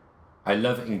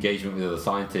engagement with other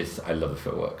scientists. I love the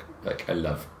field work. Like I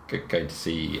love going to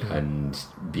sea and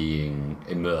being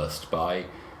immersed by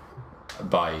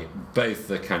both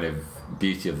the kind of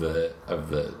beauty of the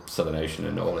Southern Ocean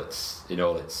in all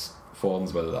its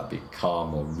forms, whether that be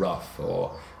calm or rough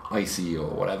or icy or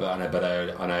whatever.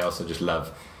 And I also just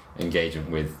love engagement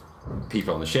with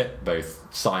people on the ship, both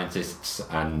scientists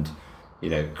and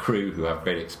crew who have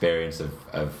great experience of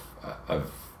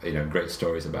great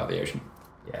stories about the ocean.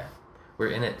 Yeah,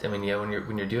 we're in it. I mean,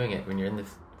 when you're doing it, when you're in the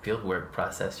field work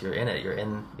process, you're in it. You're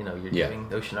in, you're doing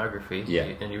oceanography. Yeah,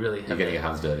 and you really have you're getting your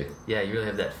hands dirty. Yeah, you really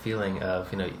have that feeling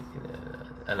of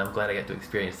and I'm glad I got to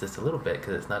experience this a little bit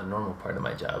because it's not a normal part of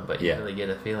my job. But you really get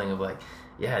a feeling of like,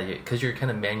 because you're kind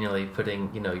of manually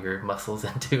putting your muscles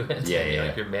into it.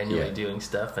 You're manually doing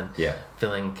stuff and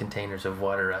filling containers of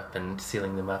water up and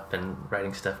sealing them up and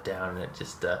writing stuff down, and it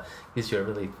just gives you a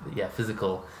really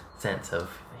physical sense of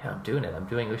I'm doing it. I'm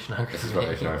doing oceanography. This is what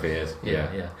oceanography is.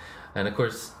 Yeah. And of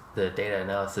course, the data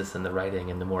analysis and the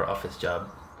writing and the more office job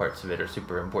parts of it are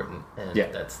super important, and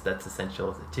that's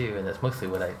essential too. And that's mostly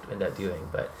what I end up doing.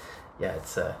 But it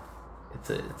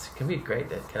can be great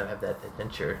to kind of have that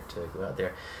adventure to go out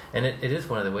there, and it is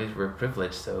one of the ways we're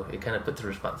privileged. So it kind of puts the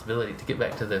responsibility to get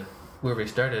back to where we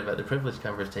started about the privilege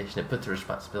conversation. It puts the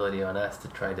responsibility on us to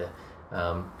try to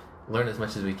learn as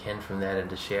much as we can from that and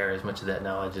to share as much of that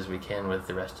knowledge as we can with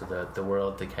the rest of the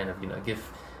world to kind of give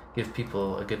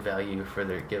people a good value for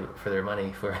their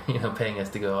money for paying us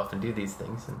to go off and do these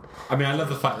things. And I mean, I love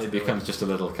the fact that it becomes just a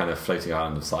little kind of floating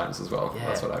island of science as well. Yeah.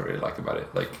 That's what I really like about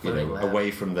it. Like away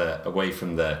from the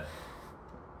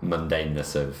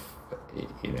mundaneness of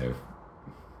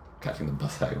catching the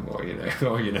bus home or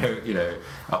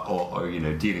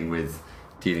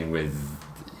dealing with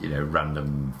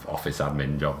random office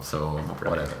admin jobs or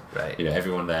whatever. Right.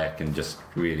 Everyone there can just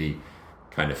really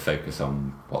kind of focus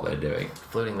on what they're doing.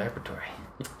 Floating laboratory.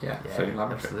 Yeah, floating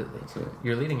laboratory. Absolutely.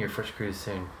 You're leading your first cruise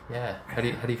soon. Yeah. How do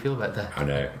you feel about that? I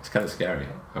know, it's kind of scary.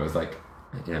 I was like,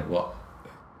 what?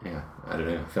 Yeah, I don't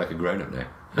know. I feel like a grown up now.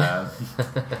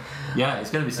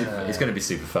 It's going to be super. It's going to be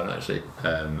super fun actually.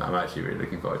 I'm actually really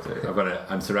looking forward to it.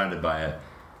 I'm surrounded by a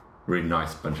really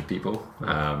nice bunch of people.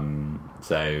 We're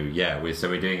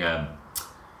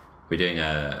doing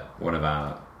one of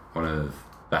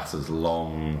BASA's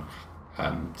long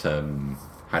term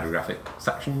hydrographic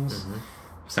sections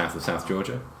south of South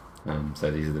Georgia.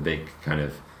 So these are the big kind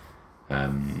of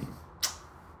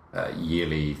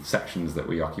yearly sections that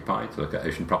we occupy to look at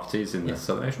ocean properties in the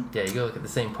Southern Ocean. Yeah, you go look at the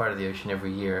same part of the ocean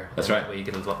every year. That's right. That way you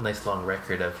get a nice long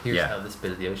record of here's how this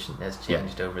bit of the ocean has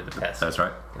changed over the past. That's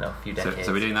right. Few decades.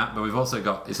 So we're doing that, but we've also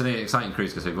got it's an exciting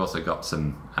cruise because we've also got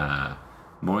some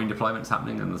mooring deployments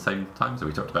happening at the same time. So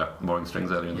we talked about mooring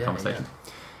strings earlier in the conversation.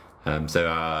 Yeah. So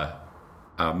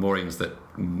our moorings that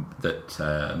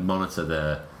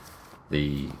monitor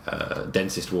the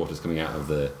densest waters coming out of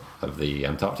the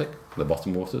Antarctic, the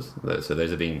bottom waters. So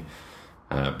those are being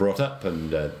brought up and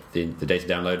the data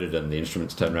downloaded and the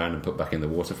instruments turned around and put back in the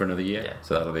water for another year.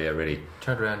 So that'll be a really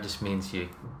turned around just means you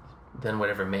done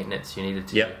whatever maintenance you needed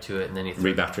to do to it, and then you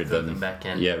rebattered them back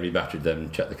in. Yeah, rebattered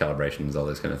them, check the calibrations, all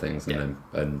those kind of things, and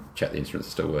then check the instruments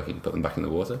are still working, put them back in the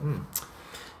water.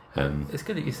 It's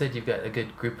good that you said you've got a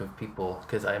good group of people,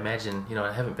 because I imagine,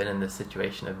 I haven't been in this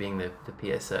situation of being the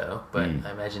PSO, but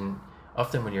I imagine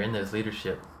often when you're in those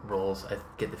leadership roles, I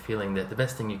get the feeling that the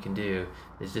best thing you can do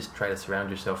is just try to surround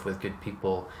yourself with good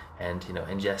people and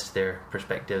ingest their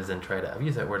perspectives and try to, I've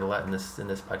used that word a lot in this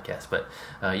podcast, but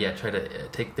try to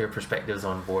take their perspectives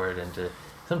on board, and to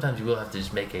sometimes you will have to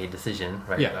just make a decision,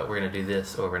 right? About we're going to do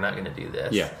this or we're not going to do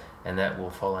this, and that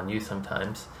will fall on you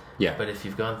sometimes. But if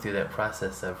you've gone through that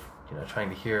process of trying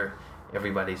to hear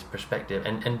everybody's perspective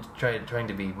and trying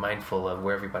to be mindful of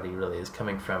where everybody really is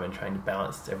coming from and trying to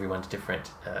balance everyone's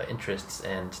different interests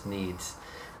and needs,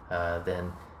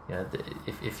 then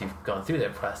if you've gone through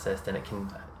that process, then it can,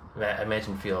 I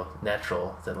imagine, feel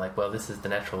natural. Then like, well, this is the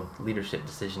natural leadership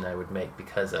decision I would make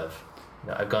because of,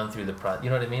 I've gone through the process.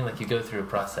 You know what I mean? Like you go through a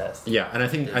process. Yeah, and I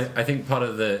think part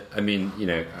of the,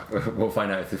 we'll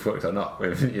find out if this works or not.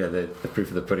 The proof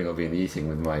of the pudding will be in the eating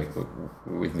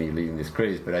with me leading this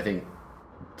cruise. But I think,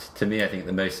 to me,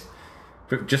 the most,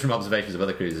 just from observations of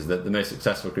other cruises, that the most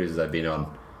successful cruises I've been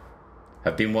on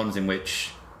have been ones in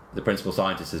which the principal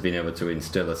scientist has been able to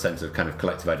instill a sense of kind of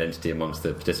collective identity amongst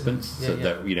the participants,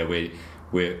 that we're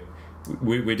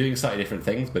doing slightly different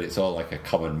things, but it's all like a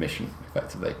common mission,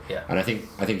 effectively. Yeah. And I think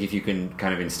if you can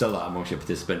kind of instill that amongst your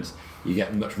participants, you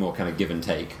get much more kind of give and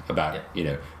take about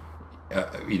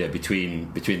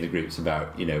between the groups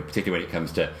about particularly when it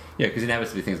comes to because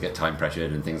inevitably things get time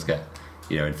pressured and things get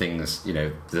there's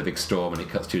a big storm and it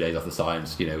cuts 2 days off the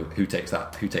science. Who takes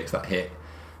that hit.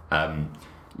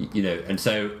 And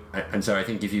so I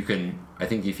think if you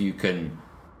can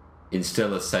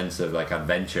instill a sense of like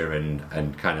adventure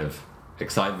and kind of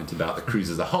excitement about the cruise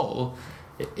as a whole,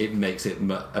 it makes it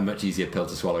a much easier pill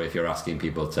to swallow if you're asking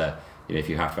people to, if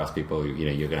you have to ask people, you're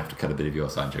going to have to cut a bit of your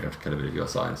science, you're going to have to cut a bit of your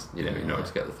science, in order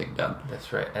to get the thing done.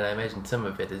 That's right. And I imagine some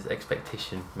of it is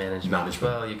expectation management as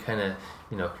well. You kind of,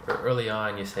 early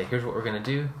on you say, here's what we're going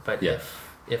to do, but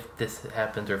if this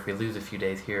happens, or if we lose a few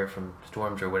days here from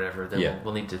storms or whatever, then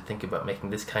we'll need to think about making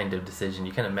this kind of decision.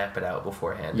 You kind of map it out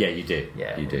beforehand. Yeah, you do.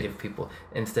 Yeah, you do. Give people,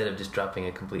 instead of just dropping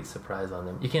a complete surprise on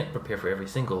them. You can't prepare for every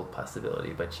single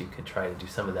possibility, but you could try to do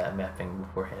some of that mapping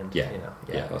beforehand. Yeah,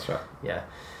 that's right.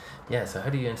 Yeah, so how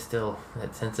do you instill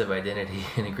that sense of identity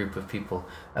in a group of people?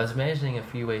 I was imagining a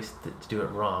few ways to do it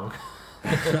wrong.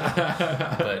 But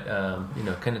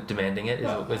kind of demanding it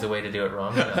is a way to do it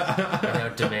wrong.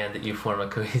 I demand that you form a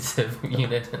cohesive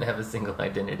unit and have a single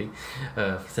identity,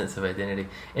 sense of identity.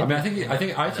 And,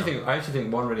 I actually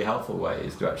think one really helpful way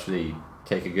is to actually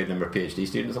take a good number of PhD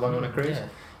students along on a cruise,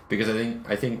 because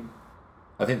I think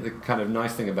the kind of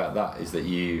nice thing about that is that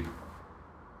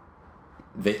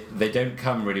they don't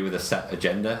come really with a set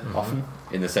agenda often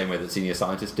in the same way that senior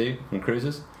scientists do on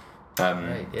cruises.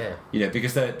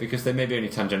 Because they may be only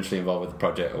tangentially involved with the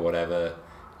project or whatever.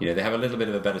 They have a little bit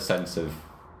of a better sense of,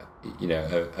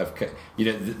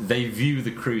 they view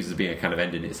the cruise as being a kind of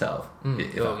end in itself,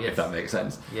 if that makes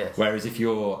sense. Yes. Whereas if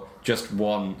you're a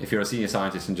senior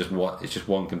scientist and it's just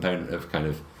one component of kind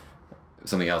of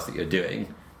something else that you're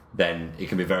doing, then you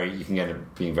can end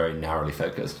up being very narrowly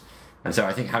focused. And so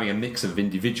I think having a mix of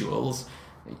individuals,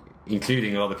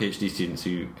 including a lot of PhD students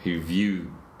who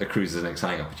view a cruise as an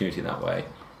exciting opportunity in that way,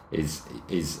 is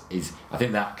I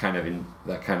think that kind of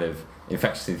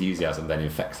infectious enthusiasm then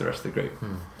infects the rest of the group.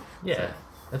 Yeah,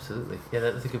 absolutely. Yeah,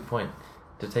 that's a good point.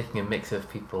 To taking a mix of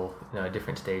people, at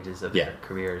different stages of their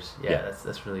careers.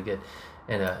 That's really good.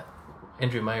 And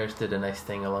Andrew Myers did a nice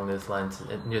thing along those lines.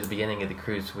 Near the beginning of the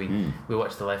cruise, we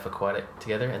watched The Life Aquatic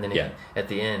together, and then at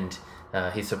the end,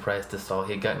 he surprised us all.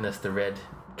 He had gotten us the red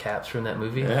caps from that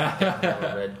movie.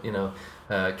 Red,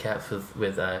 caps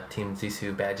with Team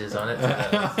Zissou badges on it. So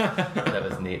that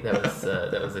was neat. That was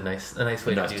a nice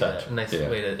way to do touch. That. A nice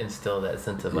way to instill that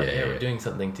sense of we're doing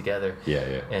something together.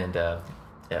 And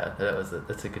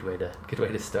that's a good way to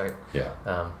start.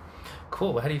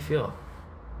 Cool. Well, how do you feel?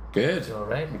 Good. You all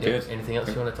right? Good. Anything else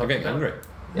you want to talk I'm getting about? hungry.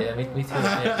 Yeah, me too.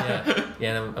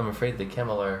 Yeah, and I'm afraid the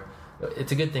Kemmelar.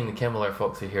 It's a good thing the Kemmelar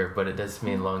folks are here, but it does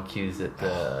mean long queues at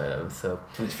so.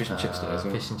 And it's fish and chips day as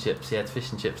well. Fish and chips, it's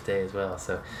fish and chips day as well.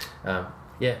 So,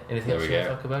 anything else you want to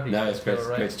talk about? No, it's great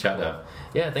to chat now.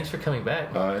 Yeah, thanks for coming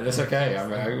back. That's okay.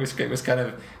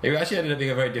 It actually ended up being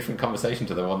a very different conversation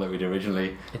to the one that we'd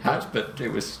originally had, but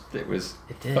it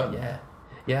did, fun.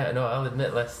 Yeah. No, I'll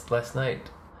admit, last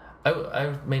night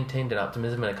I maintained an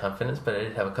optimism and a confidence, but I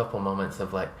did have a couple moments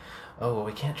of like,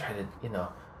 we can't try to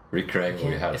recreate what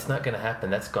we have. It's not going to happen.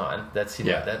 That's gone. That's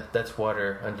that's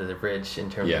water under the bridge in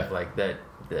terms of like that.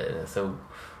 So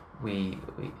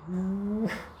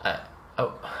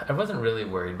I wasn't really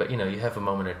worried, but you have a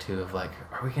moment or two of like,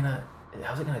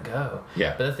 how's it gonna go?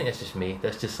 Yeah. But I think that's just me.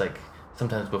 That's just like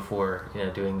sometimes before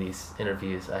doing these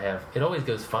interviews, it always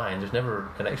goes fine. There's never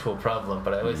an actual problem,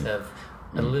 but I always have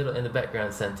a little in the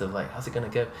background sense of like, how's it going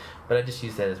to go? But I just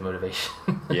use that as motivation.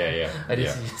 I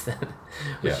just use that,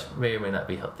 which may or may not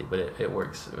be healthy, but it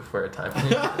works for a time.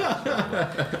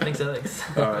 Thanks, Alex.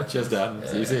 All right, cheers, Dan.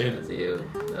 See you soon. See you.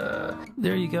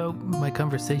 There you go, my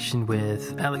conversation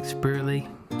with Alex Brearley.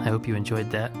 I hope you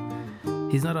enjoyed that.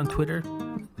 He's not on Twitter,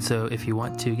 so if you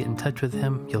want to get in touch with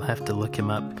him, you'll have to look him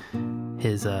up.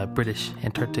 His British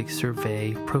Antarctic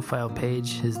Survey profile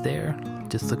page is there.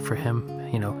 Just look for him.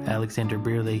 Alexander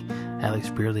Brearley, Alex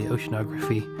Brearley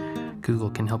Oceanography. Google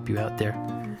can help you out there.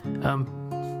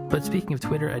 But speaking of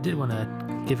Twitter, I did want to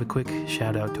give a quick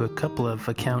shout out to a couple of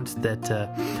accounts that,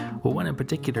 well, one in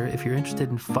particular, if you're interested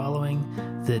in following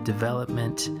the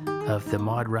development of the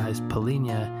Mod-Rise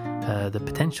Polina, the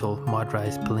potential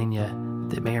Mod-Rise Polina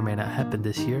that may or may not happen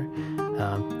this year,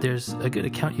 there's a good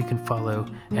account you can follow,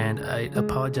 and I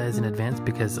apologize in advance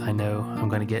because I know I'm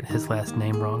going to get his last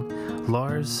name wrong.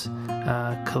 Lars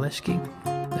Kaleshki,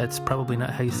 that's probably not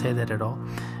how you say that at all,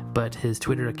 but his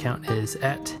Twitter account is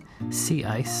at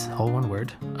 @CICE, all one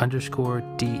word,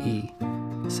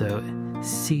 _DE. So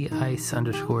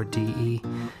 @CICE_DE.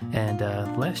 And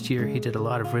last year he did a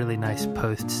lot of really nice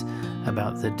posts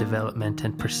about the development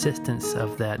and persistence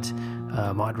of that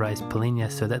Mod-Rise Polina,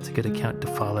 so that's a good account to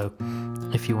follow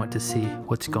if you want to see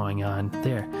what's going on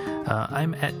there.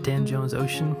 I'm at Dan Jones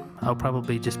Ocean. I'll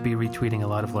probably just be retweeting a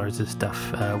lot of Lars's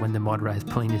stuff when the Mod-Rise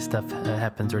Polina stuff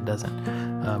happens or doesn't.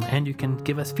 And you can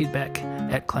give us feedback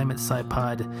at Climate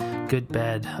SciPod, good,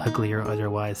 bad, ugly, or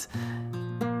otherwise.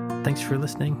 Thanks for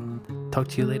listening. Talk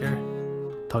to you later.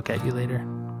 Talk at you later.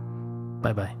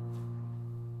 Bye-bye.